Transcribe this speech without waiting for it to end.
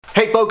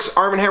Hey folks,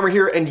 Arm & Hammer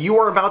here, and you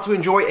are about to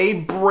enjoy a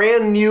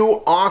brand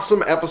new,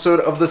 awesome episode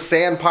of the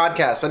Sand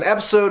Podcast. An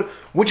episode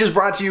which is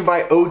brought to you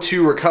by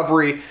O2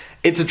 Recovery.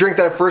 It's a drink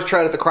that I first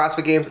tried at the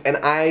CrossFit Games, and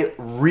I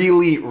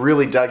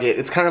really dug it.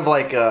 It's kind of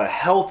like a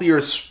healthier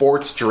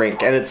sports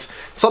drink, and it's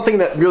something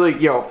that really,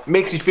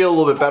 makes you feel a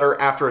little bit better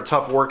after a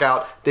tough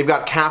workout. They've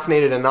got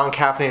caffeinated and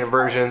non-caffeinated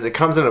versions. It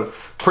comes in a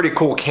pretty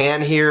cool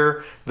can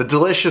here. The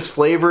delicious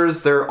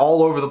flavors, they're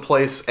all over the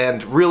place,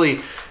 and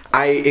really,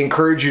 I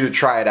encourage you to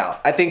try it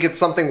out. I think it's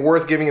something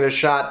worth giving it a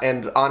shot,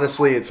 and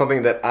honestly, it's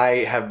something that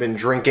I have been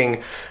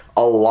drinking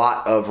a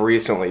lot of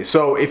recently.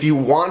 So if you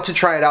want to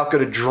try it out, go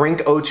to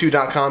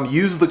drinko2.com,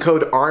 use the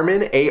code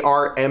ARMEN,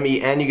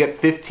 A-R-M-E-N, you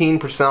get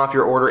 15% off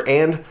your order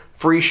and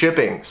free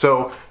shipping.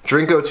 So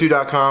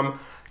drinko2.com,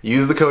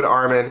 use the code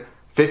ARMEN,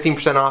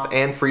 15% off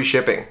and free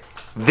shipping.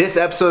 This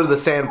episode of the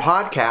Sand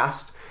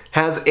Podcast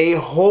has a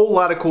whole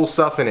lot of cool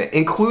stuff in it,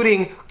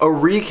 including a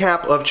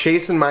recap of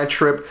Chase and my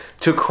trip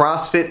to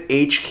CrossFit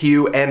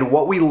HQ and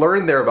what we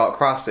learned there about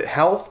CrossFit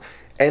health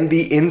and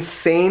the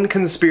insane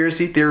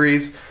conspiracy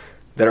theories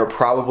that are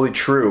probably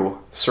true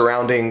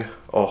surrounding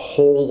a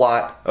whole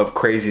lot of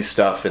crazy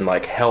stuff in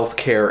like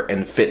healthcare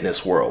and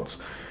fitness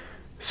worlds.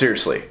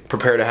 Seriously,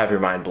 prepare to have your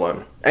mind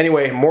blown.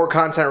 Anyway, more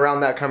content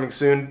around that coming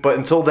soon, but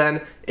until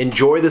then,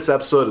 enjoy this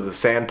episode of the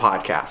Sand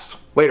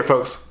Podcast. Later,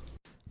 folks.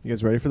 You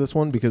guys ready for this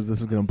one? Because this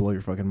is going to blow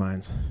your fucking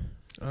minds.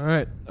 All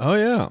right. Oh,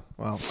 yeah.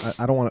 Well,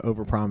 I don't want to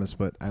overpromise,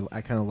 but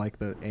I kind of like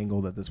the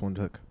angle that this one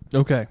took.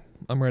 Okay.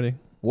 I'm ready.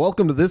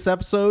 Welcome to this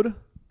episode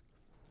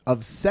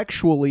of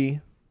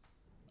Sexually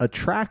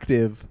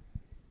Attractive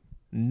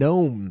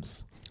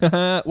Gnomes.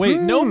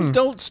 Wait, gnomes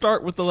don't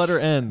start with the letter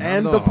N.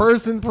 And the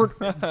person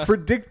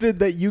predicted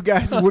that you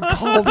guys would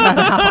call that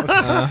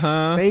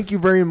out. Thank you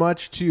very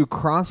much to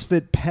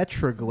CrossFit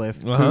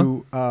Petroglyph,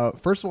 who,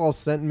 first of all,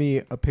 sent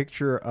me a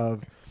picture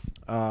of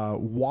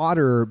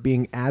water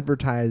being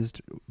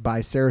advertised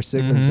by Sarah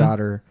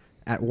Sigmundsdottir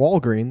at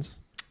Walgreens.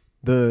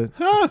 The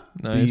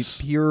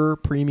pure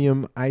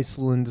premium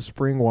Iceland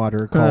spring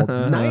water called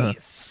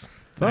Nice.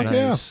 Fuck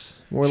Nice.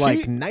 Or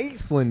like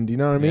Niceland, you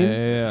know what I mean?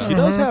 Yeah. She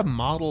does have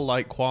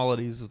model-like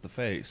qualities of the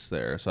face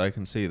there, so I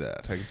can see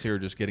that. I can see her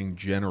just getting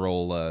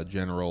general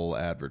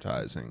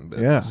advertising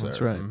business. Yeah, there.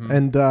 that's right. Mm-hmm.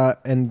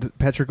 And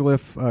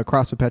Petroglyph,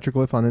 CrossFit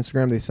Petroglyph on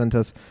Instagram, they sent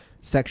us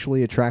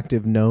sexually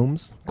attractive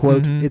gnomes.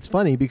 Quote, it's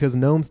funny because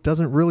gnomes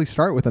doesn't really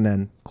start with an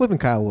N. Cliff and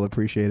Kyle will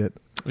appreciate it.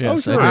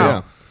 Yes, sure. I do.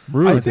 Yeah.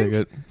 Rude. I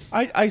think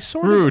I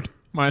sort Rude.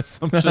 My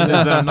assumption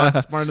is I'm not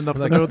smart enough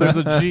to know there's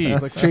a G.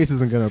 It's like Chase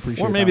isn't going to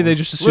appreciate Or maybe that they one.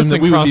 just assume that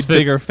we would be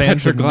bigger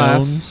fans of Petroglass,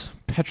 gnomes.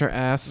 Petra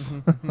ass,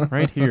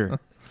 right here.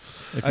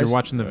 If you're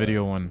watching the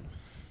video one.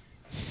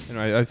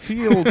 I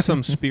feel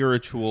some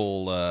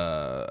spiritual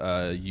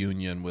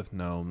union with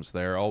gnomes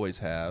there. Always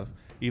have,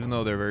 even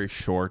though they're very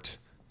short.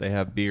 They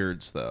have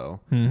beards, though.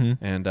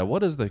 Mm-hmm. And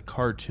what is the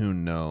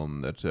cartoon gnome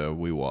that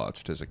we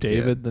watched as a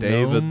David kid? the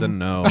David Gnome? the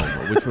Gnome,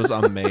 which was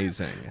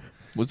amazing.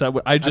 Was that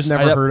what I've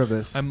never heard of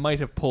this. I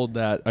might have pulled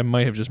that. I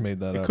might have just made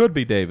that It up. could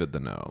be David the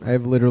Gnome. I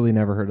have literally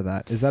never heard of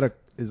that. Is that a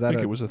think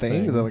it was a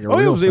thing. Is that like a Oh,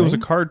 real it was a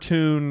thing?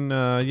 cartoon,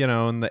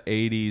 in the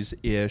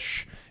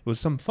 80s-ish. It was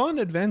some fun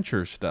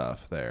adventure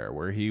stuff there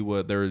where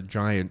there were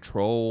giant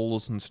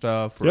trolls and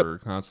stuff were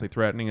constantly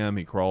threatening him.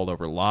 He crawled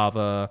over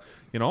lava,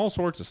 all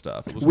sorts of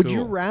stuff. It was Would cool.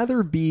 you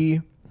rather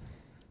be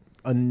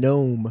a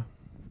gnome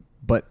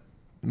but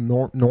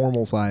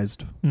normal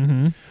sized?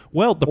 Mm-hmm.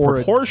 Well, the or a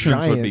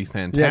proportions would be giant-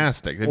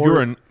 fantastic. Yeah, If or- you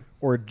were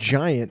or a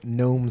giant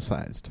gnome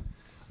sized?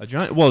 a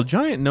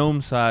giant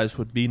gnome size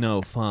would be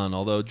no fun,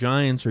 although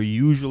giants are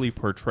usually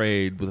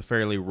portrayed with a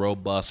fairly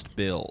robust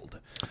build.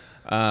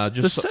 It's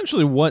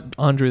essentially what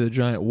Andre the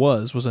Giant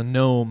was a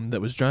gnome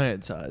that was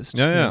giant-sized.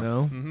 Yeah. You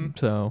know? Mm-hmm.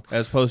 So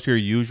As opposed to your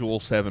usual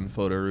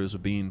 7-footer who's a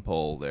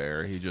beanpole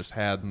there. He just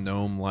had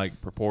gnome-like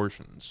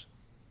proportions.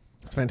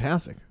 It's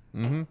fantastic.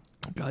 Mm-hmm.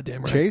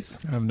 goddamn right. Chase,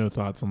 I have no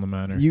thoughts on the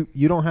matter. you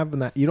don't have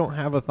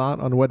a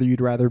thought on whether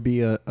you'd rather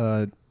be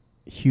a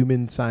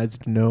human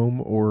sized gnome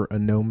or a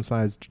gnome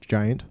sized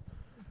giant?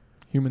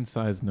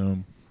 Human-sized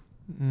gnome.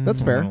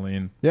 That's fair.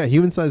 Marlene. Yeah,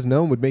 human sized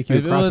gnome would make you a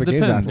It CrossFit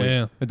Games depends. athlete.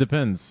 Yeah. It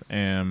depends.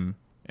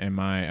 Am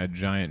I a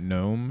giant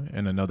gnome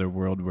in another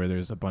world where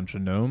there's a bunch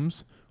of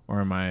gnomes, or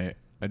am I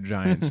a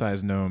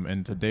giant-sized gnome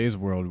in today's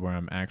world where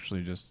I'm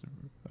actually just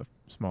a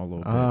small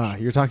little bitch?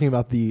 You're talking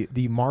about the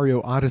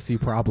Mario Odyssey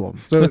problem.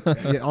 So I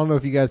don't know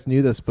if you guys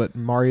knew this, but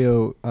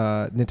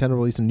Nintendo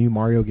released a new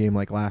Mario game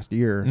like last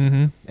year,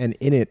 Mm-hmm. and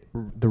in it,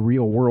 the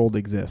real world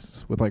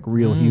exists with like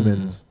real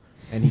humans,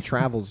 and he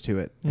travels to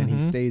it, and he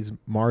stays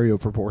Mario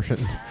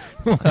proportioned,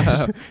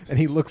 and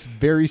he looks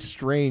very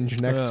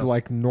strange next to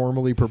like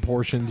normally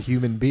proportioned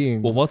human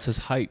beings. Well, what's his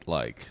height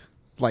like?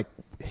 like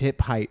hip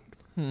height?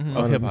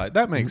 Oh, hip height.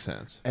 That makes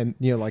sense. And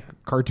like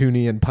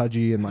cartoony and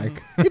pudgy and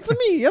like it's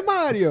me, a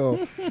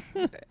Mario,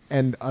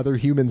 and other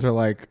humans are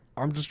like,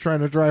 I'm just trying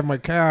to drive my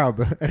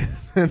cab,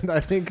 and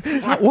I think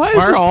Why is Why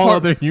this are all part?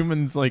 other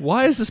humans like?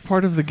 Why is this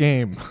part of the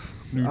game?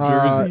 New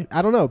Jersey.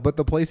 I don't know, but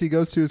the place he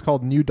goes to is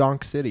called New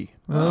Donk City.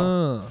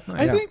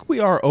 I think we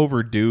are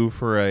overdue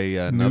for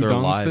another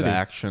Dong live City.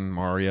 action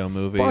Mario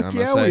movie. Fuck I must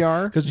yeah, say. we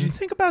are. Because you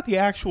think about the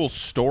actual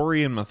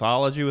story and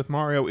mythology with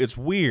Mario, it's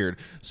weird.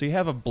 So you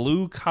have a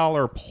blue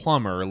collar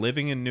plumber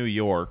living in New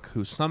York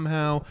who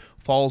somehow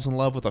falls in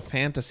love with a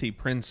fantasy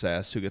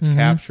princess who gets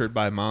captured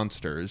by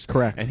monsters.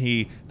 Correct.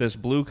 And this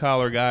blue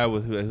collar guy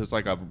who's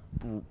like a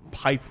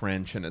pipe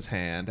wrench in his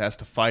hand has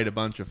to fight a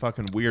bunch of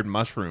fucking weird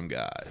mushroom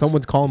guys.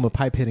 Someone's calling him a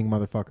pipe hitting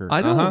motherfucker.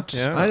 I don't.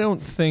 Yeah. I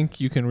don't think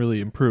you can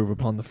really improve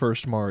upon the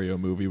first Mario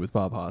movie with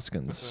Bob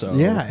Hoskins. So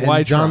yeah, and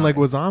why John try?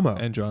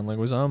 Leguizamo. And John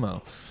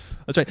Leguizamo.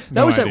 That's right. That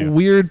No was idea. that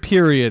weird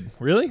period.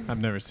 Really?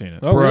 I've never seen it.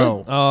 Oh, Bro.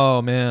 really?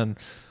 Oh man,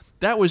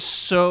 that was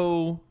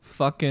so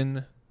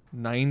fucking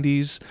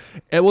 90s.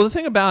 And, well, the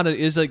thing about it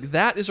is like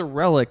that is a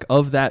relic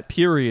of that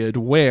period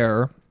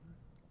where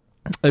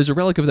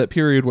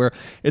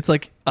it's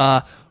like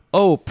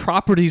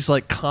properties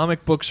like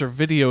comic books or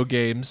video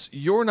games,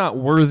 you're not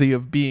worthy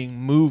of being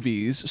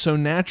movies, so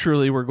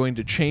naturally we're going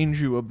to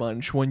change you a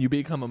bunch when you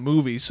become a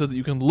movie so that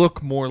you can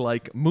look more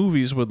like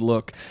movies would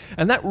look.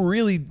 And that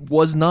really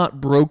was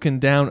not broken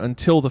down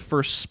until the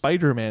first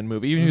Spider-Man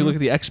movie. Even if you look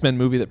at the X-Men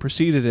movie that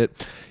preceded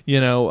it,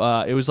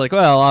 it was like,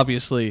 well,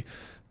 obviously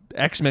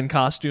X-Men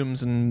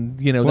costumes and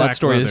that Black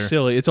story leather. is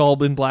silly. It's all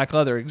been black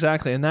leather,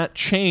 exactly. And that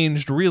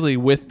changed really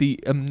with the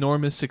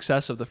enormous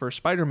success of the first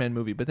Spider-Man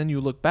movie. But then you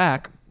look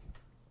back,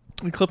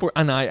 and Cliff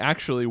and I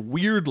actually,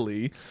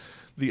 weirdly,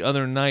 the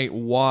other night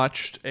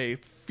watched a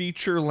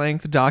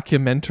feature-length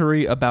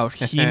documentary about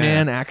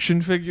He-Man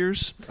action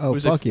figures. Oh, It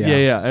was fuck yeah.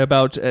 Yeah,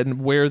 about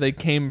and where they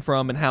came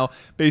from and how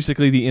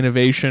basically the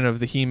innovation of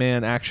the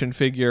He-Man action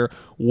figure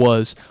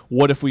was,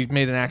 what if we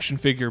made an action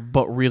figure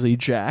but really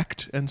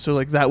jacked? And so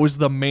like that was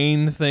the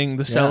main thing,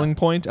 the selling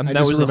point. I that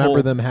just was the remember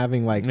whole, them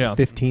having like Yeah.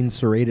 15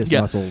 serratus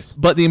muscles.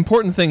 But the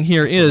important thing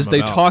here is them they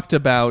about. talked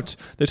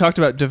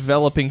about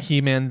developing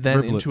He-Man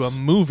then into a Driblets.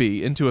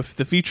 movie, into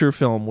the feature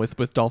film with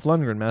Dolph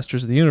Lundgren,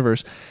 Masters of the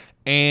Universe.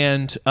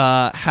 And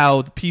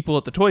how the people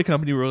at the toy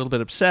company were a little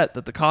bit upset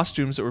that the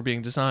costumes that were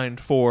being designed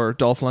for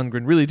Dolph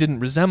Lundgren really didn't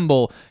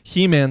resemble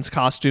He-Man's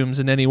costumes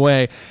in any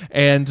way.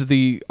 And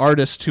the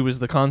artist who was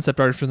the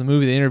concept artist for the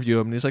movie, they interview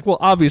him, and he's like, well,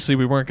 obviously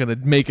we weren't going to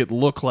make it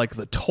look like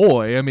the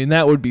toy. I mean,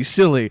 that would be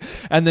silly.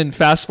 And then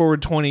fast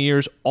forward 20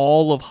 years,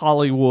 all of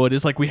Hollywood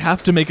is like, we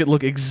have to make it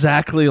look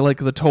exactly like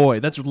the toy.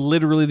 That's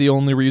literally the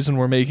only reason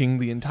we're making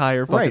the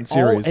entire fucking Right.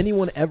 series. All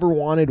anyone ever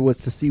wanted was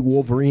to see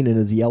Wolverine in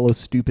his yellow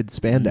stupid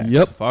spandex.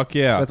 Yep. Fuck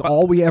yeah. That's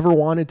all we ever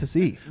wanted to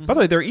see. By the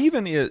way, there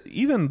even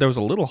there was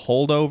a little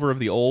holdover of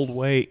the old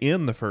way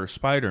in the first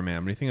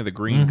Spider-Man. When you think of the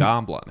Green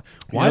Goblin,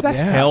 why Yep. the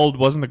Yeah. hell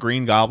wasn't the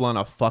Green Goblin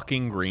a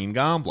fucking Green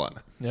Goblin?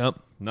 Yep.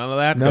 None of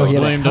that. No, he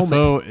had a Willem helmet.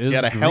 Dafoe is He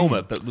had a green.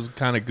 helmet that was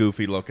kind of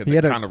goofy looking. He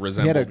had That a, kind of he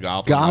resembled had a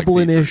goblin-like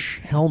goblin-ish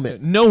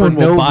helmet. No for one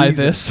will no buy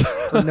reason. this.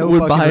 For no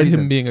would fucking buy reason.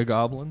 him being a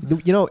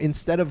goblin.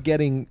 Instead of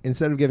giving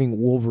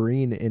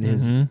Wolverine in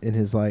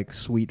his like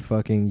sweet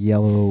fucking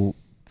yellow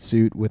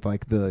suit with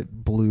like the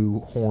blue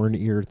horn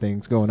ear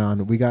things going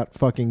on, we got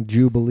fucking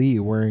Jubilee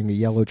wearing a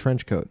yellow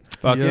trench coat.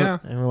 Fuck Yep. yeah.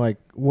 And we're like,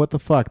 what the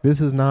fuck? This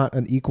is not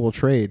an equal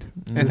trade.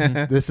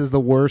 This is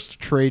the worst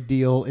trade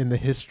deal in the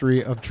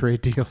history of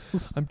trade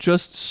deals. I'm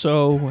just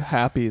so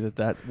happy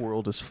that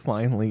world is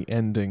finally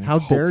ending. How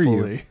dare you?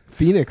 hopefully.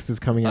 Phoenix is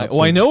coming out.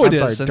 I soon. know it I'm is,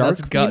 sorry, and Dark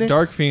that's Phoenix?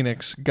 Dark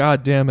Phoenix.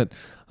 God damn it.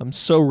 I'm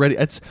so ready.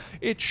 It's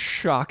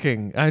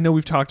shocking. I know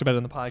we've talked about it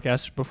in the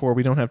podcast before.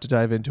 We don't have to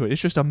dive into it.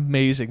 It's just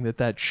amazing that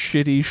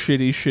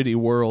shitty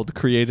world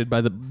created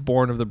by the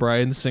Born of the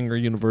Bryan Singer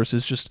universe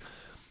is just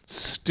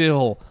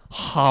still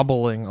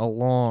hobbling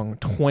along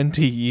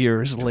 20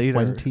 years later.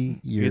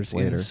 20 years it's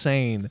later.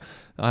 insane.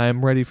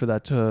 I'm ready for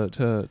that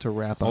to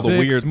wrap All up. the Six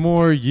weird-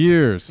 more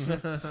years.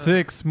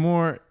 6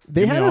 more.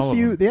 They Give me had all a of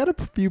few. them. They had a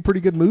few pretty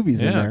good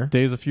movies in Yeah, there.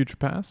 Days of Future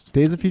Past.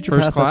 Days of Future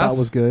First Past I Class? thought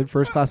was good.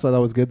 First Class I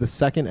thought was good. The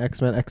second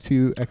X-Men,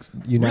 X2,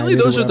 United. Really,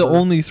 those or are the whatever.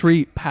 only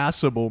 3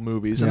 passable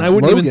movies, and Yeah. I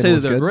wouldn't Logan even say that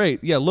was they're good.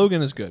 great. Yeah,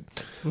 Logan is good.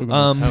 Logan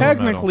was hella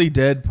Technically,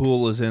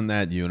 Deadpool is in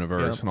that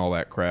universe Yep. and all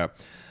that crap.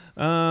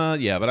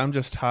 Yeah, but I'm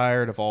just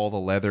tired of all the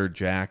leather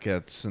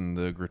jackets and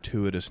the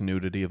gratuitous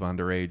nudity of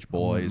underage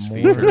boys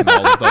featured in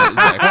all of those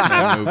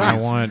X-Men movies. I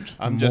want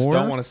I'm just more.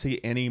 don't want to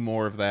see any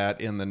more of that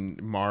in the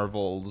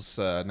Marvels.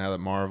 Now that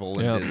Marvel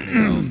and Yep. Disney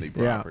own the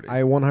Yeah, property.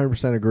 I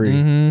 100% agree.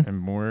 Mm-hmm. and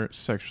more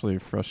sexually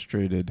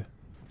frustrated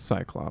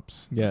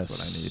Cyclops. Yes, That's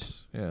what I need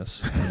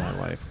Yes. in my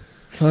life.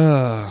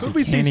 Could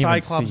we see can't even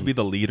Cyclops see. be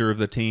the leader of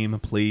the team,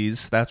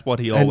 please? That's what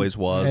he And- always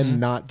was. and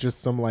not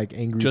just some like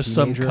angry Just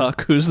some teenager.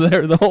 cuck who's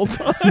there the whole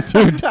time.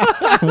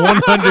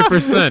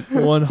 100%.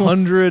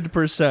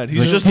 100%. He's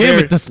Like, just damn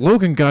there. it, this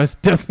Logan guy's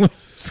definitely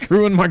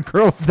screwing my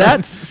girlfriend.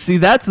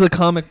 That's the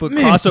comic book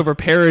crossover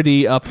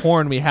parody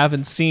porn we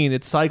haven't seen.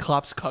 It's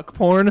Cyclops cuck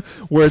porn,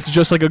 where it's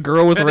just like a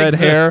girl with It red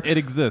exists. hair. It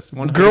exists.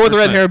 100%. Girl with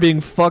red hair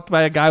being fucked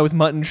by a guy with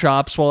mutton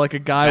chops, while like a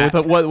guy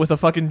with a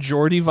fucking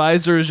Geordie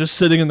visor is just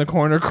sitting in the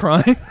corner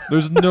crying.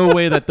 There's no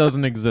way that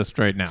doesn't exist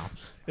right now.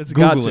 It's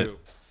Google got it. to.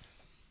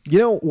 You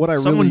know what I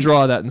Someone really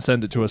draw that and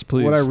send it to us,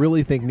 please. What I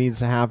really think needs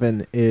to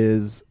happen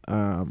is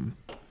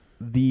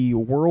the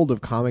world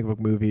of comic book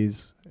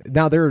movies.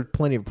 Now, there are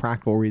plenty of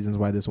practical reasons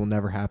why this will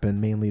never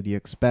happen, mainly the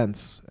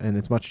expense, and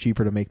it's much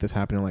cheaper to make this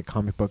happen in like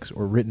comic books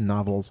or written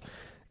novels,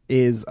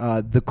 is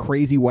the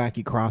crazy,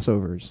 wacky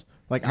crossovers.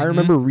 Like, I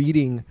remember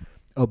reading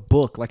a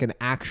book, like an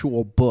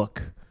actual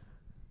book,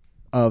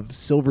 of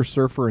Silver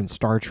Surfer and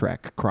Star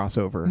Trek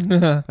crossover.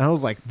 And I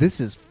was like,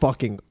 this is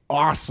fucking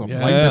awesome.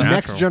 Yeah. Like, Yeah. the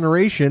next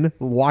generation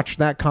watch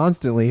that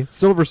constantly.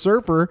 Silver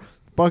Surfer,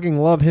 fucking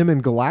love him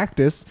and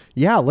Galactus.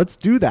 Yeah, let's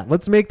do that.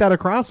 Let's make that a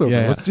crossover.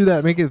 Yeah. Let's do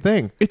that. Make it a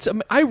thing. It's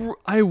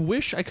I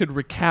wish I could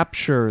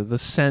recapture the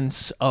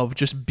sense of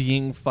just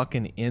being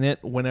fucking in it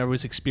when I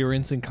was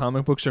experiencing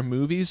comic books or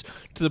movies,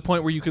 to the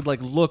point where you could like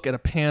look at a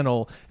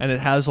panel and it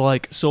has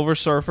like Silver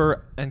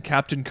Surfer and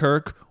Captain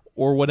Kirk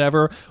or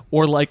whatever,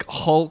 or like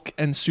Hulk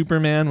and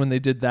Superman when they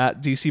did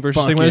that DC versus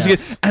Fuck thing when I was a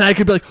yes. kid. And I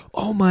could be like,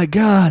 oh my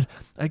god,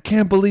 I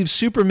can't believe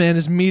Superman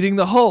is meeting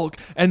the Hulk,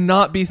 and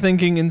not be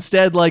thinking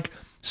instead like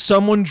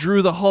someone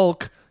drew the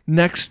Hulk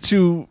next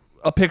to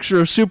a picture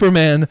of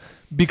Superman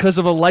because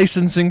of a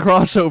licensing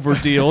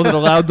crossover deal that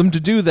allowed them to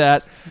do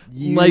that.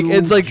 Like,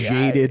 it's like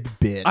jaded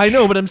bitch. I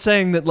know, but I'm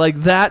saying that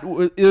like that.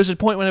 There's a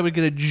point when I would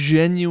get a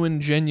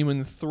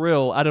genuine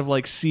thrill out of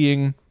like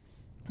seeing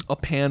a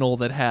panel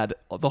that had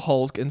the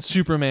Hulk and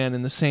Superman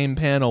in the same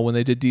panel when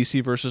they did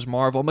DC versus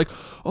Marvel. I'm like,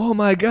 oh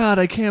my god,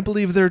 I can't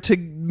believe they're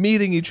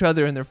meeting each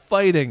other and they're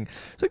fighting.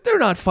 It's like, they're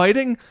not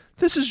fighting.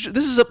 This is a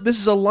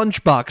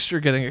lunchbox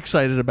you're getting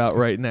excited about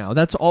right now.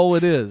 That's all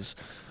it is.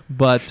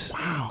 But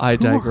I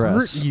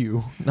digress. Who hurt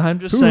you? I'm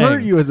just Who saying.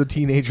 hurt you as a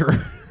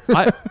teenager?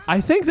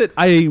 I think that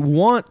I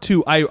want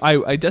to.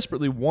 I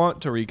desperately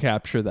want to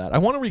recapture that. I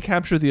want to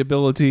recapture the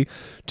ability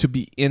to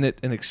be in it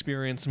and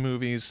experience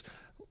movies,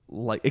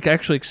 like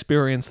actually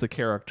experience the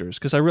characters,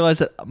 because I realize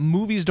that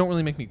movies don't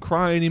really make me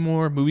cry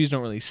anymore. Movies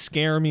don't really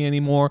scare me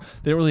anymore.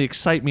 They don't really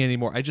excite me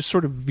anymore. I just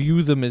sort of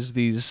view them as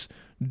these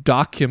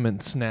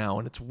documents now,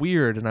 and it's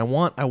weird, and I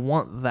want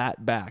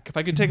that back. If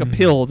I could take a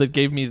pill that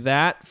gave me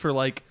that for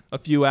like a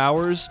few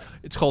hours,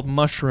 it's called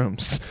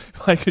mushrooms.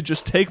 If I could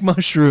just take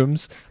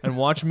mushrooms and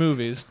watch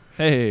movies,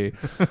 then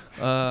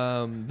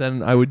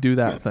I would do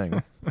that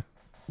thing.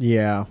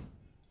 Yeah.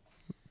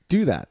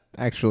 Do that,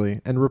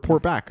 actually, and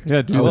report back.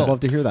 Yeah, do I would that. love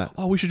to hear that.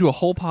 Oh, we should do a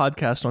whole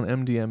podcast on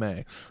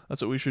MDMA.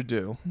 That's what we should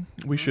do.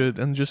 We should,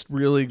 and just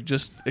really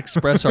just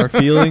express our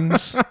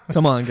feelings.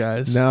 Come on,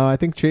 guys. No, I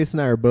think Chase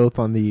and I are both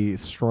on the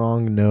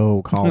strong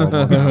no column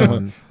on that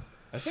one.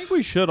 I think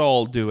we should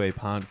all do a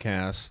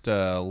podcast,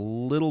 a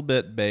little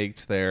bit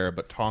baked there,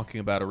 but talking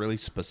about a really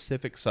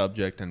specific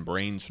subject and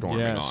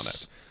brainstorming on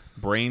it.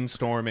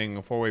 Brainstorming,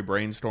 a 4-way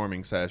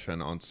brainstorming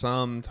session on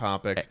some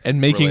topic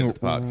And making related to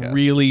the podcast.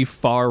 really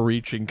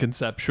far-reaching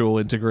conceptual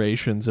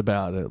integrations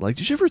about it. Like,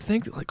 did you ever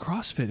think that, like,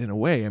 CrossFit, in a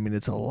way, I mean,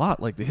 it's a lot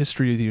like the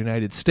history of the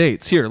United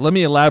States. Here, let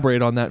me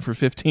elaborate on that for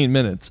 15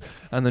 minutes,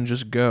 and then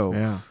just go.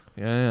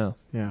 Yeah.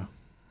 Yeah.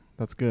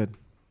 That's good.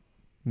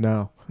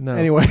 No.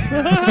 Anyway.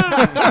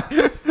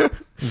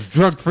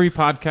 Drug-free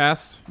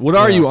podcast. What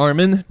are you,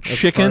 Armin? As far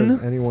Chicken?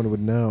 as anyone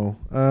would know.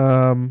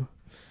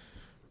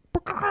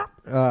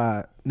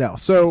 No.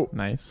 So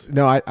Nice.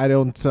 no, I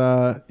don't.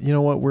 You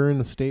know what? We're in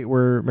a state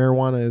where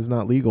marijuana is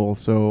not legal,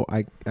 so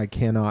I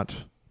cannot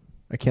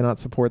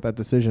support that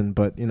decision.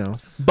 But you know,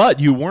 But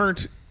you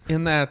weren't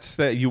in that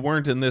state. You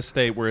weren't in this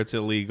state where it's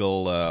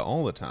illegal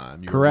all the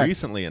time. You Correct. were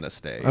recently in a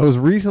state. I was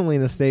recently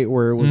in a state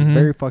where it was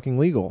very fucking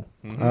legal.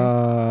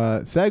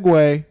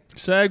 Segue.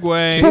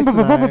 Segway. Chase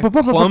and I-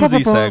 Clumsy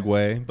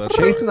segue, but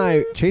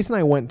Chase and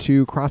I went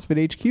to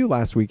CrossFit HQ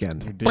last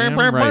weekend, Damn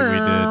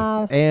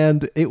right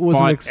and it was we did.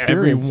 an Fought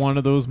experience. every one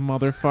of those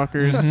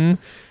motherfuckers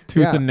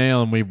tooth Yeah. and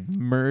nail, and we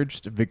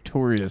merged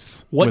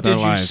victorious. What with did our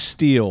you lives.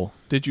 steal?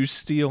 Did you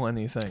steal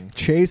anything?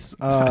 Chase,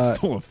 I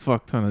stole a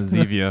fuck ton of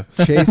Zevia.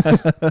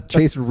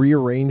 Chase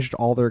rearranged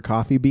all their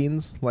coffee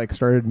beans, like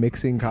started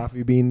mixing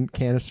coffee bean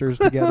canisters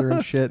together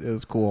and shit. It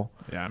was cool.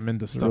 Yeah, I'm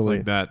into stuff Really-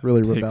 like that.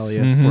 really Takes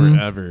rebellious.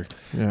 Forever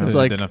Yeah. It's to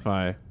like-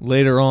 identify.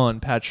 Later on,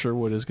 Pat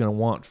Sherwood is going to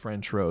want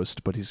French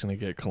roast, but he's going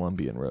to get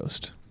Colombian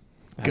roast.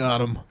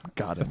 Got him.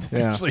 Got it.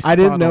 Yeah. Actually I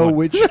didn't spot know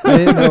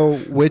on.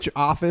 which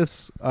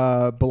office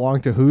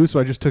belonged to who, so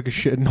I just took a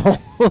shit in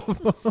all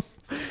of them.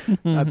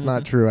 That's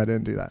not true. I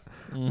didn't do that.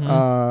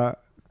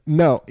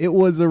 No, it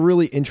was a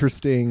really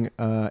interesting.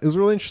 It was a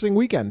really interesting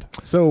weekend.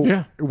 So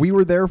Yeah. we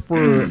were there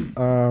for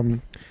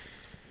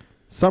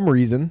some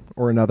reason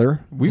or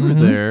another. We were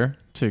there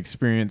to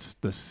experience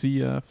the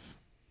CF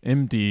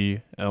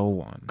MD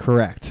L1.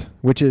 Correct,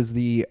 which is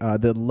the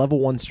level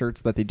 1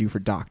 certs that they do for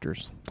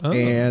doctors. Oh.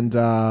 And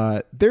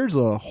there's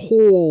a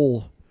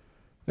whole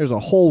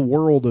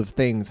world of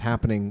things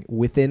happening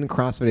within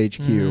CrossFit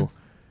HQ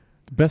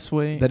The best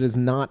way that is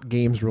not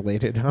games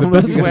related. I the don't know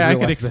if best you way guys I could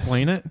realize this.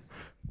 explain it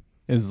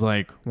is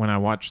like when I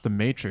watched The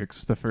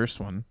Matrix, the first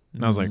one,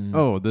 and I was like,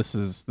 "Oh, this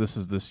is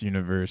this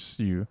universe.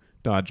 You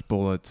dodge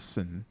bullets,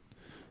 and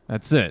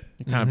that's it.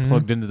 You kind of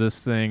plugged into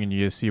this thing, and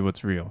you see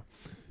what's real."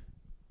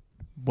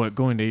 what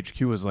going to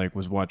HQ was like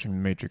was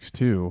watching Matrix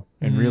 2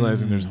 and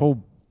realizing there's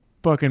whole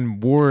fucking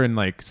war in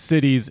like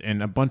cities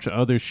and a bunch of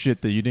other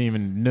shit that you didn't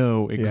even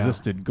know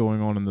existed going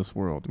on in this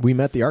world. We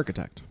met the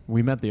architect.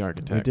 We met the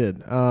architect. We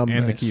did.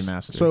 And the key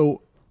master.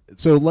 So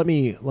let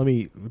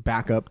me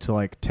back up to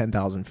like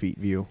 10,000 feet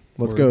view.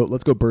 Let's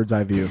go bird's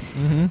eye view.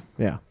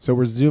 Yeah. So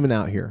we're zooming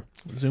out here.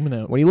 Zooming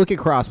out. When you look at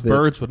CrossFit,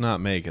 Birds would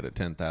not make it at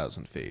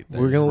 10,000 feet. They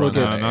We're gonna just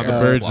look run at out of not the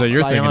air. birds that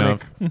you're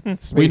psionic thinking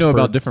of. space We know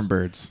about birds. different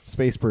birds.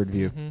 Space bird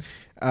view.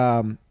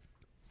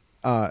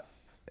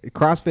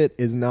 CrossFit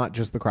is not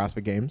just the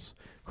CrossFit Games.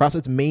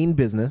 CrossFit's main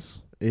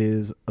business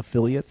is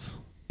affiliates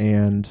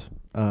and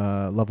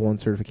level 1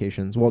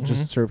 certifications. Well,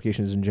 just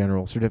certifications in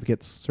general.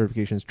 Certificates,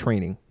 certifications,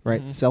 training,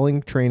 right?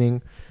 Selling,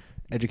 training,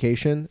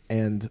 education,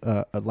 and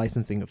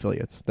licensing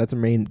affiliates. That's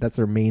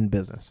their main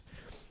business.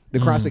 The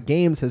CrossFit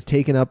Games has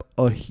taken up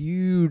a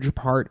huge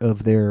part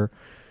of their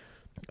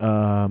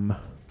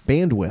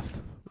bandwidth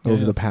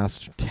over the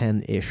past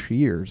 10-ish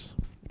years.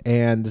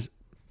 And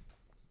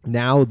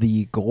now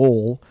the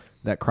goal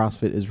that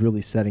CrossFit is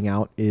really setting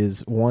out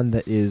is one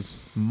that is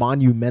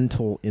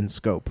monumental in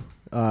scope.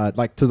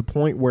 Like to the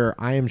point where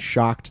I am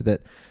shocked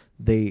that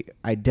they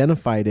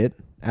identified it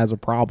as a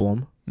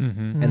problem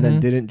and then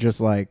didn't just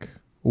like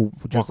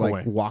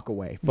walk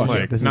away. Fuck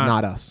Like, it. This is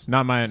not us.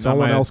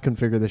 Someone else can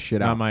figure this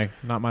shit out.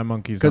 Not my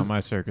monkeys, not my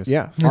circus.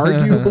 Yeah.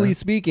 Arguably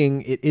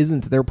speaking, it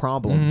isn't their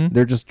problem.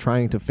 They're just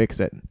trying to fix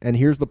it. And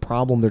here's the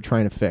problem they're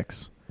trying to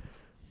fix.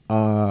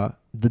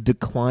 The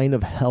decline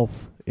of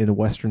health in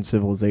Western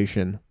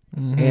civilization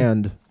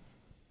and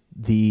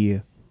the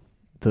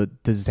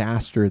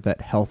disaster that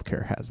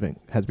healthcare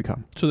has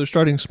become. So they're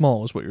starting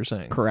small, is what you're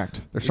saying.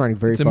 Correct. They're starting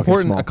very It's fucking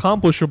important, small.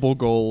 accomplishable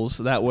goals.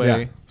 That way,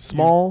 Yeah.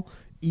 Small,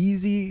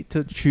 easy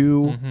to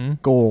chew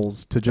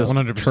goals to just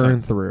 100%.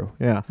 churn through.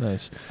 Yeah.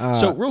 Nice.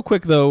 So real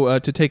quick though,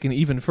 to take an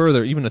even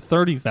further, even a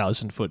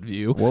 30,000 foot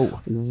view. Whoa.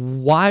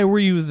 Why were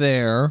you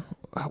there?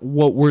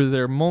 What were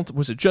there?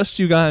 Was it just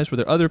you guys? Were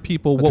there other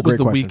people? That's a what was great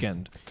the question.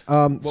 weekend?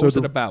 What was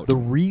it about? The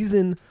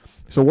reason.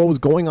 So what was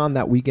going on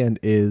that weekend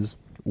is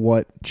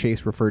what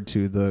Chase referred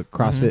to, the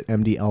CrossFit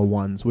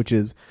MDL1s, which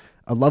is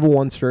a level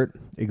 1 cert,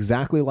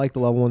 exactly like the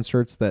level 1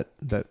 certs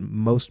that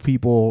most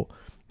people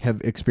have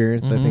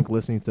experienced, I think,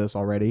 listening to this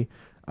already,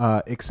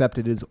 except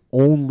it is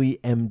only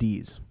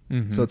MDs.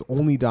 So it's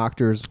only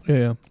doctors,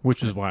 Yeah.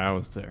 Which is why I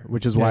was there.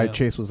 which is why Yeah.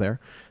 Chase was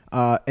there,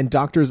 and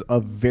doctors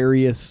of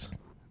various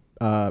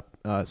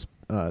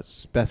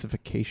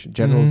specification,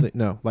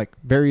 like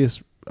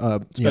various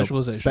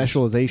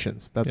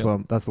specializations. That's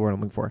Yep. that's the word I'm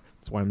looking for.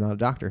 That's why I'm not a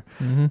doctor.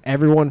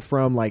 Everyone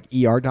from like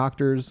ER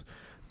doctors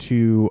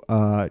to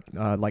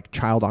like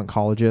child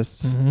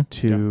oncologists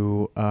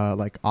to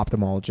like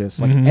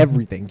ophthalmologists, like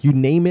everything. You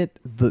name it,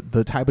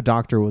 the type of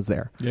doctor was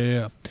there.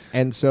 Yeah.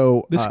 And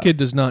so This kid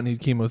does not need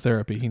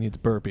chemotherapy. He needs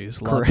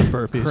burpees. Lots of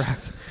burpees.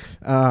 Correct.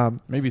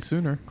 Maybe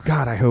sooner.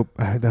 God, I hope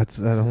I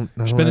don't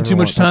Spending ever too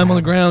much want that time to on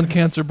the ground,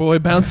 cancer boy.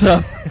 Bounce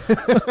up.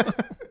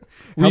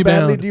 How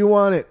badly do you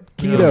want it?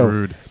 So Keto.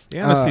 rude. The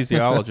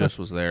anesthesiologist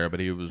was there, but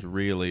he was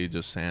really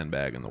just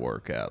sandbagging the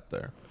workout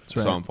there.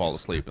 right. Saw him fall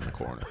asleep in the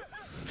corner.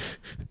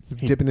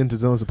 Just dipping into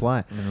zone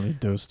supply. Literally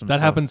dosed himself.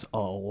 That happens a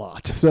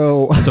lot.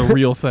 So It's a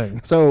real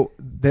thing. So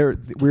we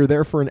were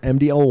there for an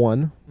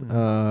MDL1,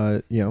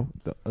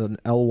 an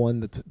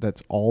L1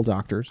 that's all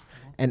doctors,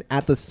 and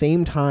at the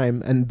same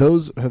time, and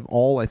those have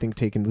all I think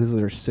taken. This is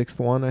their 6th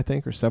one, I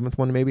think, or 7th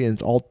one maybe, and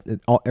it's all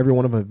every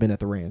one of them have been at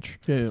the ranch.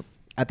 Yeah.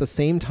 At the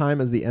same time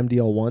as the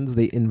MDL1s,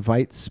 they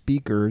invite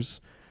speakers,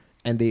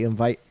 and they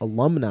invite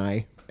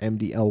alumni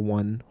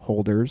MDL1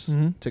 holders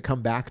to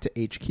come back to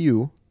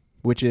HQ,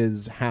 which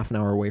is half an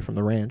hour away from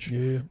the ranch.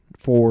 Yeah.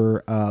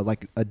 For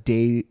like a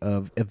day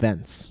of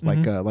events,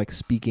 like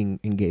speaking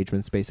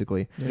engagements,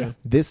 basically. Yeah.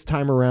 This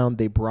time around,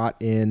 they brought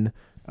in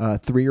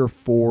 3 or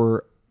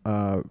 4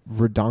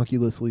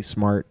 redonkulously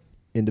smart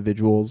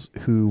individuals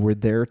who were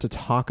there to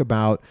talk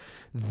about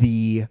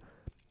the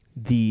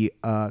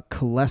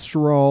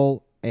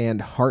cholesterol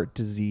and heart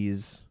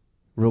disease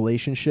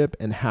relationship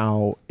and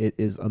how it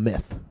is a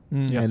myth,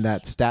 and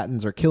that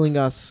statins are killing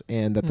us,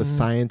 and that the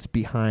science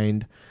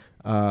behind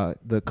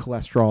the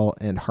cholesterol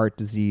and heart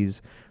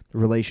disease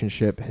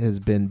relationship has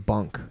been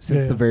bunk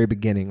since the very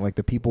beginning. Like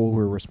the people who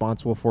were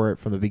responsible for it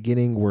from the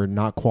beginning were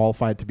not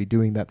qualified to be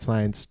doing that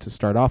science to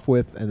start off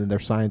with, and then their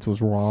science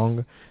was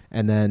wrong,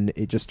 and then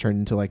it just turned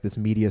into like this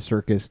media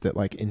circus that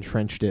like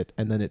entrenched it,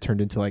 and then it turned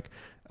into like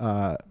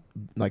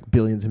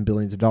billions and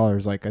billions of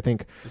dollars. Like I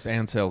think This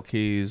Ansel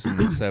Keys and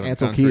the Seven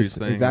Ansel Countries Keys,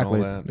 thing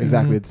exactly, and all that.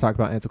 exactly. They talk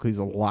about Ansel Keys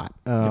a lot.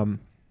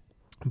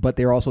 But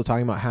they're also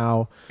talking about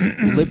how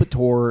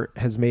Lipitor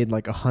has made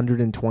like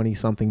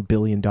 $120-something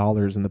billion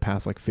in the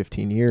past like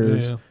 15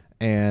 years, Yeah.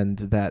 and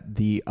that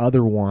the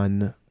other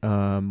one,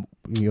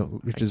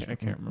 which is I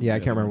can't remember. I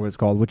can't remember what it's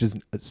called, which is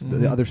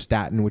the other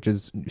statin, which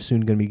is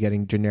soon going to be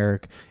getting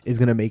generic, is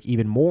going to make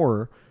even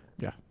more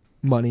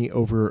money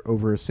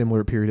over a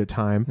similar period of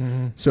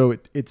time. So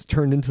it's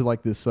turned into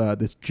like this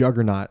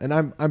juggernaut, and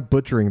I'm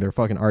butchering their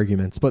fucking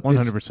arguments, but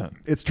 100%.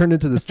 it's turned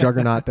into this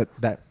juggernaut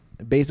that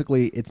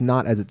basically it's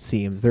not as it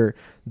seems. The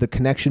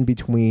connection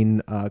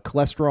between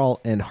cholesterol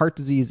and heart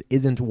disease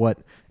isn't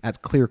as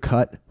clear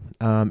cut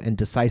and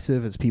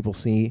decisive as people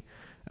see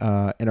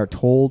and are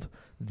told.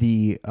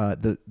 The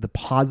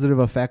positive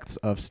effects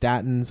of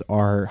statins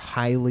are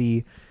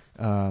highly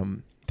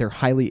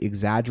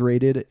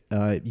exaggerated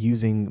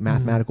using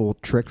mathematical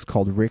tricks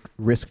called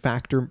risk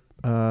factor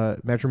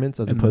measurements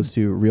as opposed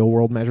to real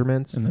world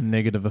measurements. And the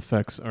negative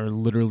effects are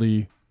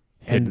literally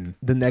hidden. And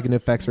the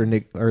negative effects are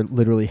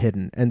literally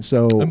hidden. And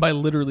so, and by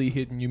literally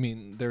hidden, you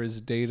mean there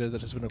is data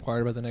that has been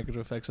acquired by the negative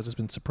effects that has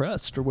been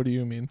suppressed, or what do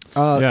you mean?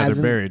 They're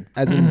buried.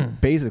 As in,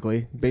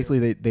 basically,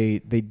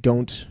 they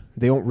don't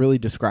really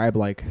describe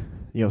like,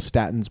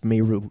 statins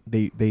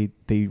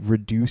they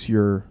reduce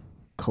your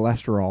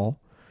cholesterol,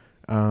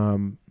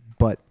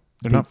 but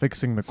they're not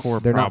fixing the core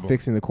they're problem. not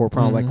fixing the core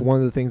problem. Mm-hmm. Like one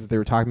of the things that they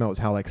were talking about was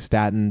how like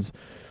statins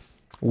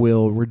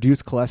will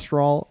reduce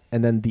cholesterol,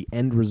 and then the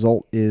end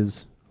result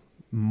is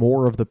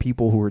more of the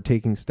people who are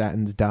taking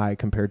statins die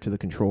compared to the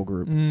control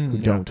group who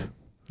don't.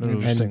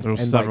 There's And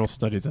several like,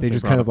 studies that they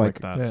just kind of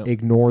like that. Yeah.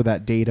 ignore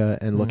that data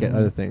and look at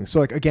other things.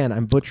 So like again,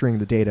 I'm butchering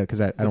the data because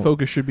I The don't.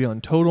 focus should be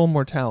on total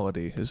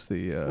mortality is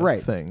the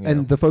Right. thing.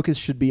 And the focus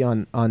should be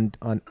on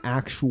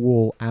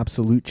actual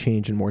absolute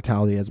change in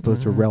mortality as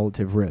opposed to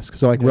relative risk.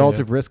 So like Yeah,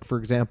 relative risk, for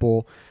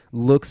example,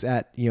 looks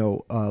at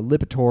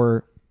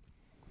Lipitor,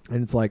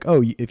 and it's like,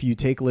 oh, if you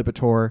take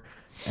Lipitor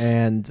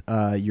and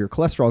your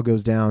cholesterol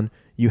goes down,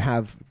 you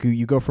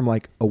go from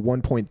like a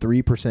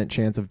 1.3%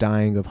 chance of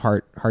dying of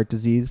heart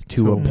disease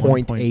to a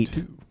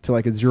 0.8 to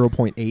like a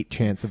 0.8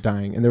 chance of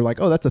dying. And they're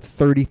like, oh, that's a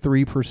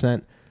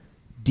 33%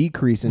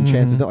 decrease in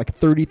chance of that, like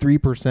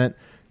 33%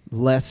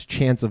 less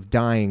chance of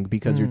dying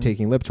because you're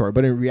taking Lipitor.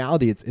 But in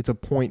reality, it's a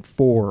 0.4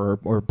 or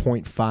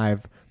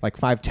 0.5, like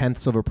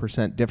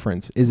 0.5%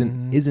 difference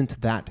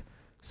isn't that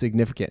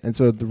significant. And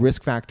so the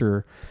risk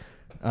factor,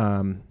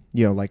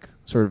 like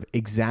sort of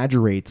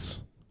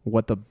exaggerates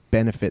what the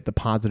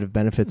positive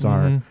benefits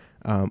are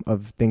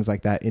of things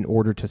like that in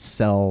order to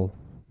sell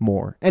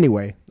more.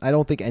 Anyway, I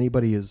don't think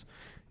anybody is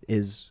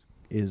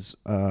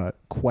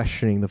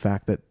questioning the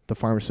fact that the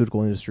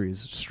pharmaceutical industry is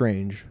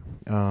strange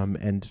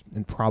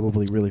and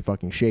probably really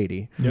fucking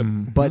shady. Yep.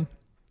 But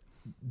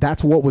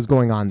that's what was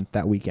going on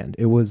that weekend.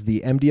 It was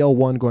the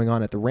MDL1 going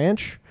on at the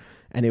ranch,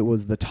 and it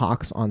was the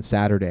talks on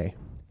Saturday.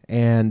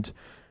 And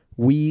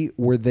we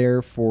were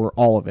there for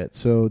all of it.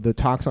 So the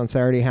talks on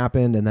Saturday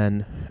happened, and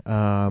then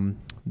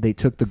they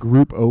took the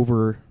group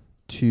over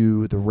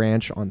to the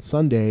ranch on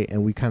Sunday,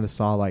 and we kind of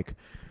saw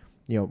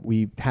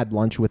we had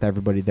lunch with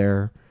everybody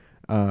there.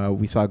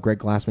 We saw Greg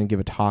Glassman give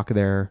a talk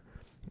there,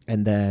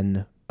 and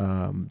then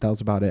that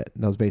was about it.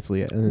 That was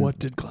basically it. And what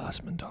did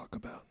Glassman talk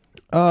about?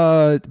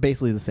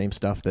 Basically the same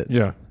stuff that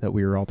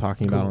we were all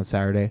talking about Cool. on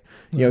Saturday.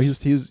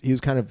 Nice. He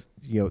was kind of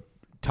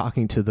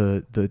talking to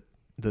the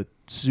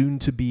soon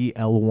to be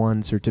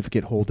L1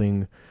 certificate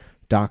holding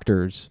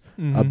doctors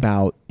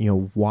about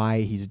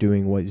why he's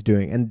doing what he's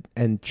doing.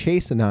 And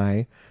Chase and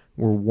I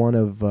were one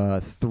of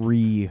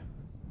three.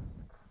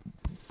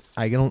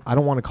 I don't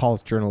want to call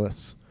us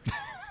journalists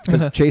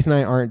because Chase and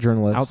I aren't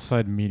journalists.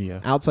 Outside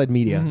media. That's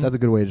a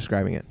good way of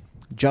describing it.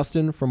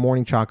 Justin from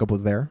Morning Chalk Up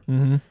was there.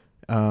 And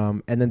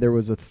then there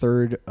was a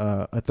third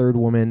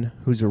woman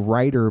who's a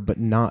writer but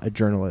not a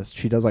journalist.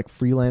 She does like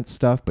freelance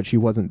stuff, but she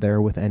wasn't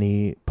there with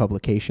any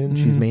publication.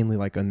 She's mainly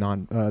like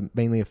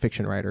mainly a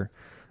fiction writer.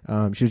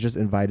 She was just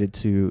invited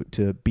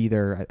to be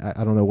there.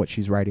 I don't know what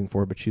she's writing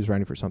for, but she's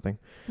writing for something.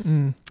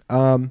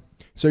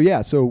 So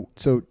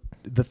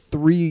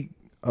the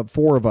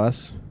four of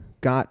us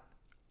got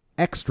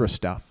extra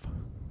stuff,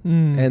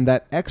 and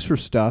that extra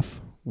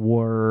stuff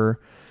were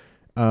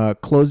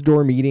closed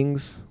door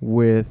meetings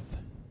with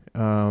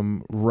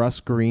Russ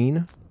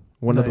Green,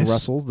 one of the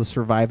Russells, the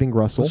surviving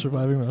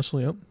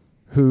Russell, Yep.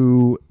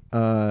 who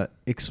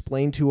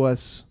explained to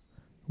us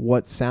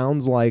what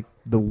sounds like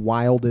the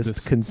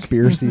wildest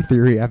conspiracy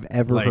theory I've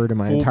ever heard in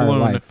my entire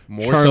life.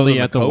 Charlie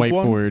at the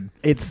whiteboard.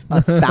 It's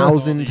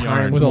 1,000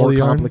 times With all more the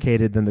yarn?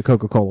 complicated than the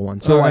Coca-Cola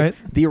one. So All right.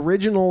 the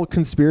original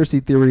conspiracy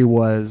theory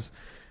was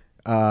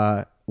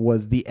the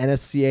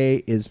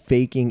NSCA is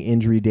faking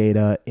injury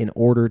data in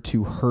order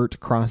to hurt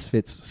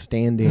CrossFit's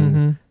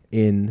standing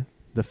in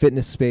the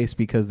fitness space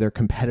because they're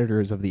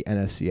competitors of the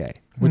NSCA.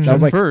 Which That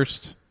was at like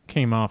first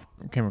came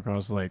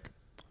across like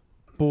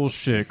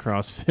bullshit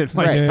CrossFit.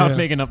 Like Right. stop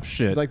making up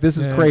shit. it's like this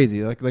is Yeah.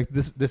 crazy. Like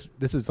this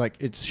is like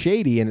it's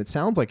shady and it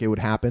sounds like it would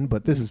happen,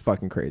 but this is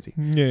fucking crazy.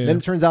 Yeah. Then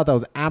it turns out that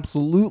was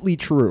absolutely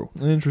true,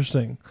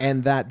 Interesting.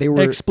 and that they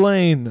were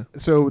Explain.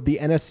 So the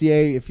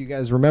NSCA, if you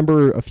guys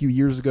remember, a few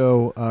years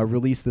ago,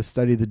 released this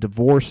study, the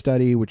DeVore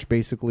study, which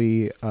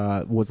basically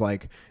was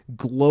like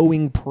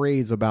glowing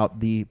praise about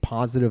the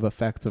positive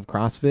effects of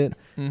CrossFit,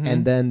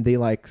 and then they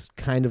like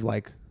kind of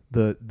like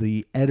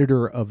the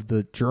editor of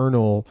the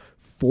journal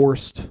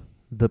forced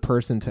the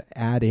person to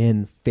add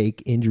in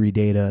fake injury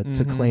data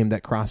to claim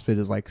that CrossFit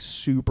is like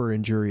super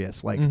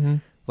injurious, like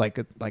like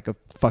a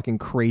fucking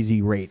crazy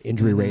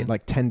injury rate,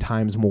 like 10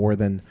 times more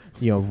than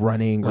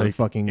running or Like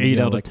fucking 8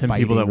 out of like 10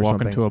 people fighting that or walk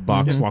something. into a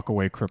box walk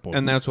away crippled.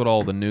 And that's what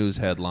all the news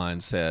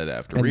headlines said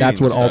after And reading that's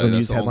what the all study. the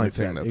news That's only headlines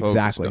thing said. that focused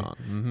Exactly. on.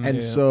 Mhm.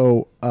 And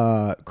so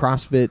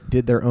CrossFit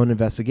did their own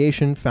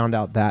investigation, found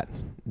out that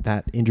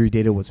injury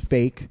data was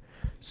fake,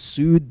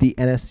 sued the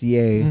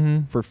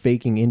NSCA for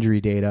faking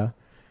injury data.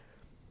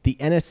 The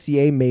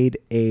NSCA made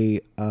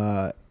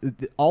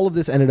all of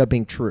this ended up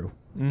being true.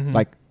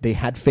 Like they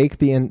had faked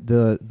the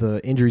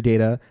injury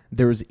data.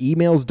 There was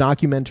emails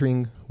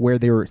documenting where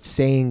they were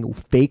saying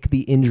fake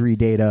the injury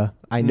data.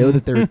 I know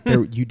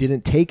that you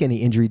didn't take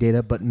any injury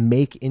data, but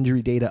make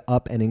injury data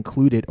up and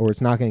include it, or it's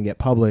not going to get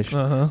published.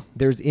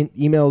 There's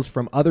emails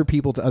from other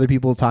people to other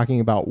people talking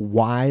about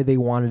why they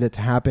wanted it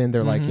to happen.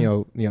 They're like,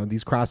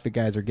 these CrossFit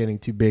guys are getting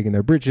too big in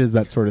their britches,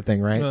 that sort of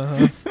thing,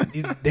 right?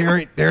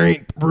 There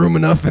ain't room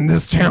enough in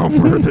this town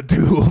for the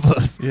two of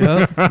us.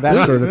 Yeah.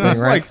 That sort of thing, It's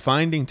right? like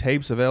finding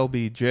tapes of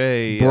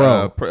LBJ,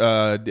 Bro.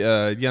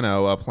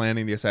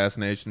 planning the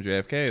assassination of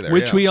JFK. There,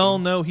 Which we all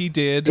know he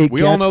did.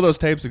 we all know those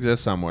tapes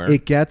exist somewhere.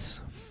 It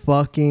gets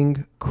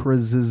fucking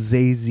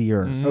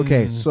crazier.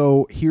 Okay,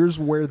 so here's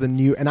where the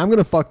new, and I'm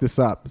gonna fuck this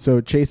up. So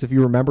Chase, if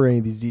you remember any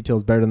of these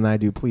details better than I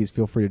do, please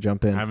feel free to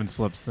jump in. I haven't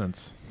slept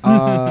since.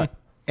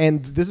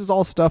 And this is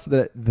all stuff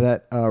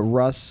that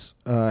Russ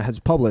has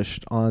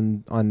published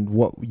on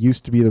what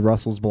used to be the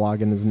Russell's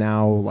blog and is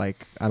now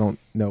like, I don't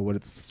know what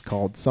it's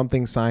called,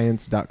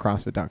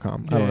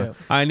 somethingscience.crossfit.com. I don't know.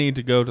 I need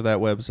to go to that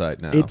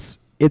website now.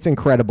 It's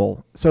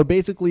incredible. So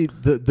basically,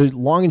 the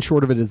long and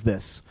short of it is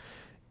this: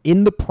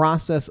 in the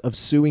process of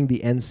suing the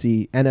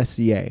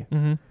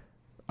NSCA,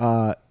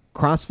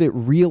 CrossFit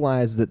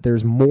realized that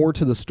there's more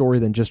to the story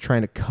than just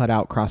trying to cut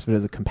out CrossFit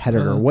as a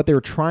competitor. What they were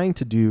trying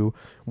to do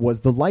was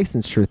the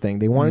licensure thing.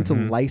 They wanted to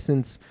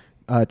license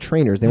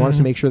trainers. They wanted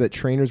to make sure that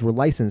trainers were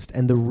licensed.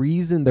 And the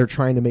reason they're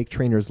trying to make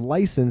trainers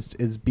licensed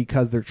is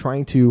because they're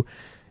trying to,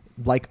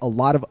 like a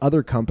lot of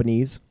other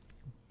companies,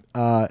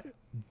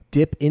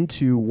 dip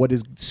into what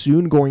is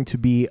soon going to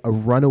be a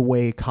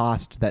runaway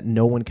cost that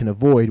no one can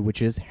avoid,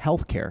 which is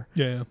healthcare.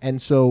 Yeah. And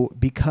so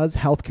because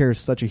healthcare is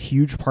such a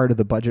huge part of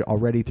the budget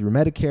already through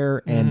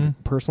Medicare and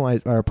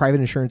personalized private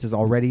insurance is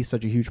already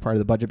such a huge part of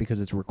the budget because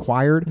it's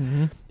required,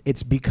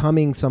 it's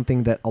becoming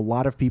something that a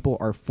lot of people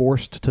are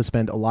forced to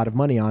spend a lot of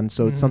money on.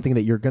 So it's something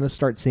that you're going to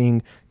start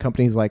seeing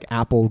companies like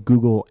Apple,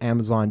 Google,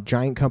 Amazon,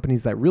 giant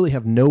companies that really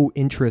have no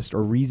interest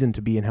or reason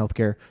to be in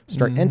healthcare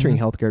start entering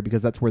healthcare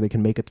because that's where they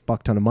can make a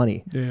fuck ton of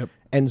money. Yep.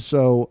 And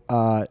so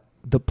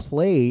the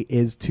play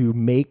is to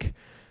make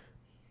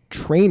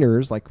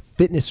trainers, like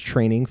fitness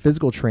training,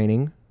 physical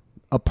training,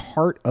 a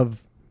part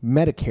of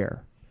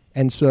Medicare.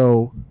 And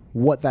so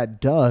what that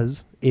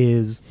does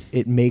is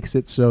it makes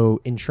it so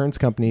insurance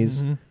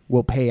companies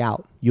will pay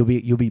out. You'll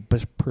be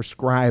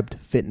prescribed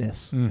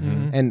fitness.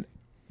 And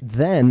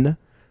then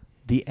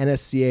the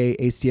NSCA,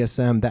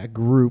 ACSM, that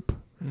group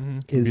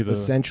is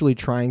essentially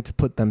trying to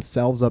put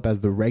themselves up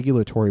as the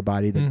regulatory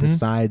body that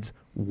decides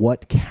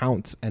what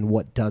counts and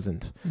what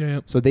doesn't.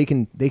 So they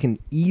can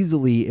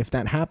easily, if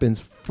that happens,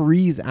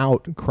 freeze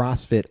out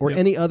CrossFit or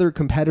any other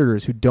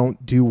competitors who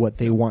don't do what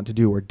they want to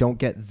do or don't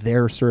get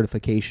their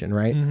certification,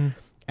 right?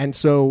 And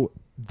so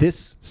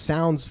this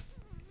sounds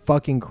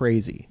fucking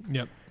crazy.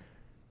 Yep.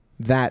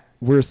 That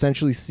we're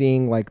essentially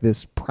seeing like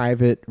this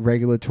private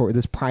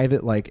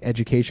like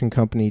education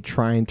company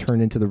try and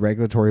turn into the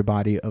regulatory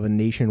body of a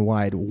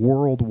nationwide,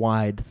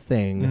 worldwide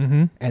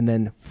thing, and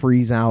then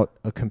freeze out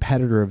a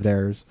competitor of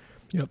theirs.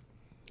 Yep.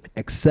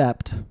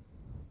 Except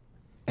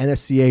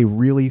NSCA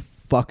really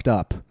fucked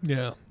up.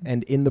 Yeah.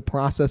 And in the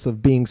process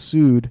of being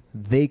sued,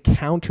 they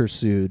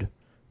countersued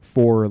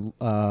for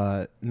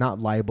not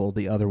libel,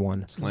 the other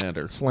one.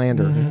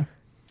 Slander.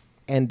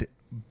 And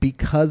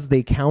because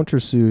they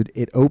countersued,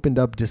 it opened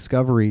up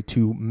discovery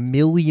to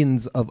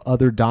millions of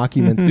other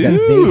documents that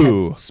they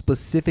had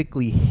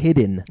specifically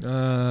hidden.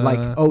 Like,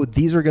 oh,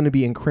 these are going to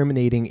be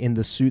incriminating in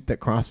the suit that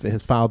CrossFit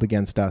has filed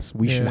against us.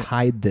 We should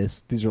hide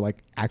this. These are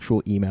like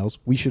actual emails.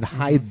 We should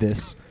hide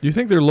this. Do you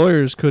think their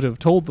lawyers could have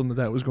told them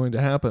that was going to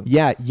happen?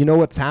 Yeah, you know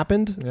what's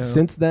happened? Yeah.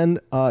 Since then,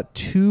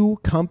 two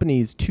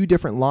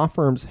different law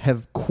firms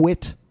have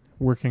quit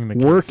Working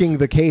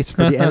the case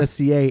for the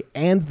NSCA,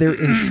 and their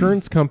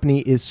insurance company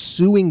is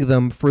suing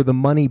them for the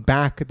money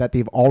back that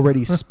they've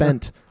already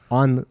spent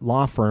on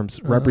law firms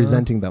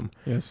representing them.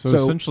 Yeah, so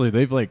essentially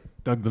they've like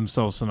dug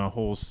themselves in a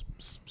hole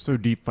so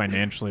deep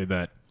financially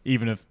that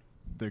even if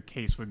their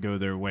case would go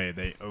their way,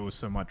 they owe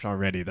so much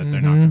already that they're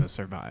not going to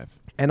survive.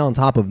 And on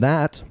top of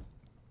that,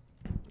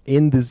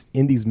 in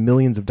these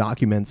millions of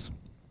documents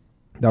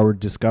that were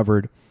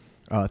discovered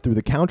through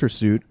the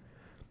countersuit,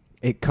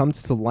 it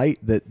comes to light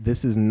that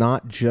this is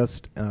not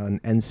just an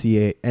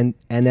NSCA,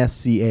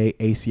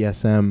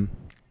 ACSM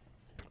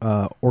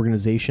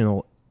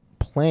organizational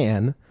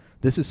plan.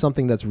 This is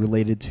something that's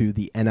related to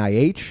the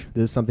NIH.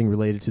 This is something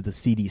related to the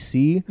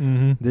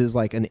CDC. This is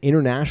like an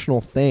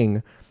international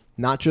thing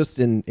not just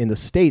in the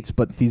States,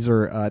 but these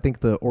are, I think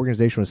the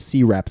organization was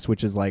C-Reps,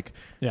 which is like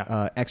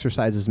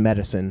exercise is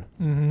medicine,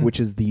 which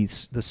is the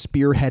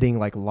spearheading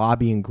like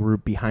lobbying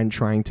group behind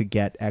trying to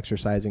get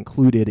exercise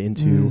included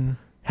into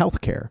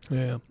healthcare.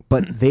 Yeah.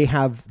 But they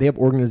have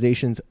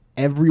organizations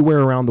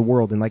everywhere around the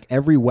world, and like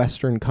every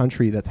Western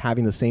country that's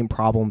having the same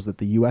problems that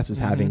the U.S. is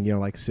having. You know,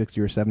 like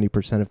 60 or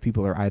 70% of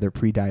people are either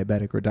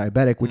pre-diabetic or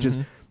diabetic, which is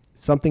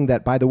something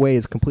that, by the way,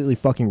 is completely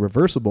fucking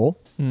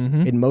reversible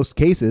in most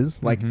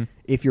cases. Like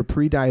if you're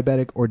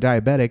pre-diabetic or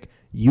diabetic,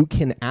 you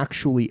can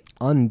actually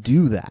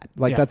undo that.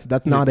 Like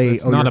that's not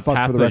it's you're not a fucked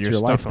path for the that rest of you're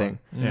your life stuck on. thing.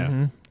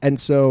 Yeah. And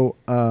so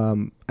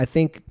I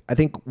think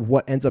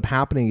what ends up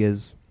happening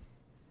is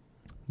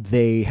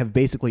they have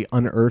basically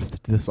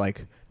unearthed this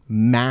like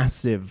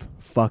massive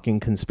fucking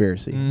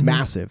conspiracy,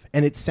 massive,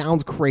 and it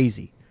sounds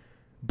crazy,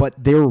 but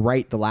they were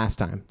right the last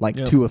time, like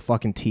to a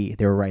fucking T.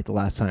 They were right the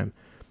last time,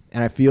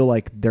 and I feel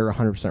like they're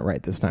 100%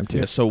 right this time too.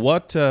 Yeah, so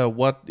what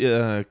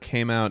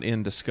came out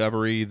in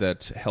Discovery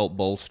that helped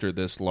bolster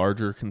this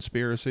larger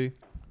conspiracy?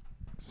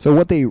 So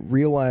what they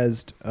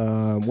realized,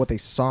 what they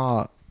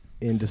saw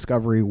in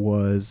Discovery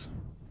was,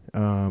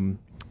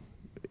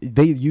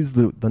 they use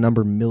the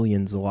number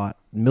millions a lot,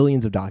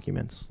 millions of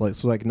documents,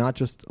 like not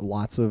just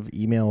lots of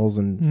emails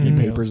and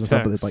papers and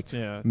stuff, but it's like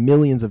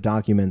millions of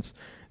documents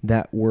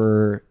that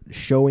were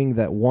showing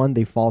that, one,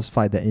 they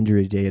falsified the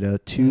injury data,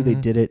 two, they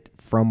did it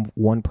from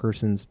one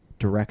person's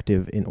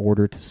directive in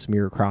order to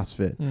smear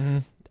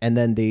CrossFit, and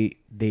then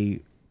they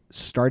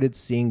started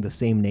seeing the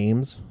same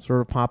names sort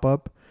of pop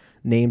up,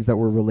 names that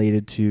were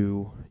related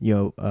to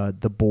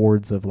the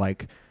boards of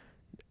like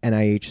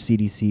NIH,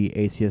 CDC,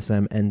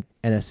 ACSM, and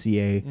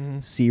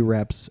NSCA,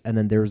 C-Reps, and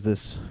then there was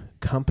this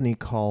company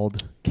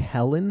called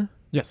Kellen.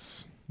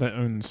 Yes, that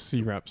owns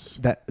C-Reps.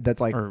 That's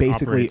like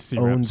basically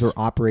owns or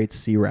operates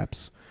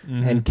C-Reps.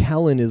 And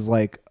Kellen is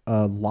like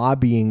a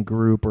lobbying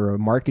group or a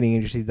marketing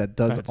agency that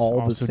does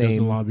all the same. Does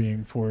the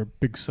lobbying for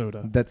Big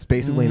Soda. That's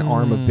basically an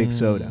arm of Big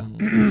Soda.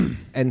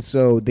 And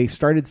so they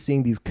started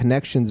seeing these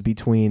connections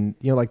between,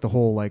 like the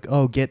whole like,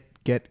 oh, get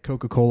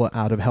Coca-Cola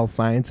out of health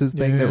sciences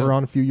thing that we're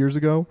on a few years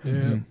ago.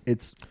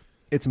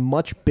 It's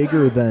much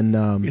bigger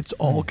than it's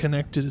all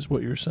connected is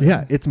what you're saying.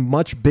 Yeah, it's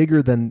much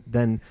bigger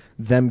than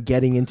them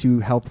getting into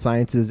health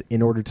sciences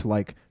in order to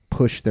like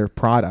push their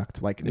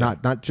product. Like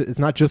it's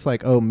not just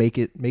like, oh, make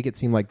it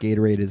seem like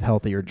Gatorade is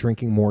healthy or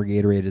drinking more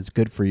Gatorade is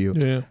good for you.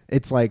 Yeah.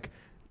 It's like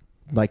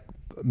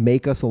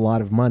make us a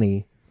lot of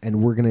money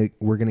and we're going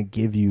to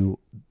give you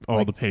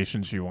all the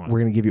patients you want. We're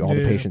going to give you all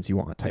the patients you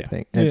want type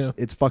thing. And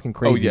it's fucking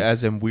crazy. Oh, yeah,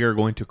 as in we are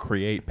going to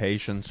create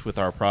patients with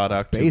our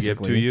product basically to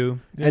give to you.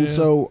 Yeah. And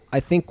so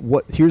I think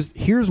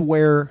here's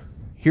where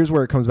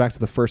it comes back to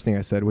the first thing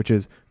I said, which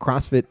is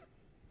CrossFit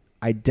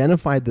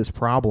identified this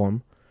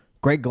problem.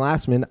 Greg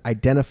Glassman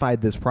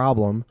identified this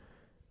problem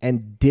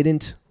and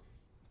didn't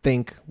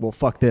think, well,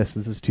 fuck this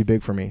is too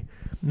big for me.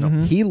 No.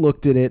 He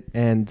looked at it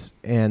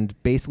and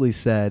basically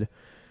said,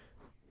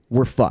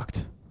 we're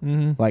fucked.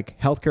 Like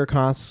healthcare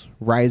costs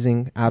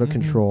rising out of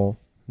control.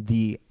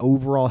 The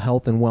overall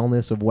health and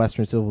wellness of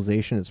Western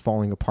civilization is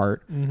falling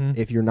apart.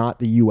 If you're not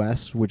the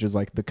U.S., which is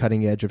like the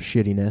cutting edge of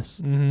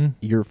shittiness,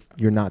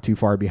 you're not too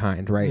far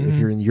behind, right? If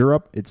you're in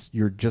Europe,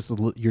 you're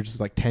just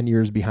like 10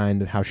 years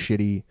behind how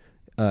shitty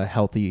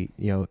healthy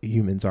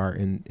humans are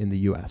in the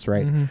U.S.,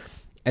 right?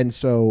 And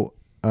so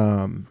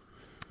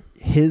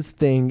his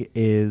thing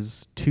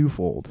is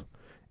twofold.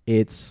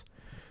 It's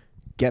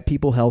get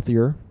people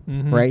healthier,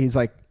 right? He's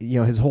like,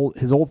 his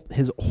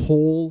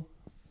whole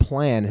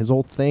plan, his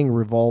whole thing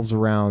revolves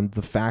around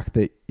the fact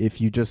that if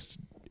you just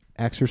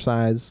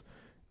exercise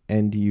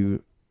and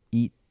you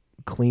eat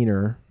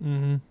cleaner,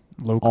 low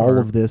carb, all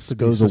of this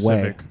goes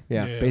away.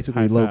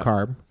 Basically low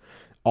carb.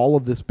 All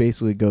of this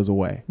basically goes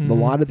away. A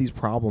lot of these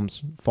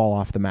problems fall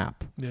off the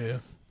map.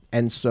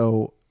 And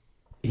so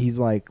he's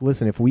like,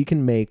 listen, if we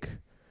can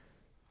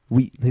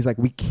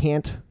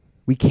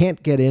we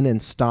can't get in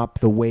and stop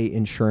the way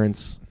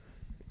insurance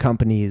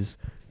companies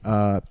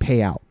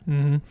pay out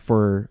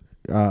for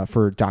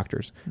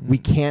doctors. We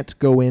can't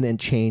go in and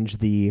change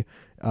the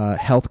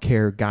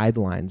healthcare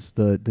guidelines,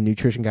 the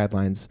nutrition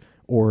guidelines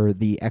or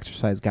the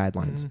exercise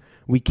guidelines.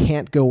 We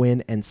can't go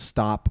in and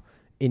stop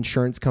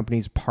insurance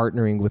companies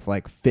partnering with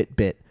like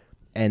Fitbit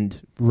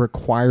and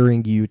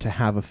requiring you to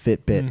have a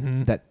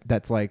Fitbit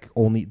that's like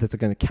that's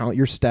going to count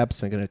your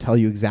steps and going to tell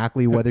you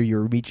exactly whether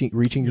you're reaching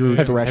your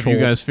threshold. Have you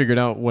guys figured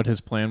out what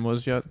his plan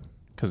was yet?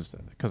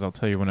 Because I'll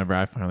tell you whenever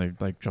I finally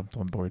jumped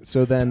on board.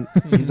 So then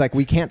he's like,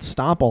 we can't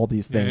stop all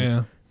these things.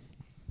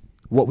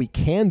 What we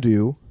can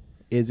do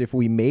is if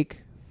we make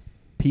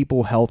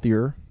people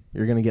healthier,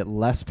 you're going to get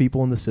less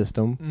people in the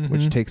system,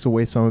 which takes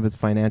away some of its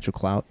financial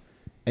clout.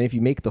 And if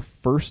you make the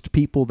first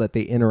people that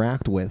they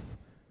interact with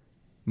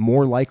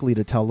more likely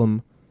to tell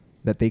them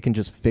that they can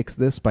just fix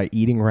this by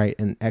eating right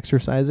and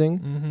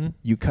exercising,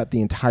 you cut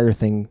the entire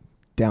thing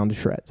down to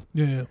shreds.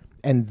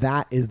 And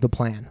that is the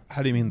plan.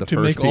 How do you mean the To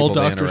first make all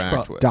people they doctors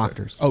interact pro- with?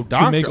 Doctors. Oh,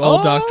 To make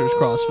all doctors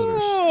CrossFitters.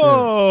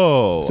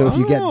 Oh. So if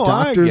you get I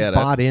doctors get it.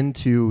 bought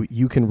into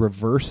you can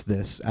reverse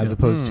this as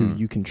opposed to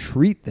you can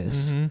treat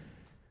this,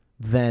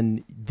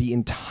 then the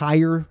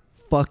entire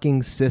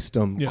fucking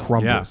system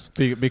crumbles.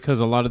 Because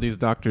a lot of these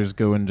doctors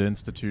go into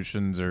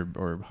institutions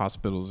or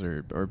hospitals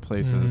or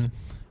places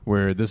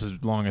where this is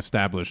long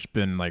established,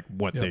 been like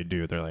what they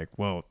do. They're like,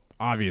 well,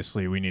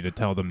 obviously we need to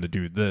tell them to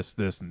do this,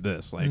 this, and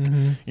this. Like,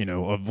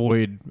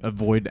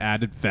 avoid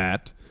added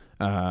fat.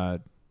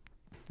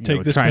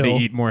 Take this try pill.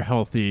 to eat more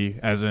healthy,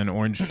 as in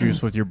orange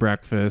juice with your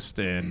breakfast,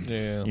 and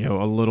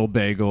a little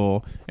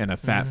bagel and a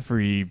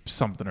fat-free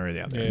something or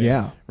the other.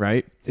 Yeah.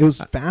 Right. It was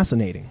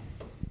fascinating.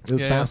 It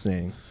was Yeah.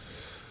 fascinating.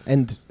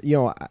 And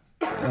So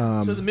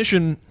the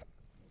mission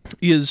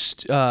is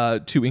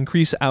to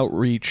increase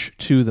outreach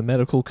to the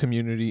medical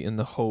community in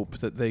the hope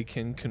that they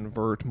can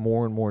convert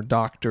more and more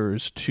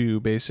doctors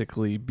to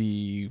basically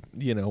be,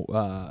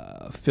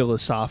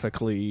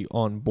 philosophically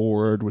on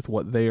board with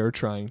what they are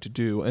trying to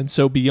do. And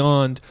so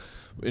beyond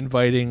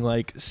inviting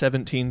like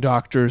 17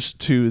 doctors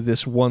to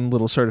this one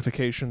little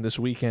certification this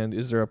weekend,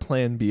 is there a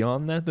plan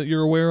beyond that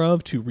you're aware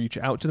of to reach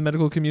out to the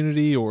medical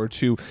community or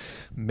to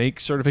make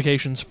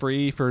certifications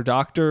free for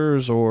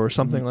doctors or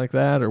something like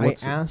that? Or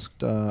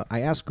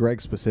I asked Greg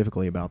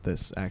specifically about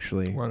this,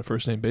 actually. We're on a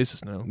first name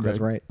basis now. Greg. That's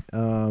right.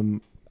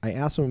 I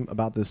asked him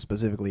about this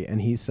specifically,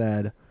 and he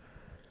said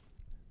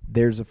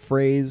there's a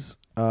phrase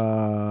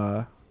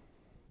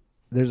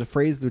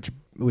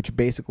which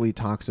basically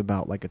talks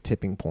about like a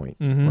tipping point,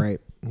 right?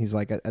 He's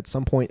like at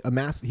some point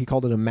he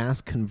called it a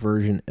mass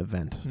conversion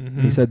event.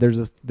 He said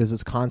there's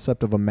this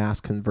concept of a mass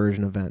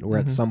conversion event where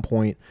at some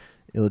point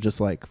it'll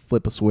just like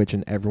flip a switch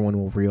and everyone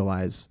will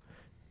realize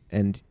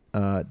and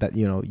that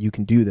you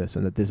can do this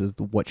and that this is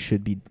what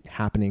should be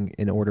happening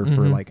in order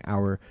for like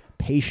our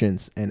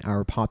patients and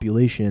our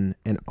population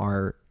and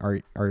our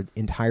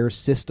entire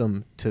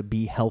system to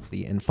be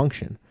healthy and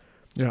function.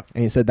 Yeah.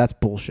 And he said that's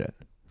bullshit.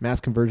 Mass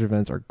conversion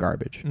events are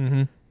garbage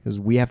because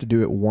we have to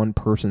do it one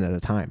person at a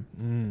time.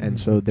 And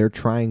so they're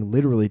trying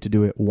literally to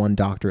do it one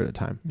doctor at a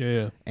time.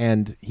 Yeah.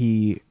 And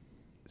he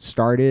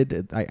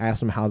started, I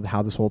asked him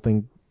how this whole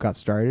thing got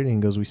started. And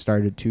he goes, we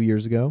started 2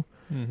 years ago.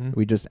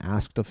 We just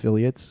asked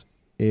affiliates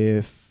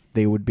if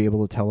they would be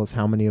able to tell us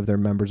how many of their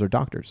members are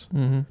doctors.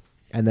 And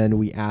then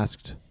we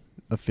asked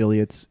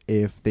affiliates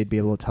if they'd be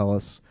able to tell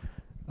us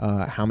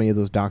how many of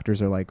those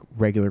doctors are like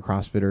regular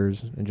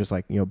CrossFitters and just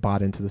like,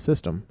 bought into the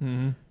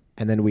system.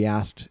 And then we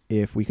asked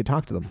if we could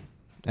talk to them.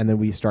 And then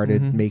we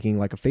started making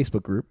like a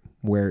Facebook group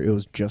where it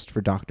was just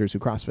for doctors who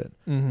CrossFit.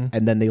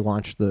 And then they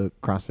launched the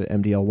CrossFit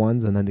MDL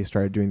ones, and then they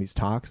started doing these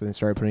talks and they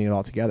started putting it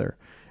all together.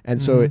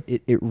 And so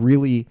it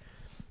really,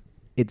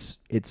 it's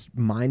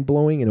mind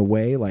blowing in a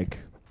way, like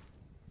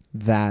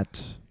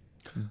that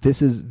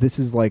this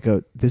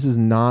is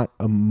not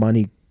a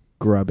money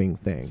grubbing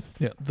thing.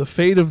 Yeah. The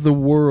fate of the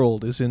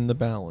world is in the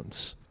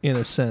balance. In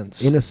a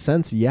sense. In a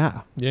sense,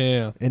 yeah.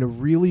 Yeah. In a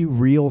really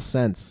real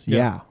sense,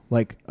 yeah.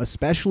 Like,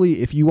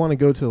 especially if you want to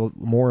go to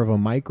more of a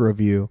micro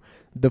view,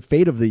 the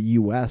fate of the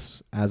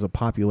U.S. as a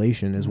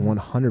population is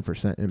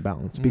 100% in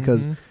balance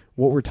because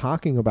what we're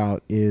talking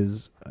about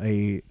is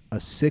a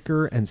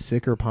sicker and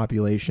sicker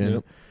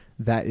population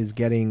that is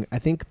getting, I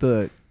think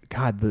the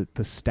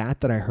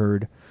stat that I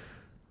heard,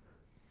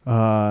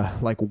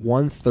 like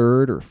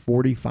 1/3 or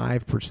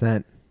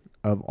 45%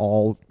 of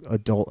all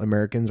adult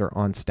Americans are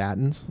on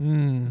statins.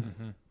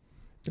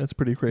 That's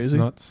pretty It's crazy.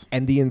 nuts.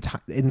 And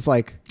it's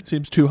like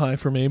Seems too high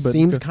for me, but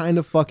seems kind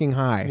of fucking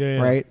high,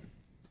 Yeah. right?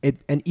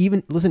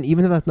 Even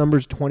if that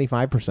number's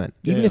 25%,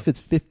 even Yeah. if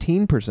it's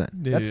 15%,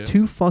 that's Yeah.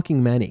 too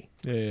fucking many.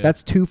 Yeah.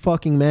 That's too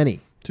fucking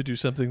many. to do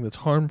something that's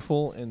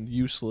harmful and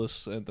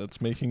useless and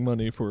that's making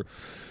money for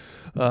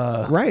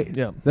Right.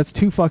 Yeah. That's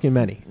too fucking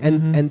many.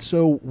 And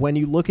so when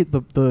you look at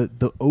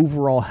the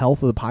overall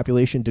health of the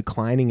population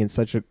declining in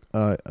such a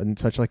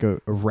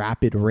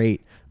rapid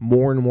rate,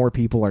 more and more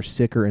people are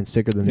sicker and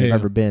sicker than they've Yeah.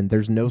 ever been.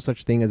 There's no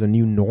such thing as a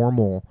new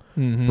normal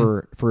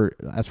for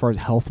as far as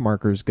health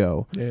markers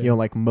go. Yeah.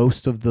 Like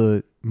most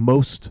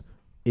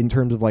in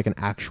terms of like an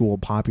actual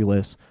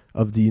populace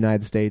of the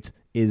United States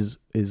is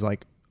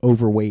like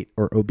overweight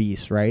or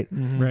obese, right?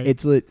 Right.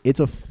 It's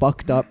a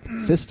fucked up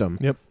system.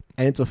 Yep.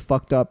 And it's a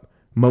fucked up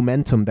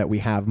momentum that we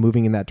have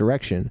moving in that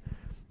direction.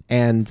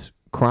 And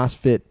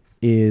CrossFit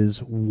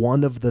is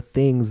one of the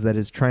things that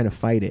is trying to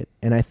fight it.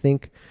 And I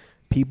think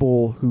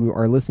people who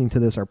are listening to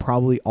this are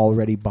probably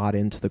already bought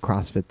into the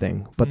CrossFit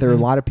thing. But there are a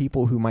lot of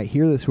people who might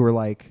hear this who are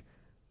like,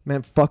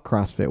 man, fuck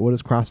CrossFit. What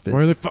is CrossFit?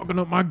 Why are they fucking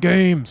up my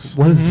games?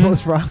 What does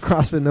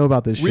CrossFit know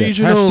about this shit?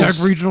 Regionals.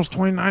 Hashtag Regionals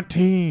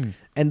 2019.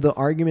 And the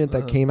argument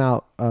that came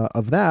out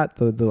of that,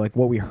 the like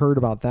what we heard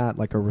about that,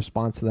 like a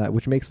response to that,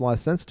 which makes a lot of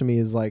sense to me,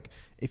 is like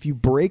if you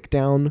break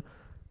down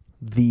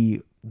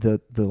the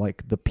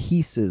like the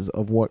pieces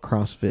of what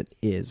CrossFit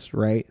is,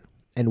 right,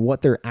 and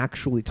what they're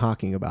actually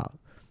talking about,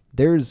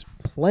 there's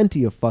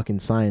plenty of fucking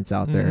science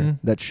out there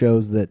that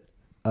shows that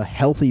a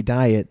healthy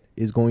diet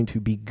is going to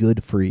be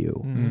good for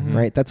you,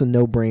 right? That's a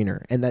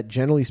no-brainer. And that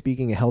generally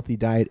speaking, a healthy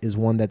diet is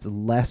one that's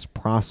less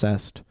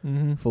processed,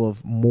 full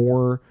of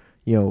more,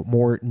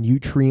 more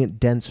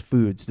nutrient-dense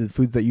foods, the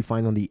foods that you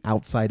find on the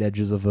outside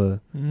edges of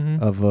a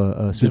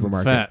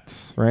supermarket,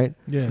 fats, right?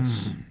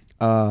 Yes.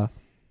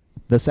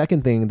 The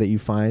second thing that you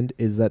find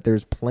is that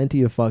there's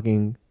plenty of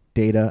fucking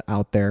data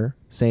out there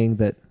saying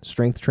that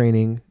strength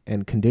training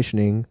and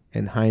conditioning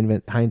and high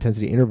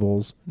intensity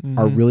intervals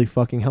are really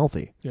fucking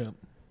healthy. Yeah.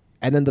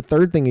 And then the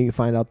third thing that you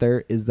find out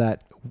there is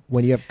that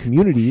when you have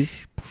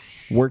communities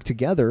work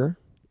together,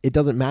 it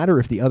doesn't matter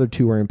if the other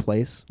two are in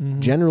place.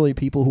 Generally,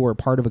 people who are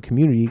part of a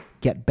community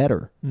get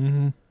better.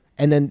 And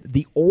then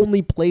the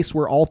only place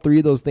where all three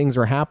of those things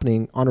are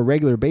happening on a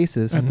regular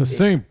basis at the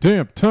same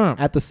damn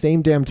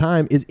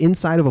time is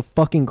inside of a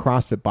fucking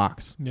CrossFit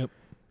box. Yep.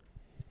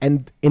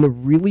 And in a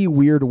really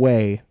weird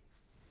way,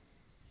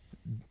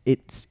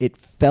 it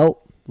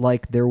felt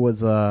like there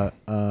was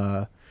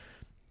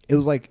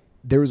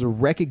there was a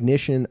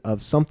recognition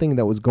of something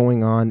that was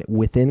going on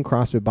within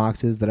CrossFit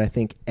boxes that I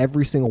think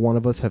every single one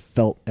of us have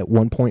felt at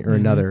one point or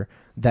another,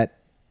 that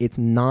it's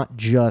not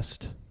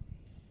just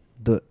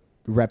the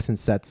reps and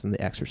sets and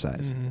the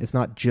exercise. It's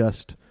not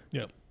just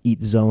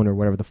eat zone or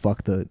whatever the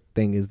fuck the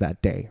thing is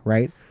that day,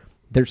 right?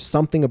 There's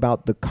something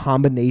about the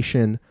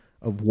combination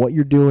of what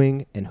you're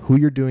doing and who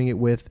you're doing it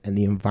with and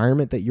the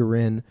environment that you're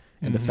in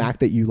and the fact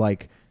that you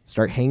like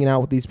start hanging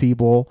out with these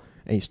people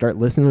and you start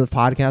listening to the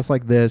podcasts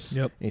like this,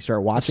 and you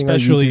start watching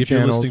especially our YouTube if you're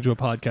channels, listening to a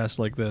podcast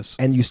like this,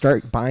 and you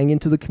start buying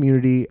into the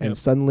community, and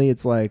suddenly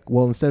it's like,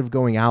 well, instead of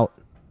going out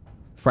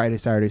Friday,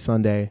 Saturday,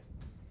 Sunday,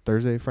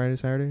 Thursday, Friday,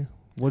 Saturday,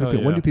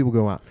 when do people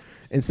go out?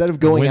 Instead of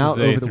going out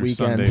over the weekend,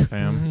 Sunday,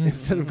 fam.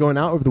 instead of going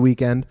out over the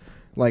weekend,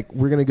 like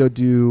we're gonna go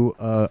do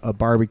a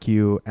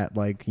barbecue at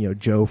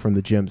Joe from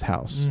the gym's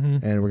house,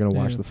 and we're gonna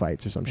watch the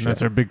fights or some shit.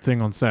 That's our big thing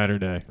on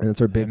Saturday. And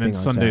that's our big thing on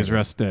Sunday's Saturday.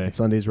 rest day. And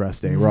Sunday's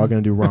rest day. We're all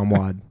gonna do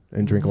Ramwad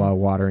and drink a lot of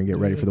water and get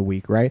ready for the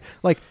week, right?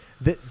 Like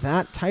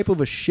that type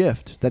of a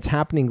shift that's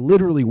happening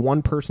literally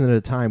one person at a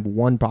time,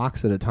 one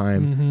box at a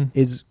time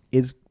is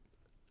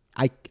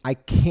I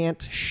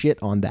can't shit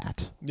on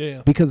that.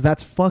 Because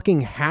that's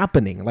fucking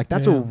happening. Like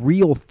that's a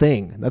real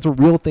thing. That's a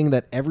real thing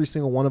that every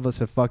single one of us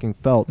have fucking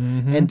felt.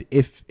 And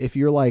if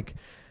you're like,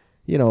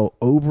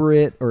 over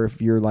it, or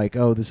if you're like,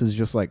 oh, this is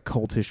just like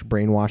cultish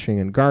brainwashing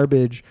and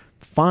garbage,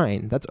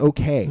 fine. That's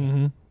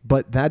okay.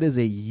 But that is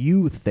a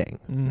you thing.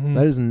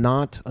 That is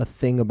not a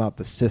thing about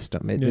the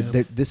system.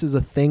 This is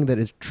a thing that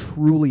is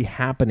truly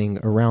happening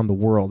around the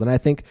world. And I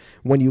think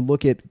when you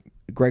look at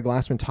Greg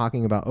Glassman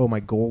talking about, oh, my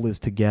goal is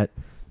to get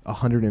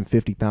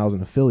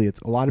 150,000 affiliates,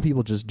 a lot of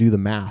people just do the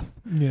math.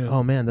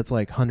 Oh man, that's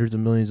like hundreds of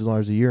millions of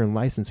dollars a year in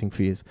licensing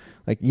fees.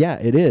 Like, yeah,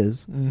 it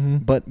is.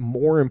 But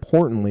more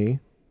importantly,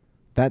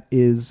 that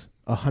is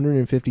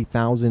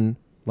 150,000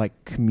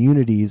 like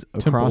communities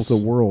across the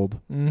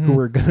world who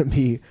are going to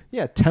be,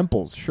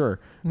 temples, sure,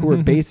 who are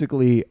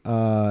basically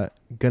going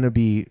to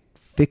be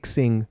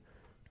fixing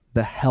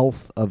the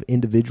health of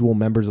individual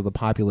members of the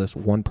populace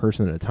one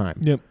person at a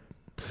time.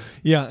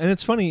 Yeah, and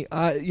it's funny,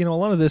 a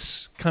lot of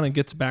this kind of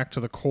gets back to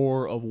the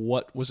core of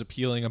what was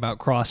appealing about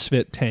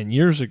CrossFit 10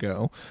 years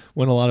ago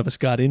when a lot of us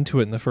got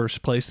into it in the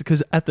first place.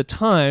 Because at the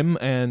time,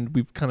 and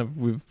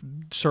we've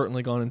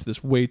certainly gone into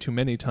this way too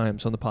many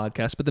times on the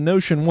podcast, but the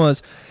notion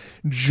was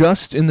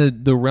just in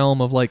the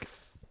realm of like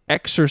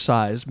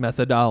exercise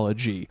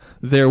methodology,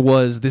 there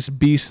was this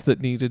beast that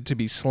needed to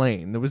be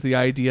slain. There was the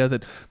idea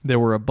that there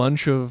were a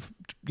bunch of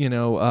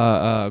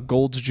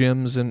Gold's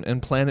Gyms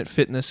and Planet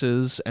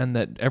Fitnesses, and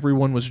that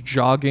everyone was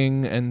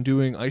jogging and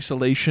doing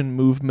isolation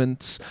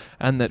movements,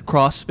 and that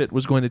CrossFit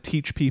was going to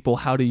teach people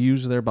how to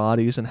use their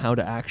bodies and how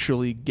to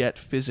actually get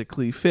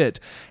physically fit.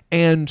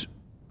 And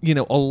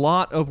a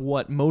lot of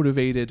what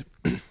motivated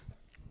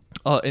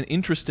and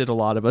interested a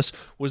lot of us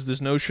was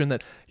this notion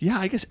that,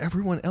 I guess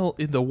everyone else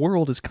in the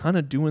world is kind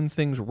of doing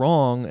things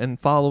wrong and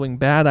following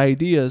bad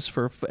ideas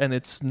and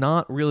it's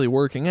not really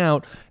working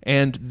out.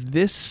 And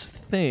this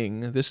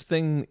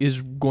thing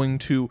is going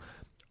to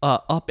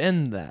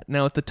upend that.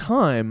 Now, at the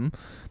time,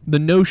 the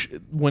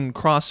notion when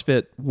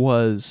CrossFit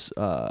was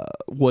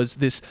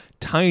this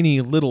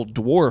tiny little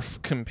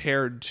dwarf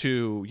compared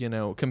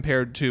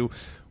to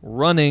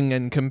running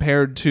and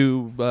compared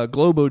to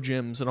Globo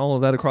gyms and all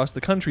of that across the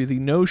country, the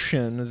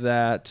notion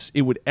that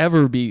it would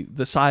ever be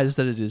the size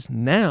that it is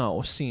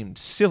now seemed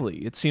silly.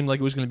 It seemed like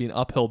it was going to be an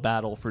uphill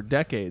battle for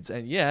decades,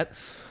 and yet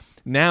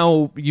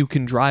now you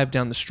can drive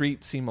down the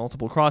street, see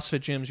multiple CrossFit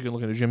gyms. You can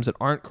look at gyms that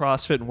aren't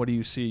CrossFit, and what do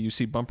you see? You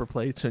see bumper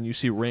plates, and you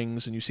see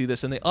rings, and you see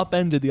this, and they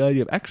upended the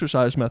idea of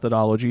exercise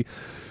methodology.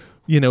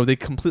 They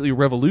completely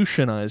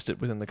revolutionized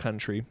it within the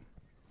country.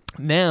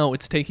 Now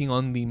it's taking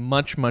on the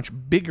much, much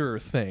bigger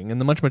thing.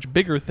 And the much, much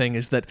bigger thing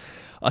is that,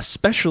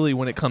 especially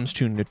when it comes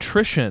to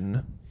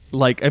nutrition,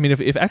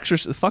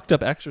 if fucked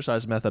up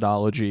exercise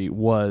methodology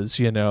was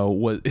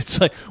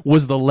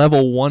the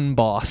level one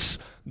boss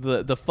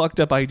the fucked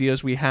up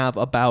ideas we have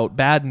about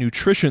bad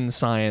nutrition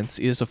science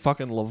is a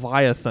fucking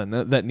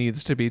leviathan that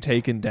needs to be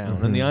taken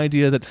down. And the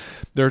idea that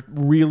they're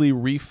really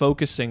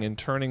refocusing and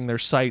turning their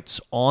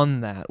sights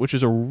on that, which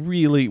is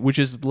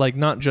like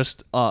not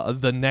just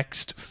the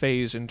next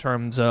phase in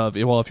terms of,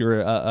 well, if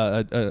you're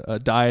a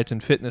diet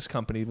and fitness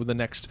company, with the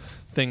next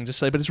thing to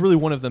say, but it's really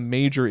one of the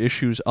major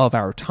issues of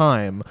our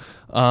time.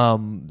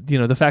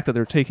 The fact that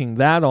they're taking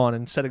that on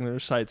and setting their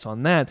sights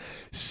on that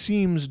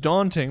seems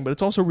daunting, but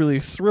it's also really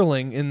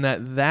thrilling in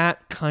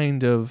that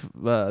kind of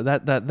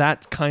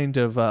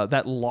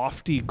that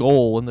lofty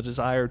goal and the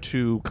desire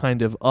to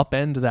kind of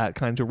upend that,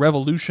 kind of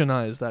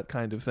revolutionize that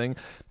kind of thing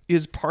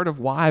is part of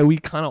why we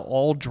kind of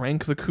all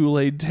drank the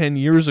Kool-Aid 10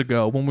 years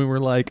ago when we were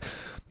like,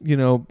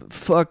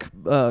 fuck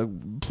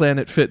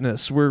Planet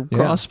Fitness, we're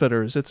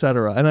CrossFitters,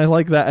 etc. And I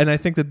like that, and I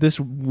think that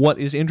what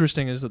is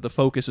interesting is that the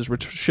focus is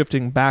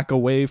shifting back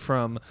away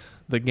from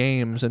the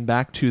games and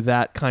back to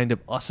that kind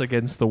of us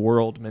against the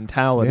world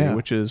mentality,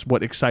 which is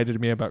what excited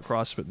me about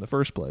CrossFit in the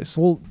first place.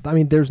 Well, I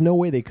mean, there's no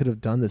way they could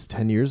have done this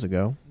 10 years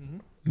ago,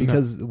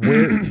 because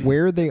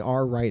where they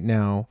are right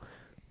now,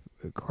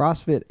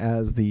 CrossFit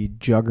as the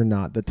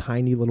juggernaut, the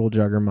tiny little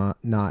juggernaut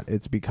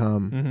it's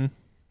become,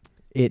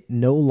 it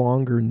no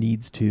longer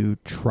needs to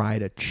try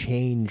to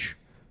change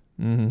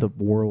the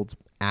world's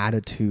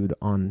attitude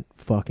on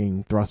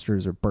fucking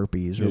thrusters or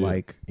burpees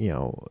or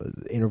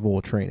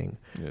interval training.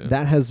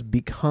 That has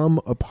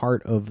become a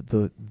part of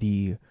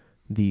the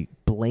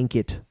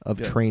blanket of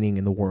training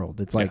in the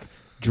world. It's like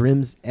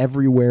gyms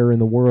everywhere in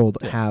the world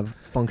have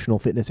functional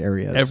fitness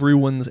areas.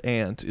 Everyone's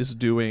aunt is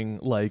doing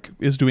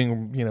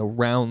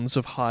rounds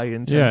of high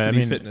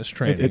intensity fitness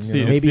training. It's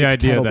the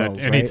idea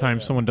that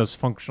anytime someone does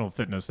functional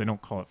fitness, they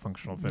don't call it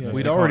functional fitness.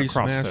 We'd already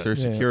smashed their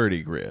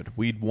security grid.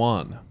 We'd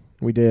won.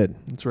 We did.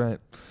 That's right.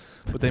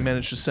 But they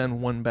managed to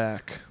send one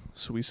back,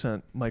 so we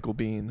sent Michael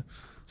Biehn,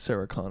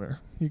 Sarah Connor.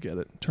 You get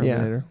it,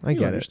 Terminator. Yeah, I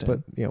get it, but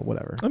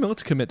whatever. I mean,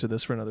 let's commit to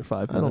this for another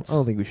 5 minutes. I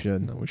don't think we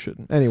should. No, we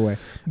shouldn't. Anyway,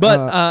 but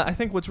I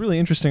think what's really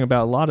interesting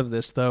about a lot of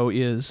this, though,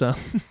 is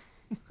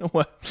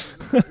what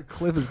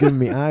Cliff is giving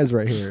me eyes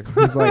right here.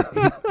 He's like,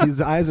 his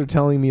eyes are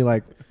telling me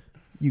like,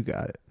 you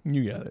got it.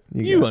 You got it.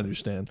 You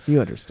understand. You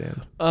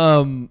understand.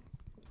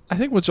 I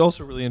think what's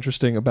also really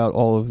interesting about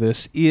all of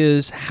this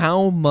is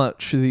how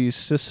much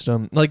these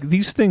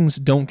these things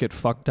don't get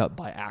fucked up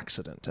by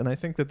accident. And I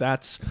think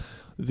that's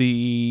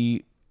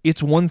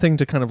it's one thing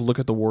to kind of look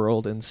at the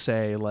world and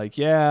say like,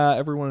 yeah,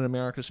 everyone in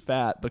America's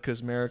fat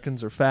because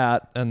Americans are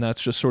fat and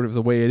that's just sort of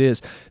the way it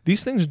is.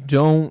 These things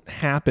don't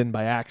happen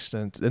by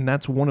accident, and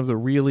that's one of the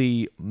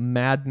really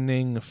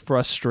maddening,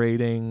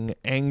 frustrating,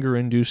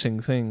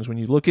 anger-inducing things when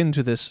you look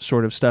into this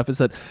sort of stuff, is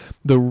that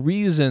the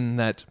reason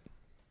that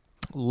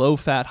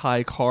low-fat,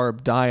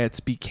 high-carb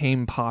diets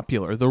became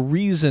popular, the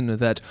reason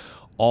that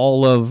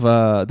all of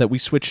that we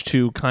switched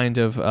to kind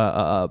of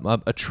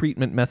a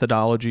treatment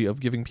methodology of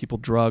giving people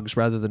drugs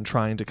rather than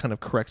trying to kind of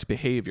correct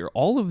behavior,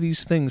 all of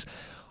these things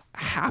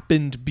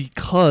happened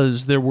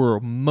because there were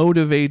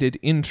motivated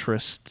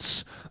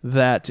interests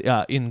that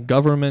in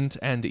government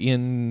and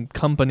in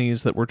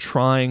companies that were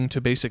trying to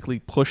basically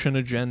push an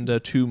agenda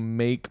to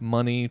make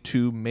money,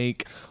 to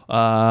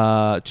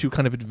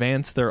kind of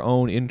advance their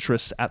own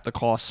interests at the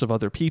costs of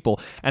other people,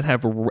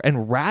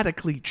 and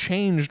radically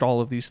changed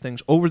all of these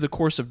things over the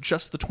course of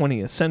just the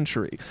 20th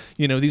century.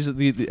 These are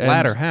the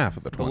latter half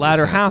of the 20th the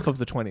latter half of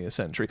the 20th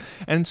century.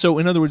 And so,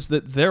 in other words,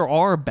 that there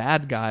are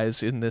bad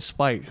guys in this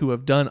fight who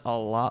have done a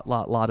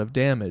lot of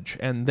damage,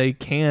 and they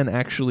can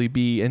actually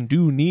be and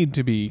do need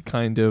to be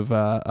kind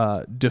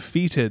of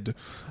defeated,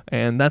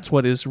 and that's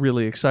what is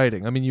really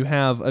exciting.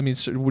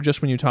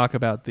 Just when you talk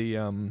about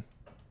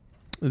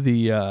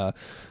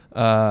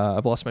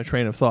I've lost my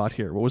train of thought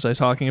here. What was I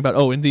talking about?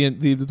 Oh, in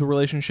the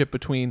relationship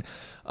between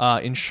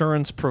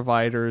insurance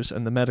providers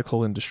and the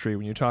medical industry.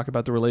 When you talk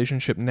about the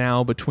relationship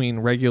now between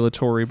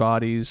regulatory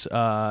bodies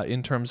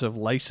in terms of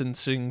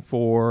licensing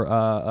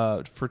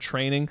for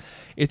training,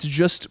 it's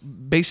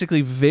just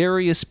basically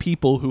various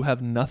people who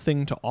have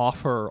nothing to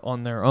offer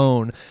on their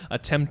own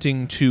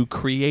attempting to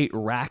create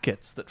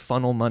rackets that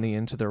funnel money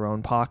into their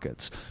own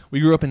pockets.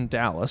 We grew up in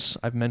Dallas.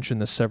 I've mentioned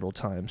this several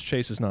times.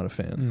 Chase is not a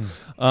fan.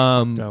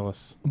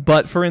 Dallas.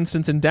 But for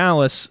instance, in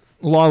Dallas,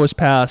 a law was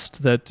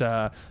passed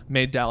that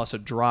made Dallas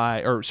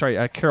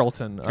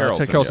Carrollton,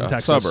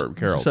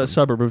 Texas,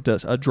 suburb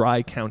of a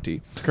dry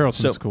county.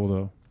 Carrollton's cool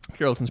though.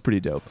 Carrollton's pretty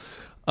dope.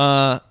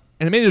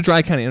 And it made it a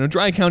dry county. And a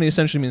dry county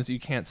essentially means that you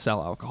can't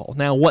sell alcohol.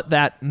 Now, what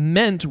that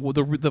meant,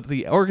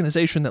 the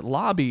organization that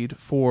lobbied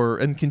for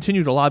and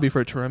continued to lobby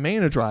for it to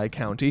remain a dry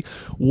county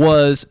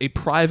was a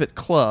private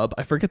club.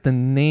 I forget the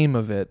name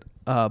of it,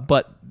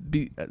 but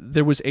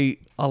there was a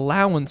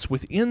allowance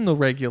within the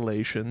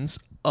regulations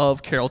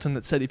of Carrollton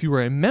that said if you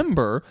were a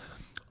member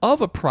of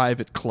a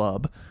private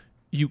club,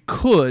 you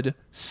could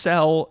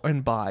sell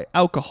and buy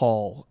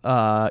alcohol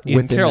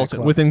in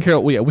Carrollton,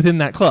 within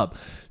that club.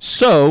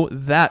 So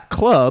that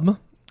club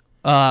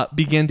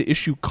began to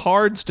issue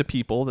cards to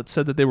people that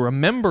said that they were a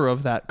member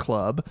of that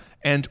club,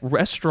 and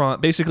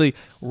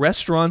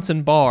restaurants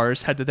and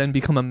bars had to then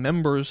become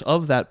members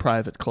of that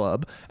private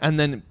club, and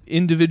then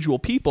individual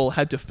people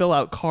had to fill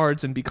out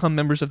cards and become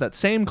members of that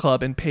same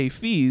club and pay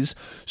fees.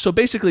 So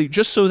basically,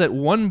 just so that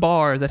one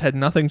bar that had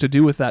nothing to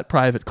do with that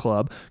private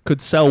club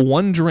could sell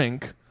one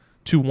drink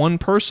to one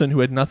person who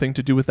had nothing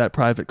to do with that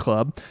private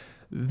club,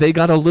 they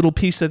got a little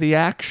piece of the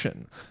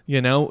action.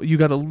 You know, you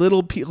got a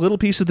little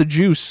piece of the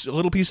juice, a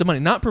little piece of money,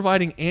 not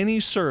providing any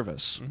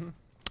service.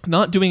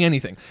 Not doing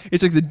anything.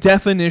 It's like the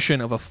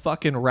definition of a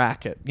fucking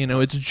racket. You know,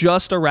 it's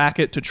just a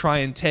racket to try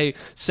and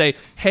say,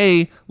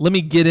 hey, let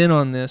me get in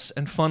on this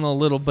and funnel a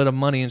little bit of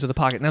money into the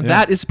pocket. Now,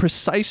 that is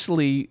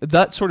precisely,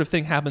 that sort of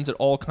thing happens at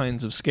all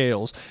kinds of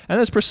scales. And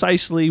that's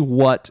precisely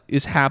what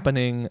is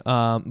happening,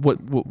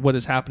 what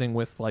is happening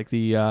with like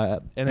the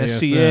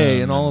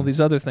NSCA and all of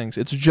these other things.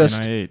 It's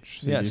just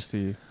NIH,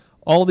 CDC. Yes.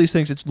 All these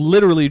things. It's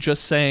literally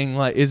just saying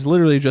like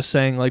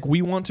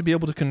we want to be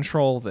able to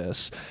control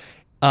this.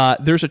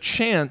 There's a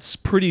chance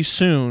pretty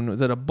soon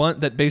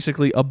that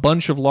basically a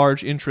bunch of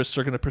large interests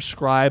are going to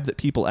prescribe that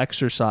people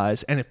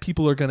exercise, and if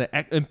people are going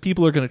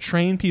to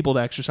train people to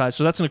exercise,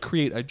 so that's going to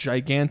create a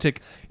gigantic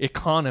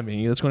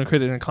economy. That's going to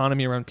create an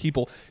economy around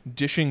people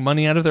dishing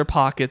money out of their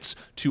pockets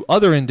to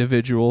other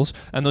individuals,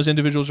 and those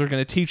individuals are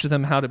going to teach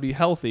them how to be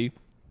healthy.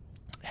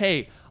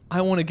 Hey,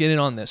 I want to get in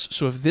on this.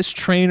 So if this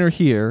trainer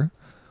here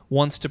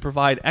wants to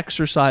provide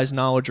exercise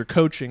knowledge or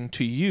coaching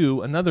to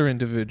you, another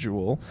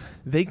individual,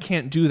 they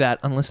can't do that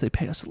unless they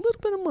pay us a little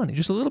bit of money,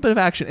 just a little bit of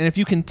action. And if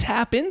you can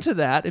tap into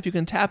that,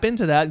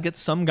 and get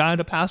some guy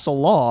to pass a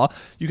law,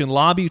 you can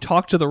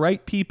talk to the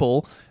right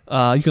people,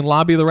 you can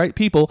lobby the right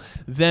people,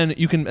 then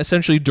you can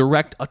essentially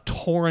direct a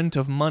torrent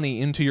of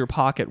money into your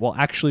pocket while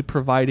actually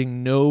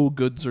providing no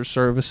goods or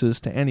services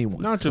to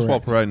anyone. Not just while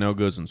providing no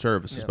goods and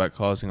services, but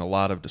causing a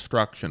lot of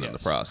destruction in the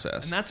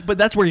process. And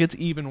that's where it gets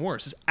even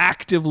worse. Is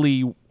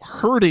actively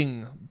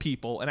hurting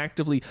people, and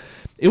actively,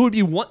 it would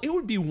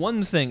be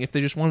one thing if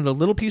they just wanted a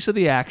little piece of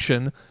the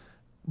action,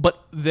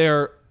 but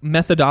their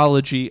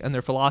methodology and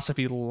their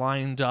philosophy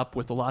lined up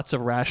with lots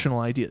of rational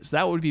ideas.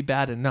 That would be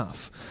bad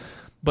enough.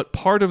 But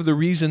part of the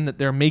reason that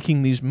they're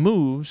making these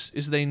moves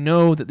is they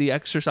know that the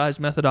exercise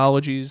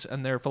methodologies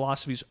and their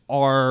philosophies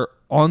are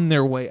on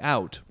their way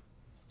out.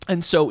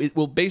 And so it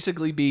will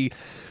basically be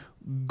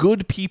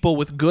good people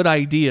with good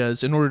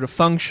ideas in order to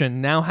function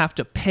now have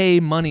to pay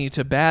money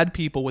to bad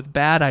people with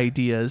bad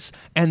ideas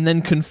and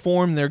then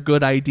conform their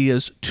good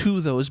ideas to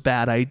those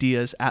bad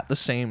ideas at the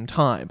same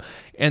time.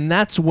 And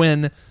that's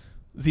when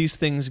these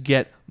things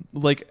get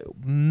like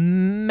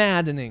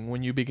maddening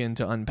when you begin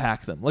to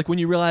unpack them. Like when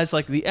you realize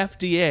like the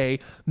FDA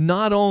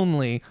not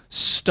only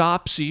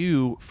stops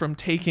you from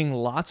taking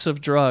lots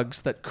of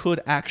drugs that could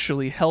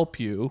actually help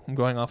you. I'm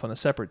going off on a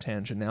separate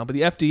tangent now, but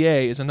the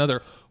FDA is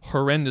another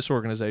horrendous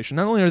organization.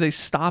 Not only are they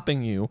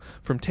stopping you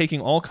from taking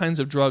all kinds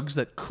of drugs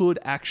that could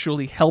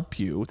actually help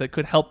you, that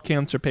could help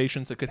cancer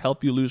patients, that could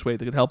help you lose weight,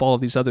 that could help all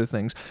of these other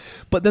things,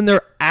 but then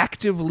they're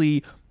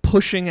actively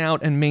pushing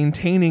out and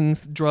maintaining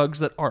drugs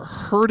that are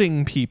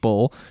hurting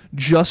people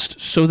just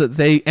so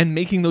that and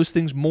making those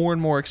things more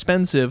and more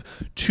expensive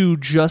to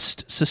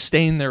just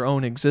sustain their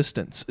own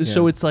existence. Yeah.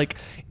 So it's like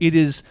it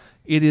is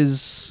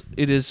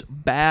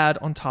bad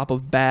on top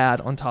of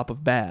bad on top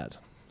of bad.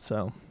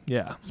 So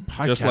yeah, this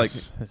podcast just like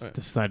it's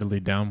decidedly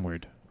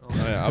downward.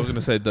 I was going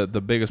to say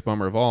the biggest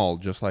bummer of all,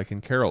 just like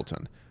in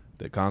Carrollton,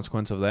 the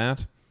consequence of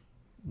that.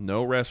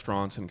 No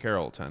restaurants in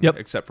Carrollton,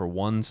 except for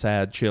one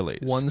sad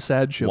Chili's. One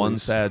sad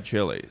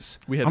Chili's.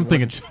 I'm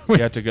thinking you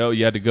had to go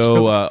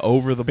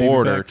over the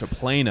border to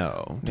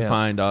Plano to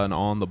find an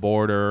On the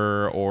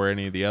Border or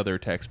any of the other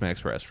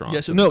Tex-Mex restaurants.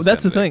 Yes, no,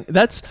 that's the thing.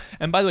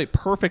 And by the way,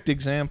 perfect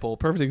example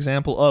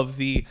of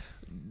the.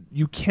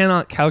 You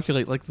cannot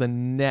calculate like the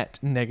net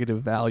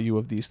negative value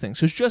of these things.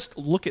 Because just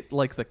look at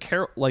like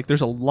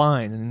there's a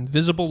line, an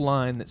invisible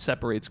line that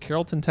separates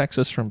Carrollton,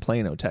 Texas from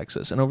Plano,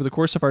 Texas, and over the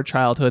course of our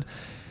childhood,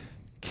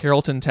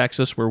 Carrollton,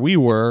 Texas, where we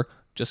were,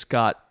 just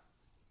got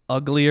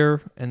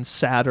uglier and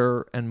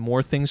sadder, and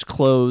more things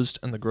closed,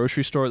 and the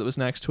grocery store that was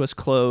next to us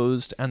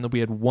closed, and we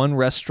had one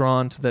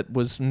restaurant it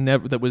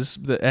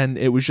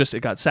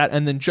got sad.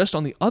 And then just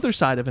on the other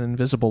side of an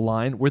invisible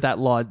line, where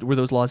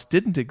those laws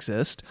didn't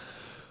exist,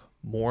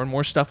 more and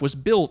more stuff was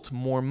built,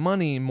 more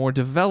money, more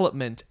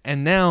development,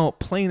 and now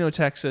Plano,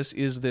 Texas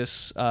is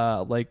this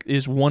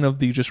is one of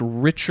the just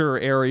richer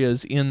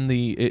areas in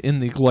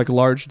the like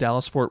large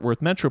Dallas-Fort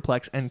Worth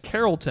metroplex. And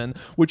Carrollton,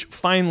 which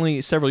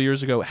finally several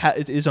years ago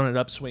is on an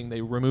upswing,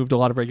 they removed a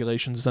lot of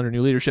regulations under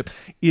new leadership,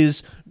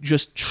 is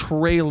just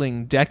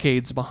trailing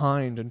decades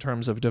behind in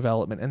terms of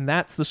development. And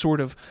that's the sort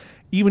of,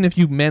 even if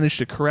you manage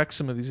to correct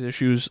some of these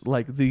issues,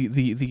 like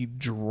the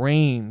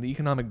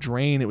economic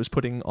drain it was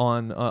putting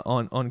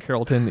on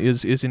Carrollton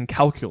is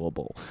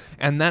incalculable.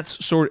 And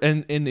that's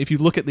and if you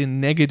look at the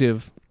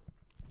negative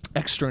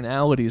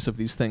externalities of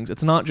these things,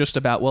 it's not just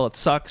about, well, it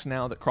sucks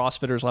now that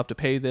CrossFitters will have to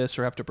pay this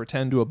or have to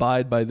pretend to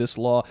abide by this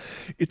law.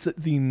 It's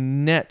the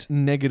net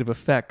negative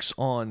effects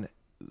on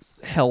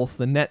health,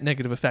 the net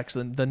negative effects,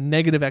 the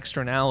negative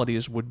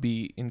externalities would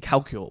be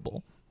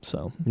incalculable.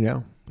 So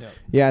Yeah. Yeah.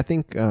 Yeah, I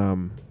think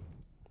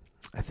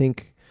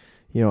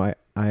you know,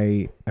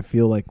 I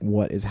feel like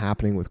what is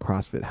happening with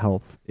CrossFit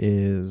Health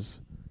is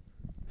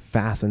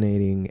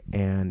fascinating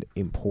and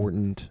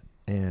important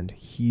and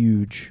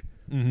huge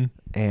mm-hmm.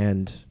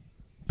 and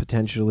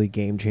potentially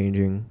game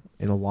changing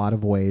in a lot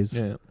of ways.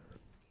 Yeah.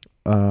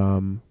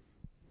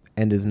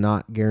 And is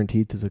not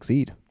guaranteed to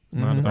succeed.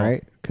 Not at all.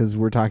 Right? Because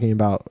we're talking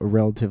about a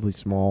relatively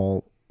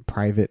small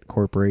private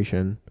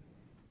corporation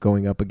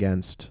going up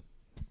against,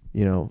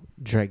 you know,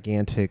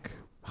 gigantic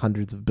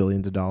hundreds of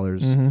billions of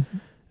dollars,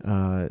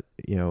 Mm-hmm.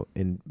 you know,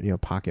 in, you know,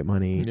 pocket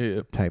money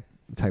Yeah. type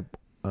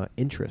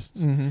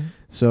interests. Mm-hmm.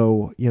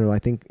 So, you know, I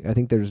think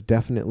there's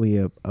definitely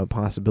a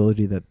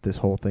possibility that this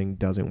whole thing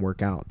doesn't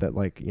work out, that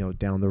like, you know,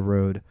 down the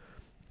road,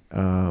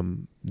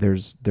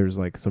 there's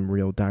like some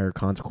real dire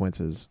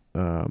consequences.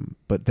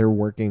 But they're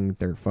working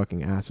their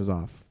fucking asses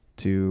off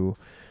to,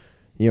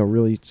 you know,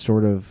 really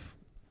sort of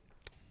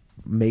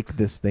make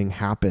this thing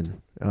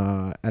happen.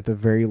 At the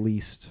very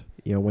least,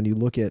 you know, when you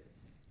look at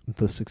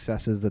the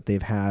successes that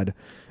they've had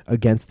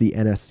against the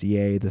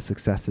NSCA, the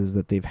successes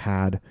that they've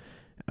had,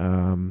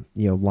 you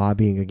know,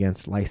 lobbying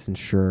against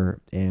licensure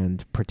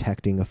and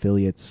protecting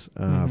affiliates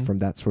from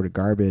that sort of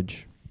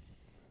garbage,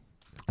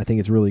 I think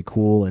it's really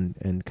cool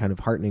and kind of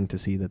heartening to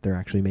see that they're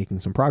actually making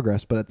some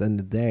progress. But at the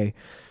end of the day,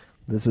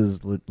 this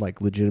is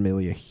like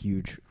legitimately a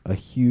huge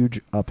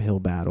uphill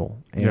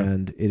battle.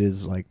 And it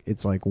is like,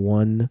 it's like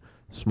one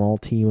small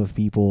team of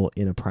people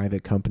in a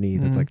private company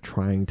that's like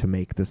trying to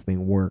make this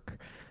thing work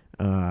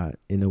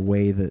in a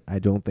way that I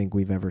don't think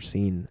we've ever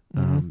seen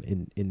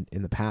in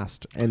the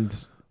past.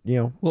 And, you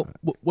know, Well,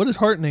 what is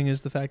heartening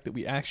is the fact that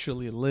we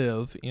actually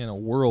live in a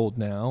world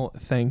now,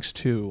 thanks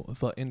to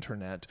the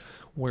internet,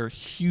 where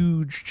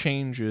huge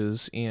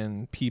changes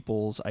in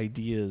people's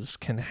ideas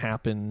can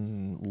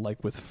happen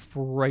like with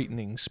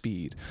frightening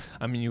speed.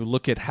 I mean, you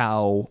look at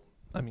how,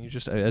 you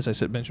just, as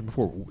I mentioned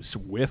before,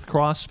 with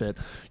CrossFit,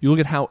 you look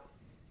at how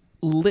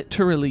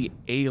literally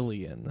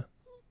alien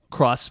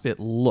CrossFit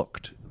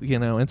looked. You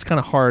know, it's kind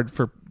of hard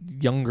for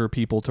younger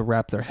people to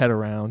wrap their head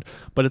around,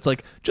 but it's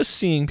like just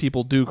seeing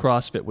people do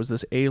CrossFit was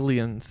this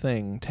alien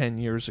thing 10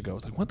 years ago.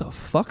 It's like, what the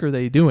fuck are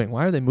they doing?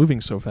 Why are they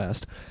moving so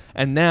fast?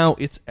 And now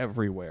it's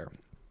everywhere.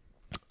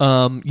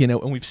 You know,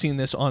 and we've seen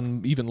this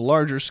on even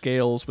larger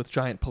scales with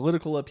giant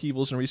political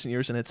upheavals in recent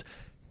years, and it's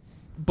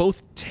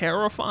both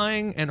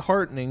terrifying and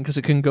heartening because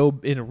it can go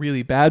in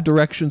really bad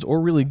directions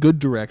or really good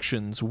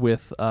directions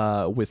with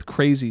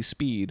crazy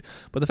speed.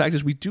 But the fact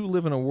is, we do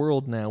live in a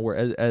world now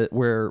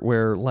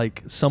where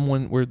like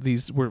where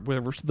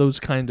those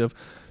kind of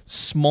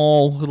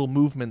small little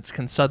movements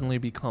can suddenly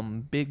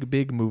become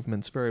big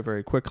movements very,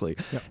 very quickly.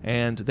 Yep.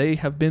 And they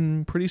have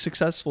been pretty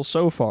successful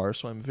so far.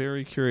 So I'm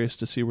very curious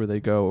to see where they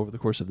go over the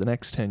course of the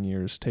next 10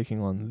 years, taking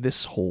on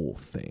this whole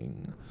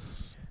thing.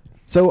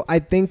 So I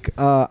think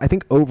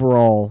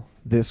overall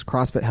this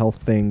CrossFit Health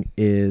thing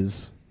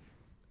is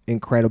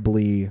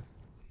incredibly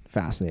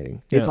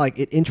fascinating. Yeah.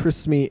 It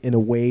interests me in a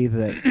way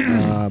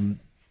that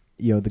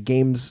you know, the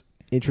games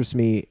interest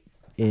me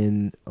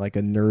in like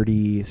a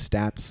nerdy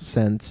stats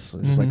sense,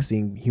 just like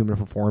seeing human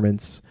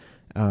performance.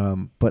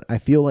 But I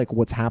feel like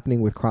what's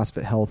happening with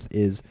CrossFit Health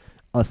is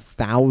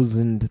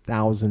 1,000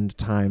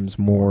 times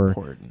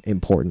more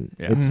important.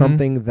 Yeah. It's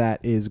something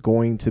that is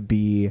going to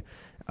be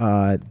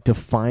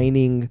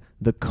defining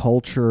the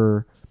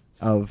culture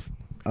of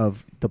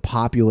the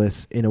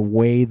populace in a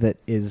way that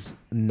is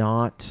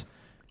not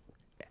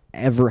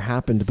ever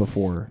happened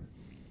before.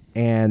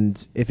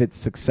 And if it's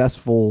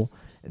successful,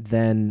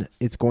 then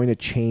it's going to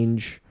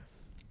change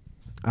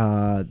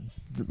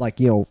like,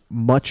 you know,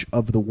 much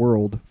of the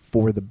world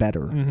for the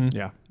better.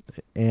 Yeah.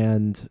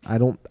 And I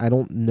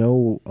don't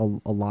know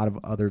a lot of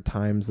other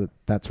times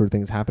that sort of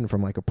things happen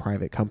from like a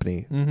private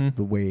company,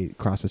 the way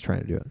CrossFit's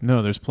trying to do it.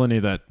 No, there's plenty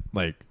that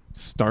like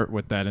start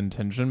with that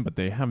intention, but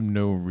they have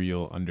no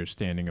real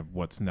understanding of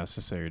what's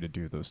necessary to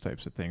do those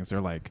types of things.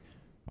 They're like,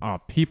 oh,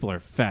 people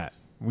are fat.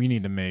 We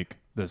need to make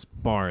this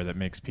bar that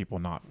makes people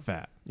not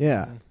fat.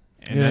 Yeah.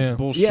 And that's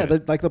bullshit. Yeah,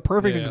 like the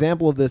perfect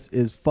example of this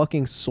is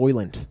fucking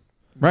Soylent.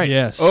 right.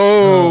 Yes.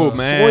 Oh,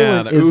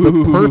 man. Soylent is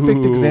the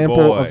perfect example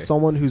boy. of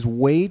someone who's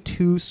way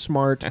too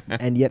smart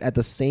and yet at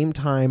the same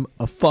time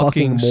a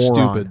Fucking fucking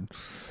moron. stupid.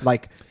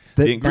 Like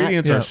The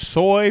ingredients yeah. are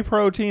soy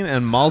protein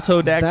and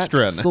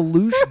maltodextrin.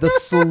 The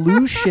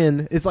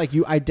solution, it's like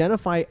you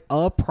identify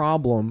a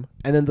problem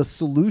and then the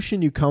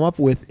solution you come up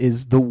with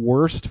is the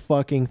worst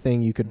fucking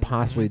thing you could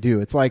possibly do.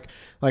 It's like,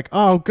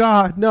 oh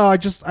God, no,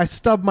 I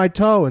stubbed my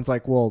toe. And it's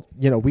like, well,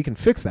 you know, we can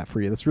fix that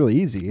for you. That's really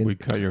easy. And We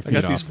cut your I feet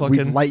got off. these we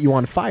fucking light you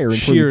on fire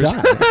until shears. you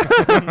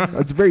die.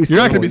 That's very You're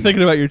simple. not going to be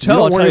thinking about your You toe.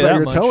 don't I'll worry tell you about that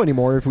your much. toe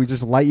anymore if we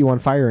just light you on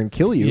fire and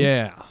kill you.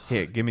 Yeah.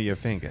 Here, give me your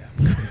finger.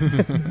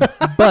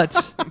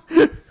 But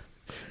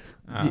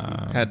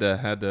Had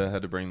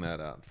to bring that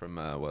up from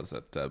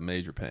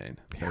Major Pain.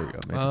 There we go.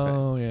 Major Pain.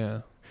 oh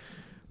yeah.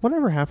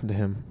 Whatever happened to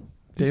him?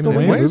 He's Damon still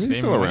making Wayans? movies? He's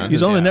still around.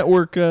 He's on the Yeah.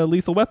 network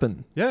Lethal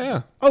Weapon.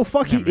 Yeah. Oh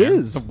fuck, he Yeah, man.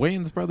 is. The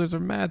Wayans brothers are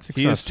mad He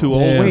successful. is too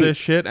old Yeah. for Wait, this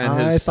shit, and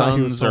I his thought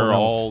he was sons someone are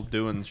else. all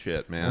doing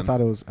shit, man. I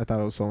thought it was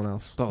someone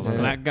else. That was Yeah.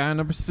 black guy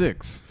number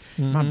 6.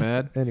 My Mhm.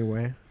 bad.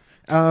 Anyway,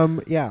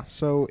 yeah.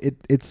 So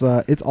it's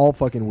all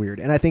fucking weird,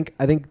 and I think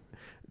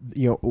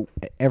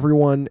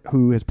everyone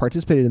who has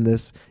participated in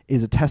this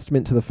is a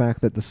testament to the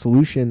fact that the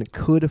solution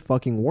could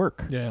fucking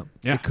work. Yeah.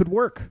 Yeah. It could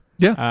work.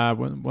 Yeah.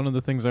 One of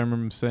the things I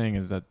remember him saying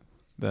is that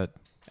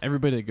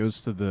everybody that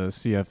goes to the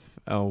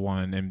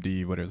CFL1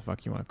 MD, whatever the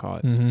fuck you want to call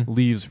it, Mhm.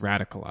 leaves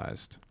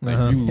radicalized. Like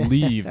Uh-huh. you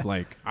leave.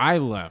 Like I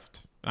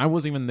left. I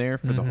wasn't even there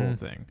for the whole Mhm.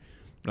 thing,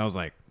 but I was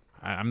like,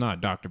 I'm not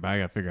a doctor, but I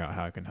gotta figure out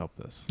how I can help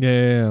this.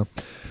 Yeah.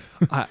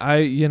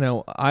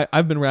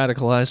 I've been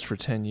radicalized for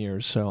 10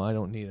 years, so I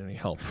don't need any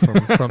help from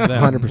them.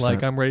 100%.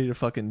 Like I'm ready to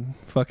fucking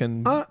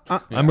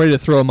I'm ready to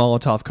throw a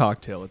Molotov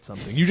cocktail at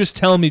something. You just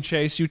tell me,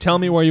 Chase. You tell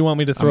me where you want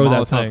me to throw a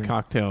that Molotov thing.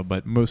 cocktail,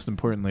 but most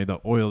importantly, the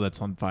oil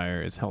that's on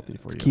fire is healthy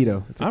for It's you.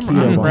 keto. It's a I'm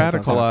keto Molotov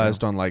radicalized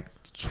cocktail. on like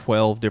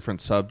 12 different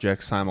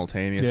subjects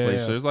simultaneously. Yeah.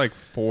 So there's like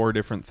 4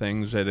 different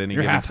things at any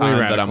You're given halfway time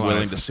that I'm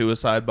willing to radicalized.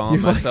 suicide bomb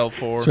You're like- myself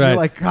for. That's right. You're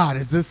like, God,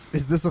 is this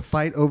a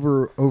fight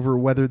over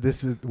whether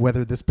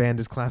this band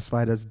is classified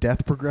as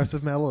death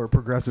progressive metal or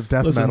progressive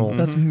death Listen, metal?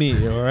 that's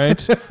me, all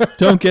right?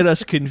 Don't get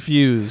us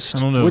confused.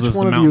 I don't know Which if this is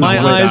one the of you mountain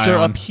is My which? I eyes die are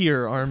on. up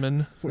here,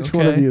 Armin. Which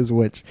one of you is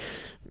which?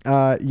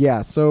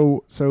 Yeah.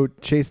 So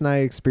Chase and I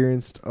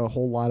experienced a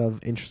whole lot of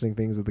interesting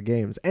things at the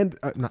games, and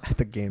not at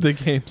the games. The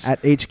games. At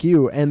HQ,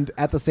 and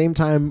at the same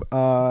time,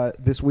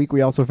 this week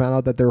we also found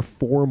out that there are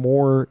 4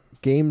 more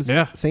games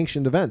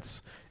sanctioned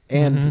events,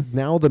 and Mhm.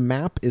 now the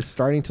map is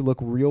starting to look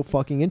real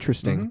fucking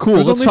interesting. Mhm. Cool,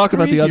 There's let's only talk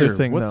about 3 the other here.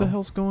 thing, What though. the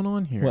hell's going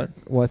on here? What?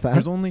 What's that?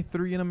 There's only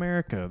 3 in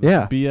America. This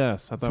Yeah. is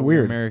BS. I thought It's we were weird.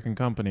 an American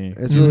company.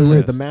 It's really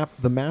weird. Pissed.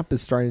 The map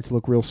is starting to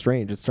look real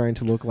strange. It's starting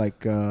to look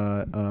like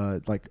a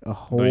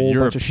whole The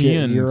bunch of shit in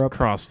European Europe.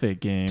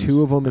 CrossFit games.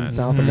 2 of them in That's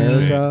South Mhm.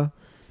 America.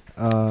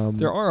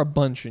 There are a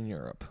bunch in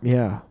Europe,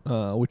 Yeah.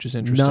 which is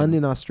interesting. None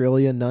in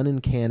Australia. None in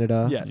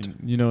Canada. Yet.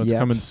 You know it's Yet.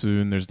 coming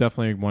soon. There's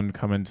definitely one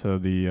coming to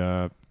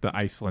the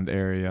Iceland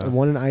area.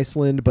 One in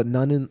Iceland, but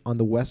none on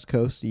the West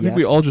Coast I yet. think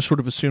we all just sort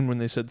of assumed when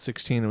they said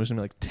 16, it was going to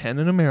be like 10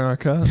 in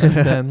America and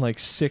then like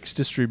 6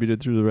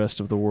 distributed through the rest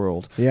of the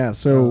world. Yeah,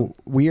 so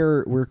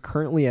we're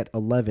currently at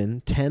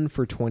 11, 10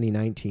 for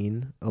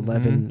 2019,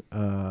 11 If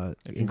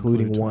you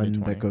including include one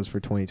 2020. that goes for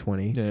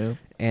 2020. Yeah.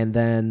 And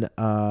then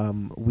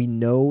we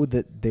know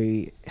that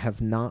they have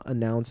not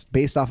announced,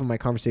 based off of my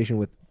conversation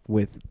with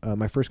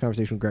my first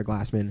conversation with Greg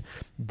Glassman,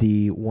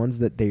 the ones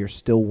that they are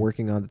still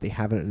working on that they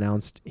haven't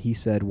announced, he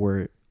said,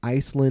 were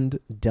Iceland,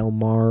 Del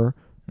Mar,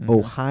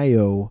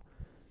 Ohio,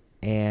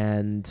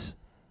 and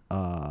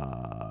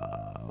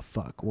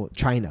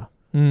China.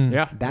 Mm.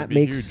 Yeah, That that'd be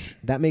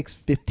makes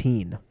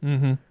 15.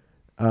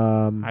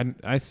 Mm-hmm.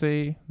 I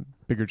say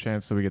bigger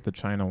chance that we get the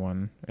China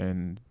one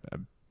and a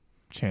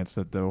chance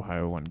that the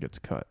Ohio one gets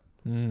cut.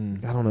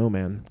 Mm. I don't know,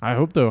 man. I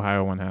hope the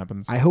Ohio one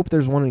happens. I hope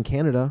there's one in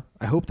Canada.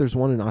 I hope there's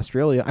one in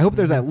Australia. I hope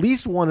there's at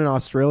least one in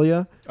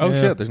Australia. Oh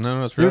Yeah. shit, there's none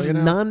in Australia There's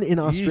now? none in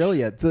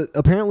Australia.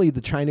 Apparently, the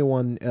China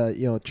one,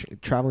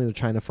 traveling to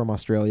China from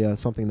Australia,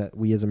 something that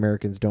we as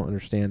Americans don't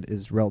understand,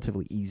 is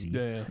relatively easy.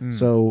 Yeah. Mm.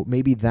 So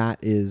maybe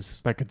that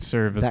could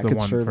serve as that the could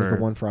one serve for as the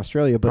one for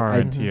Australia. But Cara I,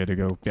 and Tia to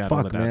go battle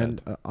fuck, it man,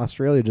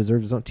 Australia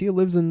deserves its own. Tia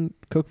lives in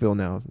Cookville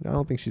now. I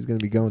don't think she's going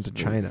to be going to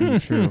China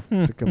True.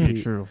 to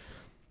compete. True.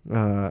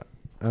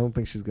 I don't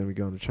think she's going to be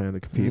going to China to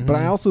compete. But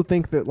I also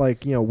think that,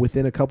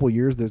 within a couple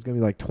years, there's going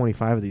to be like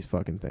 25 of these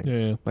fucking things.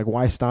 Yeah. Like,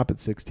 why stop at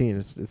 16?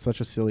 It's such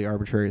a silly,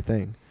 arbitrary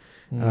thing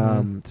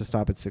to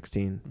stop at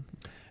 16.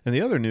 And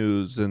the other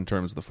news in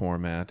terms of the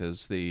format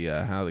is the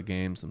how the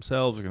games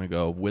themselves are going to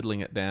go,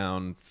 whittling it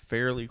down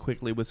fairly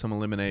quickly with some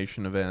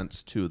elimination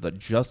events to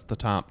just the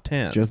top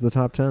 10, Just the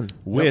top 10.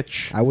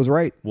 which I was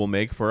right. will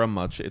make for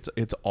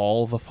it's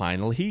all the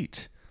final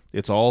heat.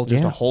 It's all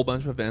just Yeah. a whole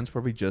bunch of events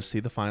where we just see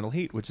the final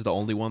heat, which is the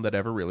only one that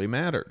ever really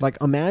mattered. Like,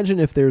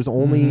 imagine if there's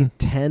only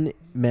 10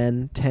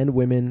 men, 10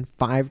 women,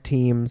 5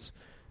 teams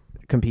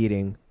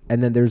competing,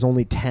 and then there's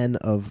only 10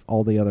 of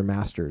all the other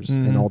masters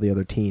and all the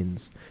other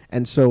teens.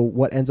 And so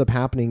what ends up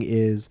happening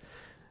is,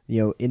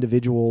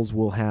 individuals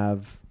will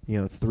have,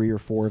 3 or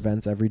 4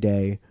 events every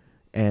day,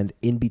 and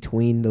in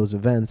between those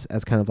events,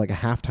 as kind of like a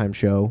halftime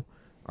show,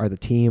 are the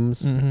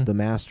teams, the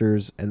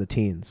masters, and the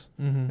teens.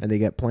 And they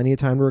get plenty of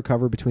time to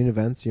recover between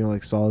events,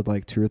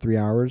 solid 2 or 3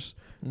 hours.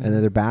 And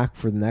then they're back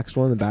for the next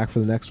one, and back for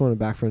the next one, and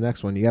back for the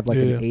next one. You have an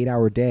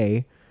 8-hour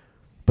day,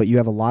 but you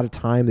have a lot of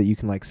time that you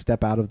can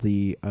step out of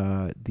the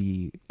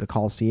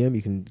Coliseum.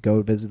 You can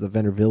go visit the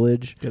vendor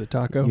village. Get a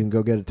taco. You can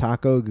go get a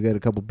taco, go get a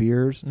couple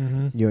beers.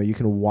 You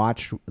can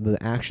watch the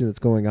action that's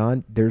going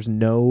on. There's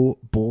no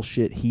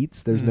bullshit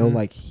heats. There's no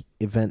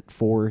event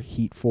 4,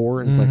 heat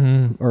 4, and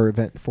it's or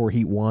event 4,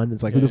 heat 1.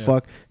 It's like, who the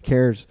fuck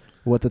cares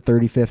what the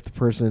 35th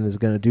person is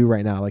going to do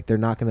right now? Like, they're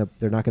not going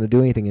to do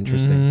anything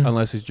interesting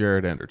Unless it's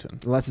Jared Enderton.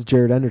 unless it's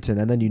Jared Enderton,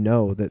 and then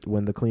that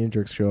when the clean and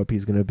jerks show up,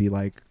 he's going to be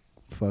like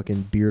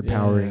fucking beard Yeah,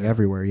 powering yeah.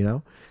 everywhere, you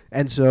know?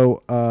 And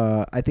so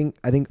I think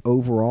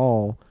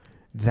overall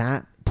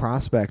that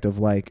prospect of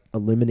like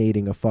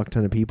eliminating a fuck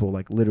ton of people,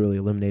 like literally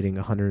eliminating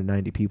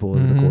 190 people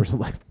over the course of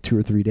like 2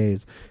 or 3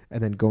 days,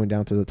 and then going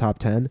down to the top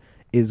 10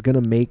 is going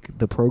to make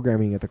the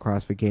programming at the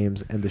CrossFit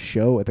Games and the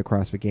show at the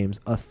CrossFit Games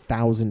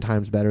 1,000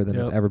 times better than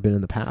it's ever been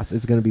in the past.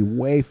 It's going to be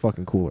way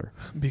fucking cooler.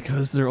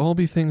 Because there'll all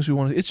be things we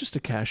want to... It's just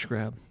a cash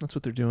grab. That's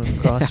what they're doing in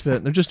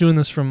CrossFit. They're just doing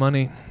this for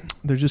money.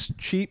 They're just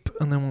cheap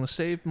and they want to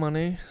save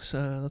money.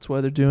 So that's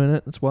why they're doing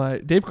it. That's why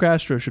Dave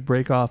Castro should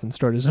break off and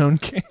start his own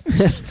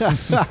games.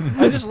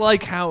 I just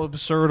like how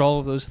absurd all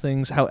of those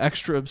things, how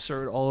extra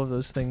absurd all of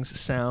those things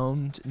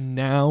sound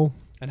now.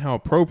 And how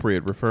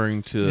appropriate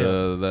referring to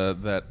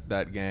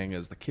that gang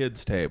as the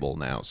kids' table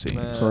now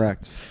seems.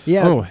 Correct.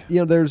 Yeah. Oh.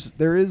 You know,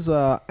 there is.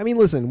 I mean,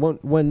 listen.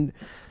 When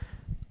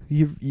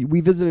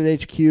we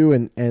visited HQ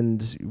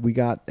and we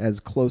got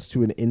as close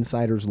to an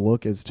insider's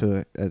look as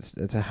to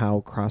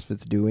how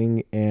CrossFit's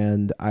doing,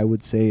 and I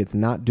would say it's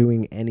not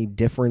doing any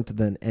different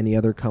than any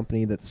other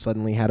company that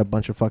suddenly had a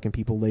bunch of fucking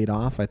people laid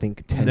off. I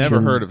think tension. Never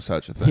heard of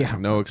such a thing. Yeah.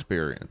 No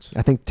experience.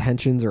 I think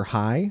tensions are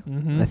high.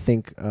 Mm-hmm.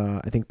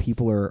 I think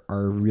people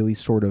are really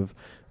sort of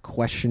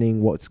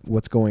questioning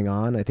what's going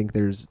on. I think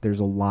there's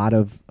a lot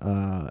of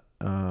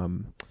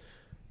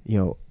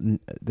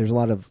there's a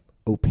lot of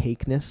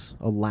opaqueness,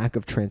 a lack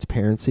of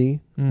transparency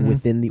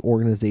within the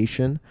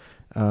organization,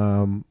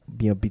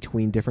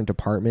 between different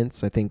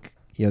departments. I think,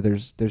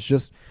 there's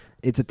just,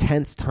 it's a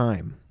tense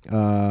time.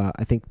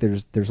 I think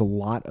there's a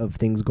lot of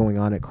things going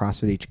on at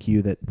CrossFit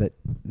HQ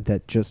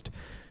that just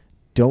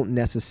don't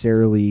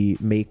necessarily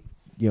make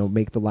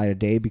the light of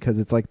day, because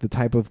it's like the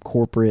type of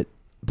corporate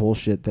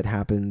bullshit that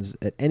happens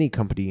at any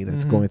company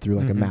that's going through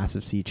like a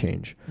massive sea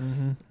change.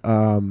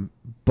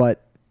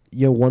 But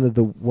one of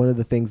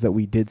the things that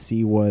we did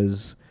see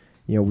was,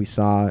 we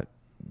saw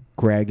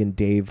Greg and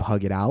Dave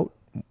hug it out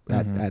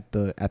at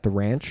the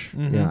ranch.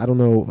 I don't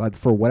know,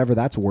 for whatever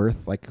that's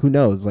worth. Like, who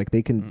knows? Like,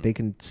 they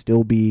can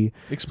still be.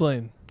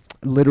 Explain.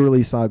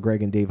 Literally saw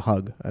Greg and Dave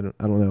hug. I don't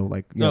know.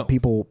 Like, know,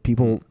 people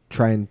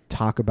try and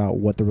talk about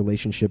what the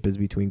relationship is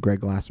between Greg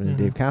Glassman and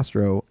Dave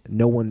Castro.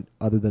 No one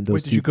other than those.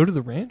 Wait, did you go to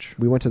the ranch?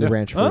 We went to the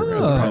ranch.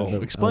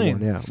 Explain.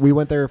 L1, yeah, we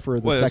went there for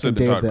the second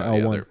day of the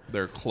L1. Yeah,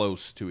 they're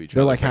close to each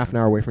other. They're like half an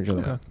hour away from each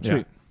other. Okay. Yeah.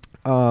 Sweet.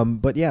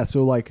 But yeah,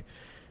 so like,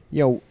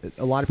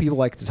 a lot of people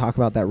like to talk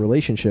about that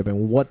relationship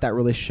and what that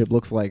relationship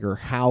looks like, or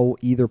how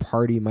either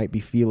party might be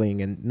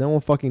feeling, and no one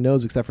fucking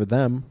knows except for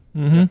them,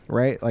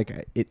 right?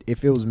 Like,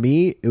 if it was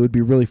me, it would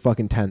be really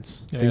fucking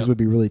tense. Things would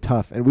be really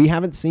tough, and we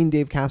haven't seen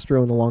Dave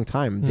Castro in a long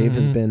time. Dave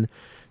has been,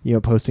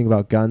 posting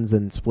about guns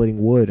and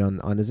splitting wood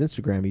on his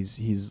Instagram.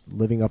 He's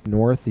living up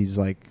north. He's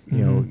like,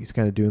 he's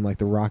kind of doing like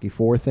the Rocky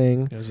IV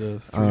thing. He has a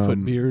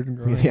 3-foot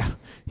beard. Yeah,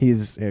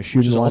 he's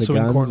shooting a lot of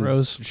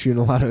guns. He's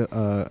shooting a lot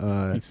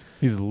of.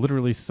 He's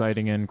literally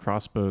sighting in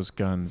crossbows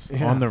guns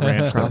on the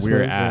ranch that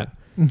we're at.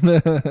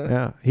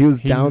 Yeah, he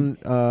was down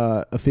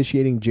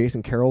officiating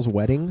Jason Carroll's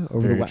wedding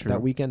over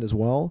that weekend as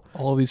well.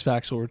 All of these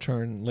facts will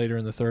return later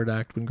in the third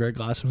act when Greg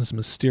Glassman is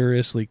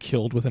mysteriously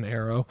killed with an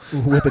arrow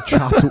with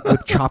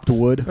chopped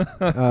wood.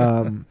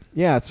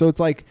 Yeah, so it's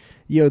like,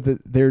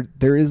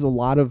 there is a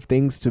lot of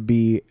things to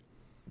be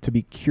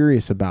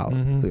curious about.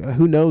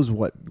 Who knows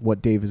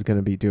what Dave is going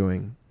to be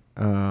doing?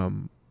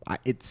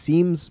 It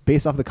seems,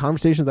 based off the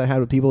conversations I had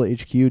with people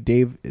at HQ,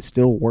 Dave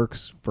still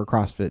works for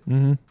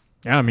CrossFit.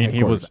 Yeah, I mean,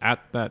 he was at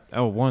that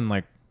L1,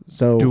 like,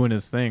 so doing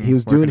his thing. He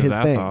was doing his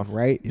ass thing, off.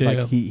 right? Yeah,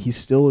 like, he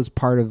still is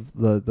part of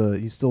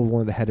he's still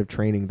one of the head of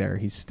training there.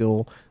 He's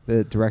still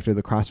the director of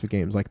the CrossFit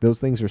Games. Like, those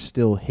things are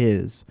still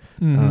his,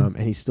 and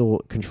he still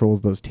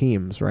controls those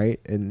teams, right?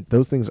 And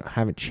those things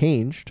haven't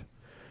changed.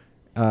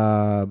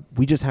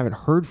 We just haven't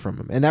heard from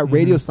him. And that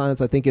radio silence,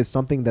 I think, is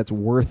something that's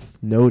worth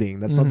noting.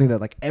 That's something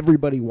that, like,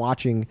 everybody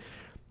watching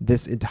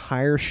this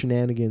entire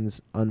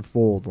shenanigans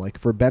unfold, like,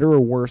 for better or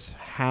worse,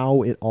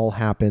 how it all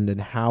happened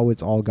and how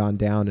it's all gone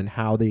down and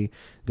how they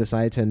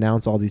decided to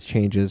announce all these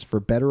changes, for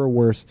better or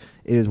worse,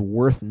 it is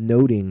worth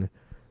noting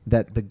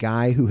that the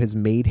guy who has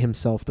made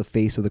himself the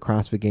face of the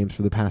CrossFit Games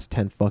for the past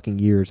 10 fucking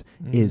years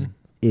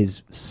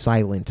is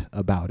silent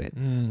about it.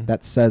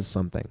 That says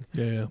something.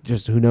 Yeah.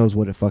 Just who knows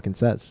what it fucking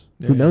says.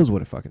 Who knows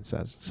what it fucking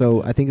says.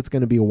 So I think it's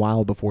going to be a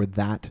while before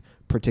that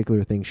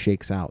particular thing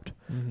shakes out,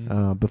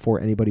 before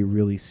anybody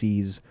really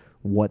sees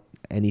what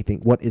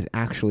is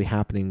actually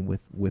happening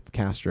with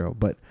Castro.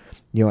 But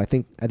I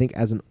think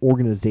as an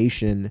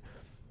organization,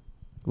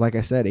 like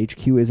I said,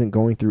 HQ isn't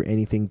going through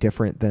anything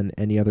different than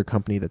any other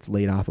company that's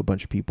laid off a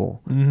bunch of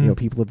people.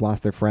 People have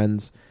lost their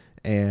friends,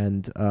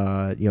 and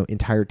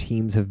entire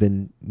teams have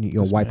been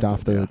wiped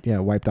off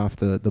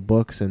the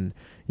books, and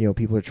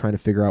people are trying to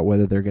figure out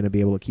whether they're going to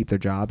be able to keep their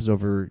jobs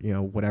over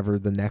whatever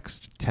the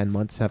next 10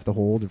 months have to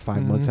hold, or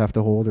 5 months have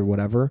to hold, or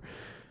whatever.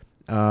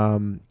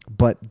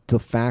 But the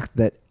fact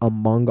that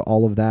among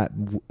all of that,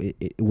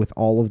 with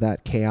all of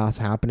that chaos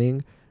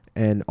happening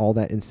and all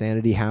that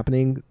insanity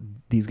happening,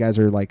 these guys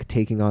are like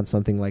taking on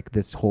something like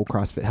this whole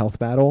CrossFit health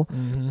battle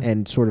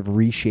and sort of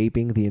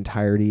reshaping the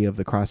entirety of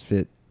the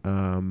CrossFit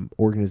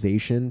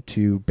organization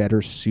to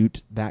better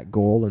suit that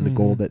goal and the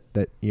goal that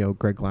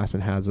Greg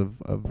Glassman has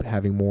of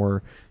having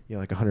more,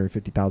 like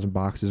 150,000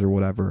 boxes or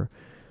whatever.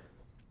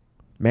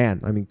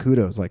 Man, I mean,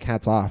 kudos, like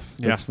hats off.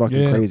 That's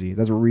fucking crazy.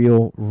 That's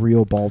real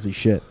ballsy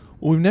shit.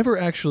 Well, we've never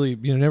actually,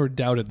 never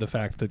doubted the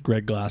fact that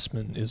Greg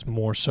Glassman is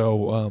more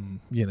so,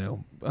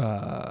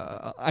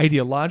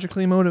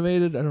 ideologically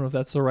motivated. I don't know if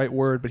that's the right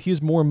word, but he's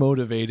been more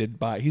motivated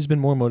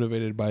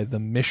by the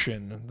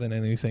mission than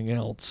anything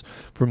else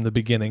from the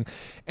beginning.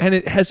 And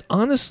it has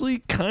honestly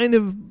kind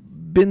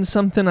of been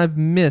something I've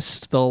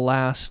missed the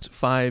last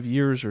 5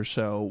 years or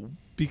so.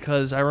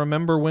 Because I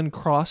remember when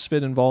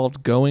CrossFit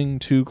involved going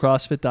to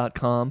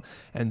CrossFit.com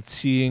and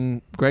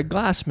seeing Greg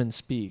Glassman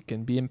speak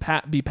and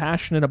be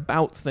passionate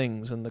about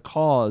things and the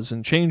cause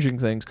and changing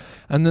things.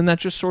 And then that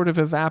just sort of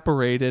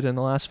evaporated. In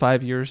the last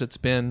 5 years, it's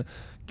been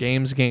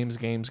games.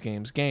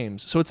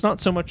 So it's not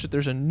so much that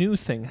there's a new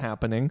thing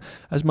happening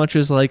as much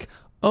as like,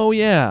 oh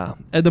yeah.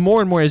 And the more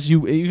and more as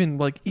you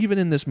even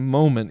in this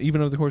moment,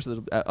 even over the course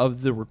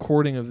of the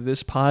recording of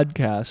this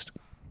podcast,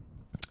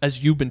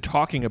 as you've been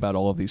talking about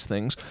all of these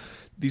things,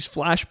 these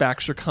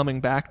flashbacks are coming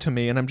back to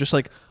me, and I'm just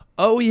like,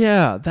 oh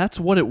yeah, that's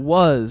what it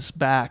was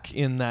back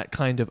in that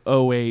kind of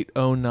 08,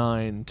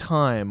 09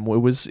 time.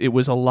 It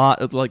was a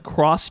lot of like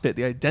CrossFit.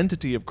 The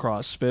identity of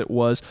CrossFit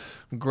was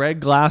Greg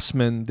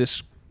Glassman,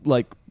 this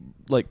like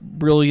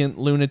brilliant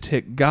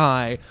lunatic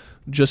guy,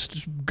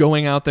 just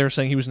going out there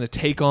saying he was going to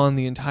take on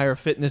the entire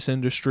fitness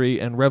industry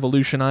and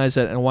revolutionize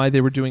it, and why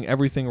they were doing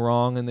everything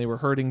wrong and they were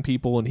hurting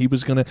people, and he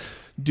was going to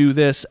do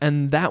this.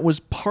 And that was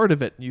part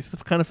of it. You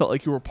kind of felt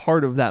like you were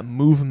part of that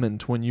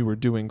movement when you were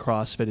doing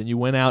CrossFit, and you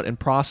went out and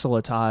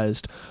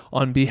proselytized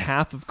on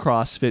behalf of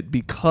CrossFit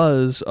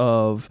because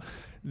of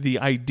the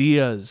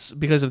ideas,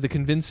 because of the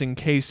convincing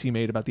case he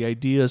made about the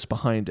ideas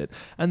behind it.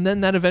 And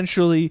then that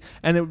eventually,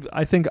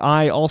 I think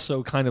I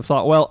also kind of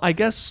thought, well, I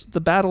guess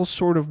the battle's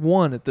sort of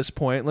won at this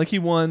point. Like he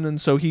won, and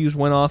so he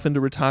went off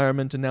into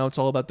retirement, and now it's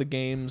all about the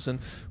games and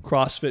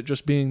CrossFit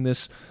just being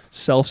this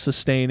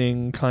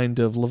self-sustaining kind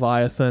of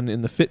leviathan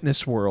in the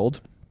fitness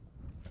world.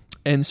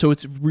 And so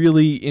it's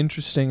really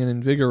interesting and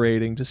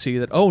invigorating to see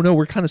that, oh no,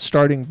 we're kind of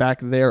starting back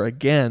there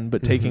again,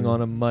 but taking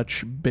on a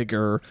much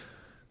bigger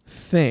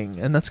thing,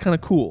 and that's kind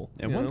of cool.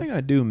 And one thing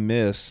I do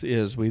miss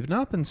is we've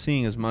not been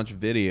seeing as much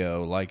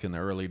video like in the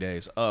early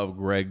days of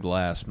Greg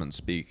Glassman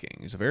speaking.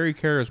 He's a very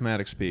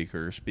charismatic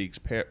speaker, speaks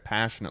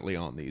passionately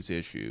on these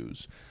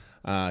issues.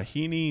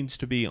 He needs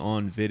to be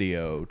on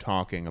video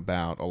talking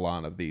about a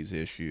lot of these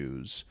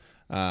issues,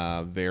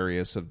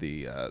 various of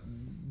the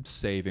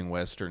saving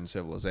Western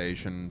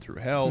civilization through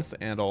health,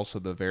 and also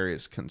the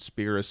various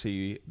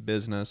conspiracy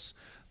business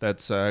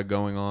that's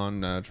going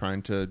on,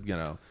 trying to,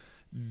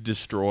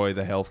 destroy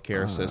the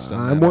healthcare system.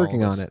 I'm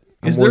working on it.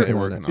 Is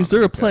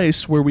there a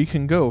place where we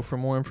can go for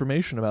more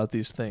information about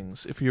these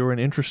things if you're an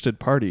interested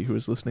party who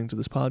is listening to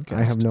this podcast?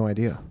 I have no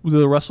idea.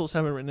 The Russells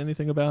haven't written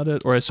anything about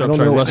it? Or I don't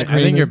know. Russ I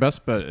think your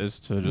best bet is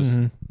to just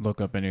look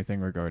up anything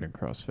regarding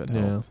CrossFit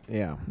Health.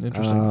 Yeah.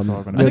 Interesting. It's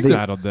all going to be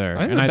saddled there.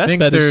 I think the best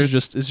bet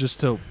is just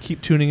to keep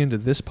tuning into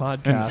this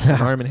podcast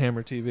and Arm &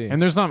 Hammer TV. And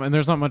there's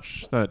not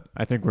much that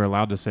I think we're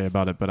allowed to say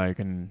about it, but I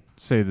can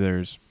say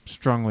there's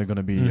strongly going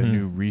to be a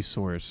new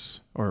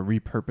resource or a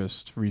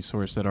repurposed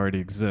resource that already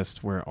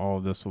exists where all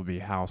of this will be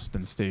housed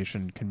and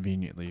stationed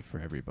conveniently for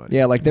everybody.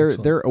 Yeah, like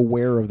they're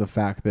aware of the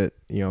fact that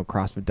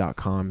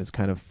CrossFit.com has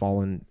kind of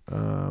fallen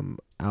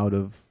out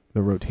of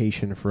the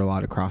rotation for a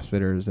lot of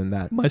CrossFitters, and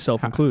that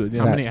myself included.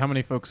 Yeah. How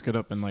many folks get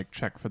up and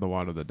check for the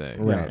WOD of the day?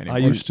 Right. I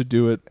used to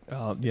do it. I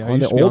on used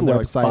the to be old on there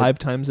website, 5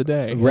 times a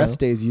day. Rest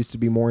days used to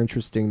be more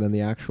interesting than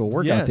the actual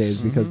workout days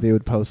because they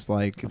would post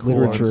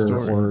literature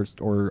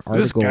or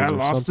articles. This guy or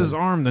lost something. his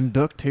arm, then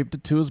duct taped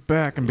it to his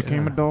back and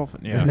became a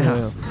dolphin.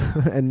 Yeah.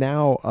 And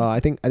now I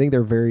think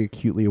they're very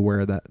acutely aware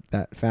of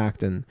that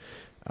fact, and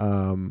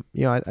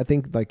I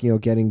think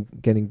getting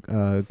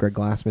Greg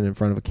Glassman in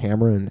front of a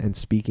camera and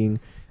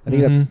speaking. I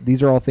think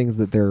these are all things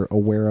that they're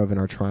aware of and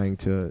are trying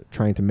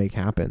to make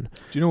happen.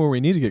 Do you know where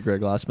we need to get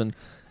Greg Glassman?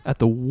 At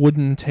the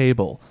wooden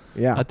table.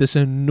 Yeah. At this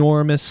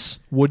enormous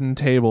wooden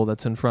table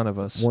that's in front of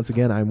us. Once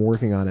again, I'm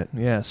working on it.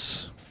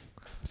 Yes.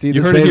 See,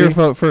 you heard it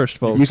here first,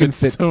 folks. You can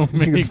fit so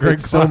many Greg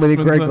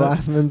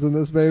Glassmans in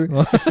this baby.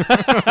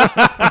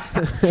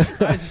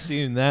 I've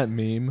seen that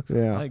meme.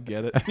 Yeah. I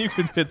get it. You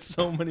can fit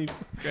so many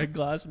Greg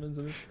Glassmans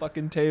in this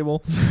fucking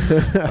table.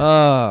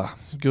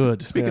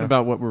 Good. Speaking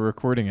about what we're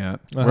recording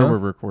at, where we're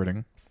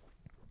recording,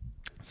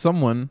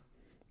 someone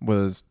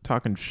was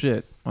talking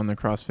shit on the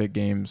CrossFit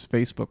Games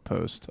Facebook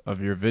post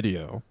of your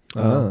video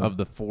of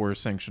the 4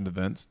 sanctioned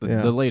events,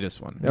 the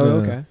latest one. Oh,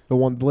 okay. The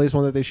latest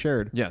one that they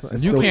shared. Yes.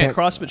 And you can't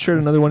CrossFit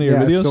shared another one of your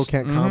videos? I still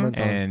can't comment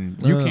on it. And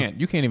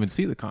you can't even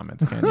see the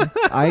comments, can you?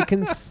 I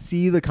can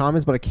see the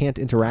comments, but I can't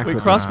interact with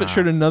them. CrossFit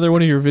shared another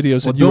one of your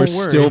videos and you were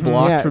still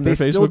blocked from their Facebook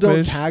page? They still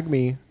don't tag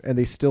me, and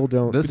they still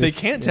don't. They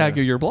can't tag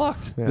you, you're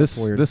blocked. Yeah,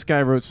 this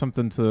guy wrote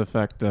something to the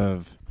effect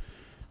of,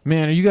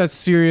 man, are you guys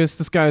serious?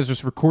 This guy's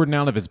just recording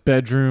out of his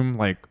bedroom.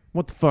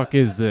 What the fuck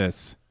is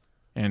this?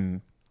 And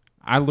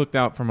I looked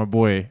out for my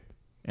boy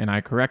and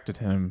I corrected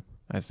him.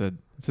 I said,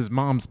 "It's his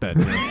mom's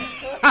bedroom."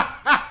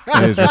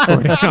 That he's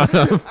recording out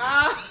of.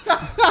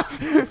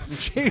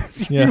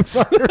 Jeez, you Yes.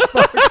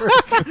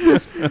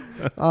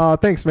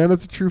 motherfucker. Thanks, man.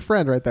 That's a true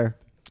friend right there.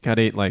 Got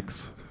 8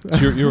 likes. So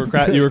you were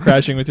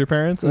crashing with your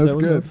parents? Is That's that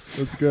what good.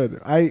 That's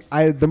good.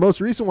 I the most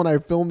recent one I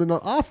filmed in an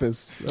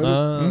office,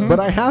 Uh,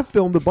 but I have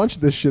filmed a bunch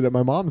of this shit at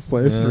my mom's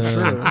place for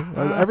sure.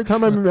 Every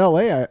time I'm in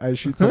LA, I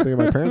shoot something at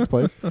my parents'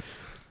 place.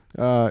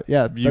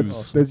 Yeah,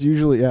 Views. that's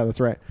usually that's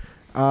right.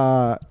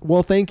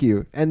 Well, thank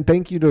you, and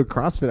thank you to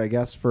CrossFit, I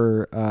guess,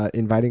 for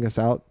inviting us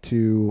out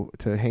to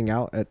hang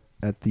out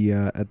at the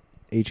at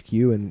HQ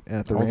and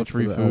at the All the ranch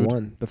free for the food.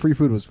 L1. The free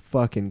food was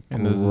fucking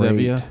And great. the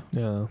Zevia.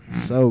 Yeah.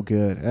 So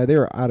good. They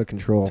were out of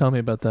control. Tell me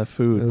about that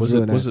food. It was Was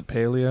really it nice. was it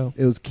paleo?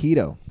 It was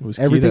keto. It was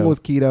Everything keto. was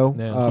keto.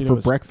 Yeah. Keto For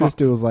as breakfast,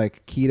 fuck. it was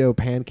like keto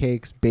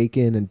pancakes,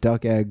 bacon, and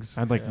duck eggs.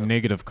 I had like Yeah.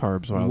 negative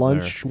carbs while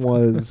Lunch I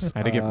was was. there. I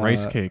had to get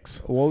rice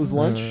cakes. What was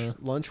lunch?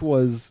 Lunch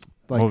was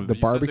like Well, the you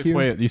said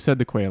barbecue. you said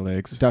the quail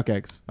eggs. Duck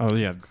eggs. Oh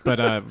yeah,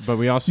 but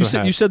we also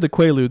had You said the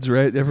Quaaludes,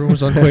 right? Everyone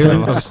was on I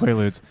love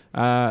Quaaludes.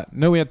 Quaaludes.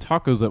 No, we had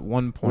tacos at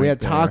one point. We had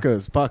there.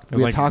 tacos. Fuck. It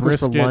We was had like tacos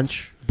for brisket.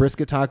 lunch.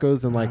 Brisket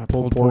tacos and like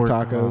pulled pork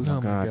tacos Oh, Oh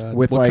my God. god.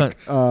 with What like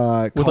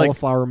with, like-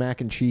 cauliflower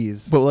mac and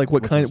cheese. But like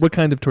what Which kind? was- What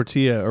kind of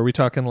tortilla? Are we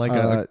talking like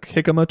a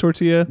jicama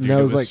tortilla? Dude, No,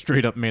 it was like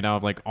straight up made out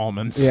of like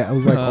almonds. yeah, it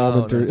was like Oh,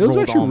 almond turkey. nice. It was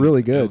Rolled actually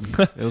really almonds.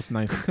 good. It was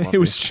nice. And It fluffy.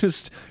 was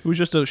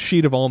just a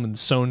sheet of almonds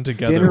sewn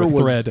together Dinner with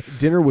was thread.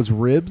 dinner was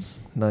ribs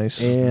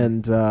Nice.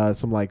 and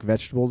some like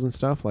vegetables and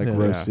stuff like Yeah.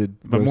 roasted.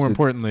 But more roasted-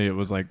 importantly, it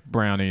was like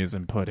brownies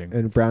and pudding.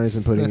 and brownies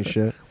and pudding and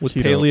shit. was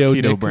keto- paleo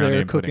keto Nick brownie there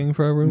and pudding. cooking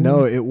for everyone?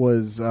 No, it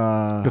was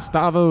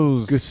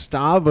Gustavo's.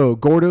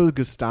 Gordo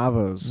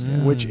Gustavo's,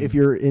 Mm. which if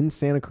you're in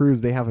Santa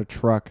Cruz, they have a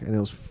truck and it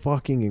was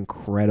fucking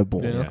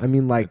incredible. Yeah. I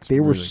mean, like It's they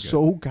were really good.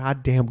 so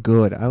goddamn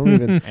good. I don't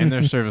even. And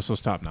their service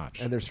was top notch.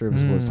 And their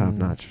service was Mm. top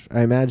notch.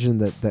 I imagine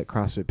that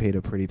CrossFit paid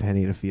a pretty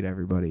penny to feed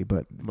everybody,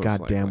 but Most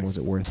goddamn, likely. was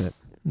it worth it?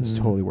 It was Mm.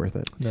 totally worth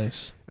it.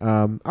 Nice.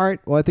 All right.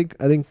 Well, I think.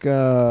 I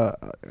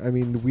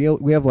mean,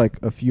 we have like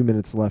a few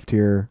minutes left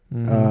here.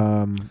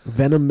 Mhm.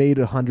 Venom made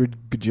 $100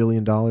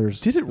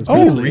 gajillion. Did it? this Oh,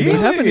 past we weekend.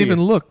 haven't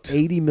even looked.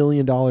 $80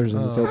 million in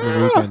this Oh.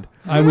 opening weekend.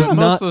 I was Most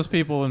not. of those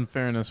people, in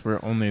fairness,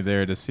 were only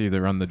there to see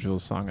the Run the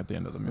Jewels song at the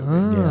end of the movie.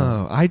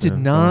 Oh, I did Yeah,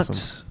 it's not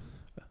awesome.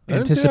 I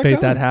didn't see that anticipate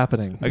that coming.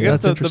 happening. I guess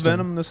That's the interesting.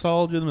 Venom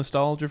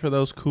nostalgia for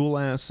those cool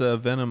ass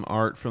Venom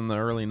art from the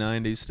early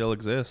 '90s still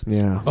exists.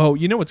 Yeah. Oh,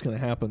 you know what's going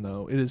to happen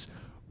though? It is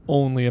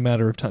only a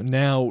matter of time.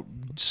 Now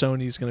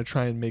Sony's going to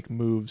try and make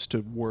moves to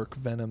work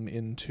Venom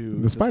into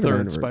The Spider-Man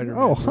third movie.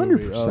 Spider-Man. Oh,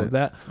 movie. 100%. Oh,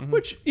 that, Mhm.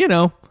 which you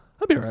know,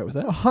 I'll be alright with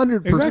that.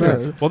 100%.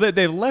 Exactly. Well,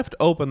 they left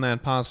open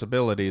that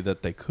possibility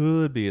that they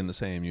could be in the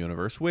same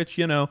universe, which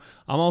I'm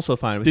also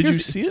fine with. Did you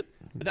Here's- see it?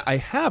 I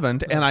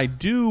haven't, and I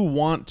do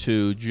want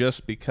to,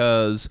 just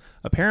because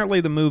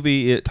apparently the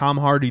movie Tom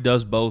Hardy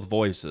does both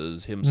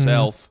voices,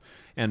 himself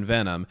and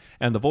Venom,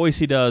 and the voice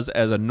he does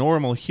as a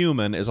normal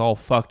human is all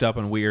fucked up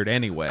and weird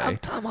anyway.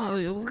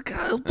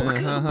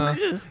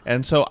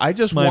 And so I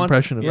just My want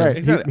impression of yeah, it. Right.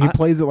 exactly. He I-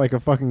 plays it like a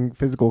fucking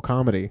physical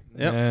comedy.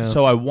 Yep. Yeah.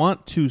 So I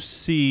want to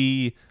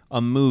see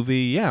a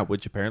movie,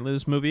 which apparently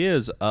this movie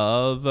is,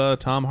 of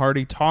Tom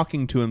Hardy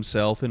talking to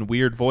himself in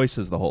weird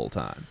voices the whole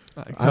time.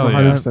 I'm Hell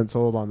yeah. 100%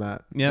 sold on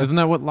that. Yeah. Isn't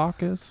that what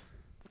Locke is?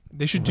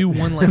 They should do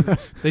one like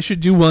they should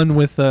do one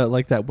with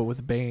like that, but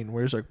with Bane,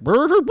 where it's like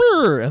brr, brr,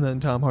 brr, and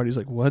then Tom Hardy's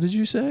like, "What did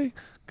you say?"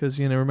 Because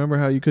remember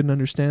how you couldn't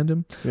understand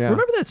him. Yeah.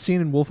 Remember that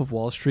scene in Wolf of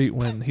Wall Street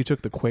when he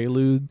took the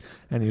Quaalude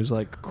and he was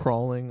like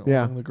crawling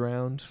Yeah. along the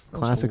ground? That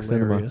was Classic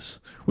cinema. hilarious.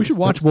 We should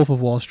watch Wolf of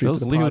Wall Street. That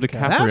for was the Leo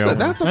podcast. DiCaprio.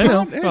 That's a I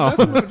know. Hey, that's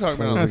what we're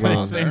talking about. That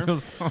was on a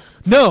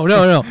there.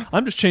 No.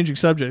 I'm just changing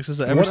subjects.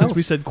 Ever What since else?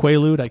 we said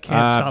Quaalude, I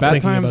can't stop Bad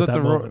thinking Times about at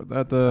that the moment.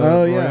 at the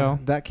Oh yeah, Royale.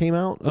 that came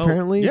out Oh,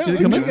 apparently. yeah,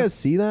 Didn't yeah. you guys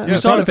see that? We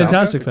saw it at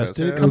Fantastic Fest.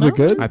 Did it yeah. come Was out? it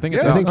good? I think Yeah,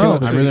 it's I out. think it came out I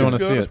this really weekend. want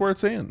to see It's it. worth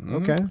seeing.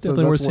 Okay, so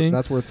Definitely worth seeing.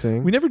 that's worth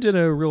seeing. We never did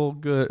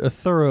a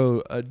thorough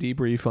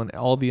debrief on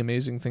all the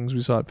amazing things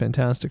we saw at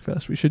Fantastic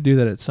Fest. We should do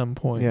that at some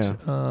point. Yeah.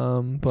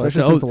 But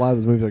Especially since a lot of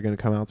those movies are going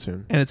to come out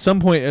soon. and at some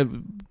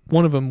point,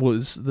 one of them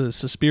was the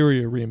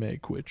Suspiria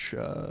remake, which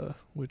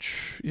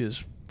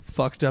is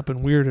fucked up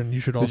and weird, and you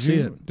should all see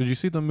it. Did you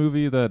see the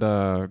movie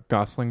that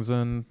Gosling's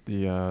in?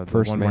 The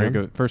First one where he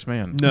Man? First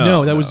Man.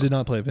 No, that did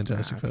not play at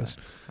Fantastic Okay. Fest.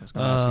 I was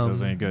going to ask if it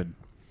was any good.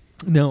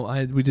 No,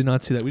 we did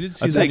not see that. We did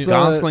see I'd that. say That's,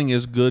 Gosling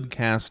is good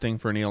casting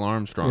for Neil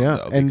Armstrong, Yeah,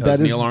 though, and because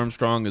that is- Neil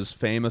Armstrong is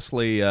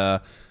famously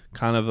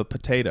kind of a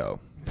potato,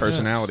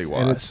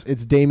 personality-wise. And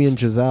it's Damien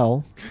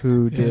Chazelle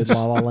who did Yes.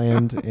 La La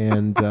Land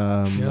and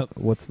Yep.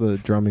 what's the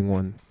drumming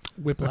one?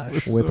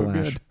 Whiplash. So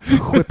Whiplash. good.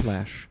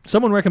 Whiplash.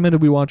 Someone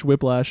recommended we watch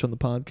Whiplash on the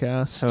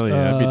podcast. Hell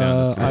yeah, I'd be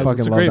down to see it. I fucking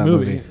it's a love great that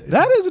movie. movie.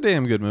 That is a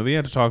damn good movie. You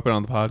had to talk about it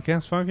on the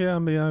podcast. Fuck yeah,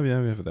 I'm be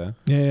for that.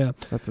 Yeah.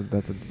 That's a a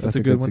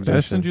good good one. Did I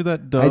suggestion. send you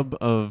that dub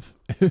of?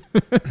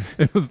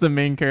 It was the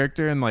main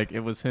character, and like it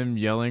was him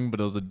yelling, but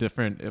it was a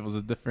different.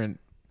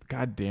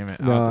 God damn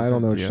it! No, I'll have to I don't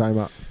send know it what to you're you. talking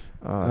about.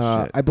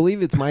 shit. I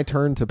believe it's my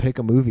turn to pick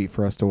a movie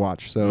for us to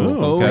watch. So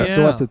Oh, I okay.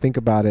 still Yeah. have to think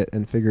about it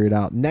and figure it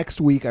out.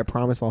 Next week, I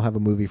promise I'll have a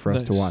movie for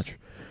us to Nice. watch.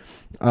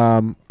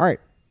 All right,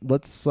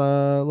 let's.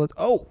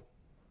 Oh,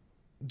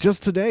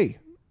 just today,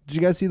 did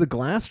you guys see the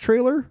Glass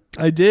trailer?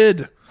 I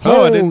did.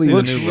 Oh, I didn't see the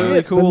Holy new shit, one. Really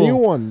The cool. new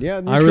one. Yeah,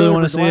 the new I really trailer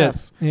want for to see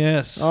Glass. it.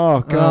 Yes.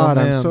 Oh God,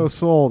 I'm man. so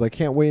sold. I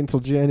can't wait until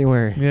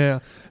January. Yeah,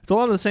 it's a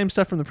lot of the same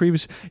stuff from the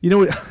previous. You know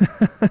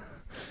what?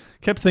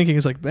 Kept thinking,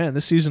 it's like, man,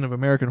 this season of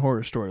American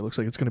Horror Story looks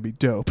like it's going to be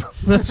dope.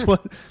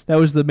 That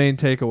was the main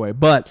takeaway.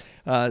 But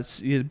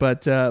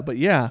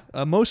yeah,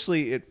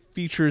 mostly it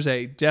features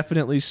a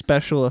definitely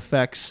special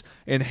effects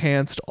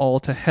enhanced all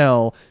to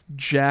hell,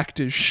 jacked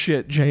as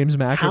shit James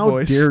McAvoy.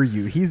 How dare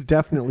you? He's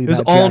definitely It was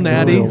that all jacked in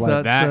natty. real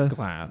life. That's, That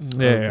Glass.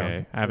 yeah.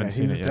 Okay. I haven't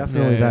seen he's it yet.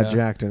 definitely Yeah, that yeah.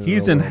 jacked in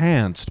He's real world.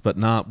 enhanced, but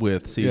not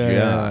with CGI.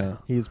 Yeah.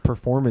 He's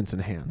performance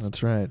enhanced.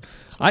 That's right.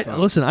 Hey,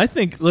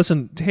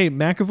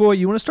 McAvoy,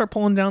 you want to start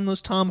pulling down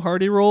those Tom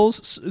Hardy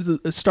roles?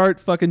 Start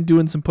fucking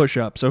doing some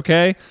push-ups,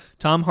 okay?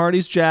 Tom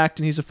Hardy's jacked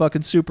and he's a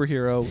fucking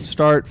superhero.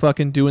 Start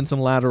fucking doing some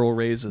lateral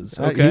raises,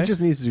 okay? He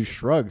just needs to do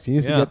shrugs. He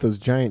needs to Yeah. get those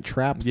giant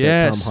traps that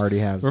Yes. Tom Hardy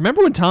has.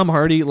 Remember when Tom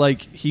Hardy,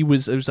 it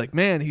was like,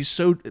 man, he's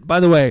so. By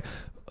the way,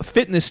 a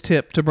fitness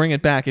tip to bring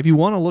it back: if you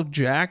want to look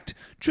jacked,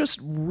 just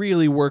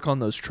really work on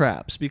those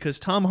traps, because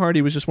Tom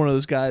Hardy was just one of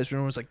those guys where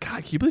everyone was like,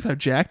 God, can you believe how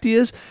jacked he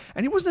is?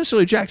 And he wasn't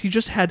necessarily jacked; he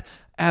just had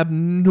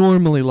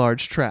abnormally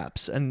large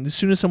traps. And as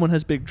soon as someone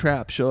has big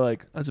traps, you're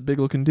like, that's a big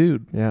looking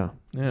dude. Yeah.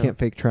 Yeah. Can't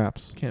fake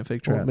traps. Can't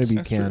fake Well, traps. maybe you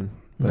That's can. true.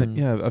 But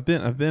yeah, I've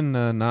been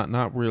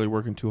not really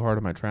working too hard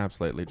on my traps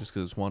lately, just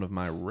because it's one of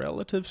my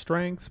relative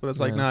strengths. But it's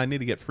like, Yeah. nah, I need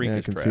to get freakish Yeah,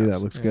 I can traps. see that.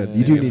 Looks good. Yeah,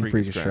 You do yeah. need Freakish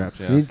freakish traps, traps.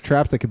 yeah. You need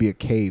traps that could be a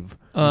cave.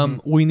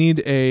 We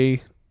need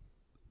a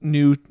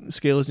new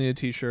Scale is Needed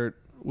t-shirt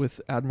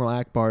with Admiral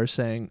Akbar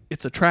saying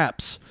it's a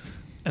traps,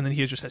 and then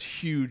he just has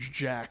huge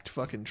jacked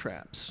fucking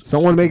traps.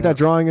 Someone make that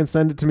drawing and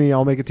send it to me.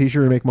 I'll make a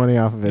t-shirt and make money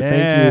off of it.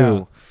 Thank Yeah.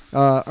 you.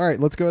 All right,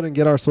 let's go ahead and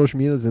get our social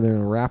medias in there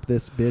and wrap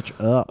this bitch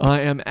up. I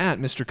am at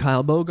Mr.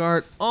 Kyle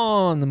Bogart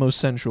on the most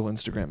central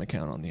Instagram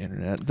account on the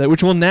internet,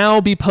 which will now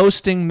be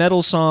posting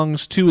metal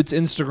songs to its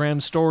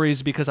Instagram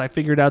stories, because I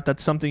figured out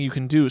that's something you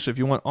can do. So if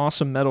you want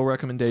awesome metal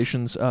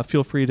recommendations,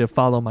 feel free to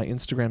follow my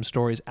Instagram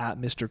stories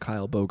at Mr.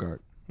 Kyle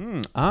Bogart.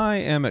 I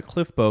am at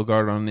Cliff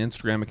Bogart on an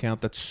Instagram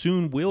account that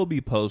soon will be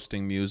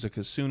posting music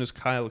as soon as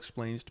Kyle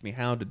explains to me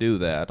how to do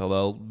that, although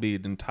it'll be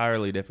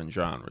entirely different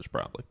genres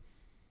probably.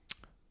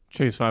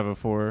 Chase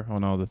 504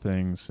 on all the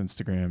things,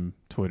 Instagram,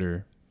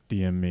 Twitter,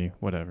 DM me,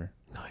 whatever.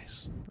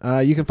 Nice.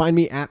 You can find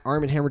me at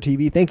Arm & Hammer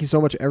TV. Thank you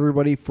so much,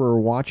 everybody, for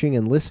watching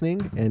and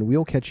listening, and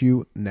we'll catch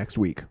you next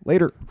week.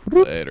 Later.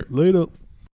 Later. Later.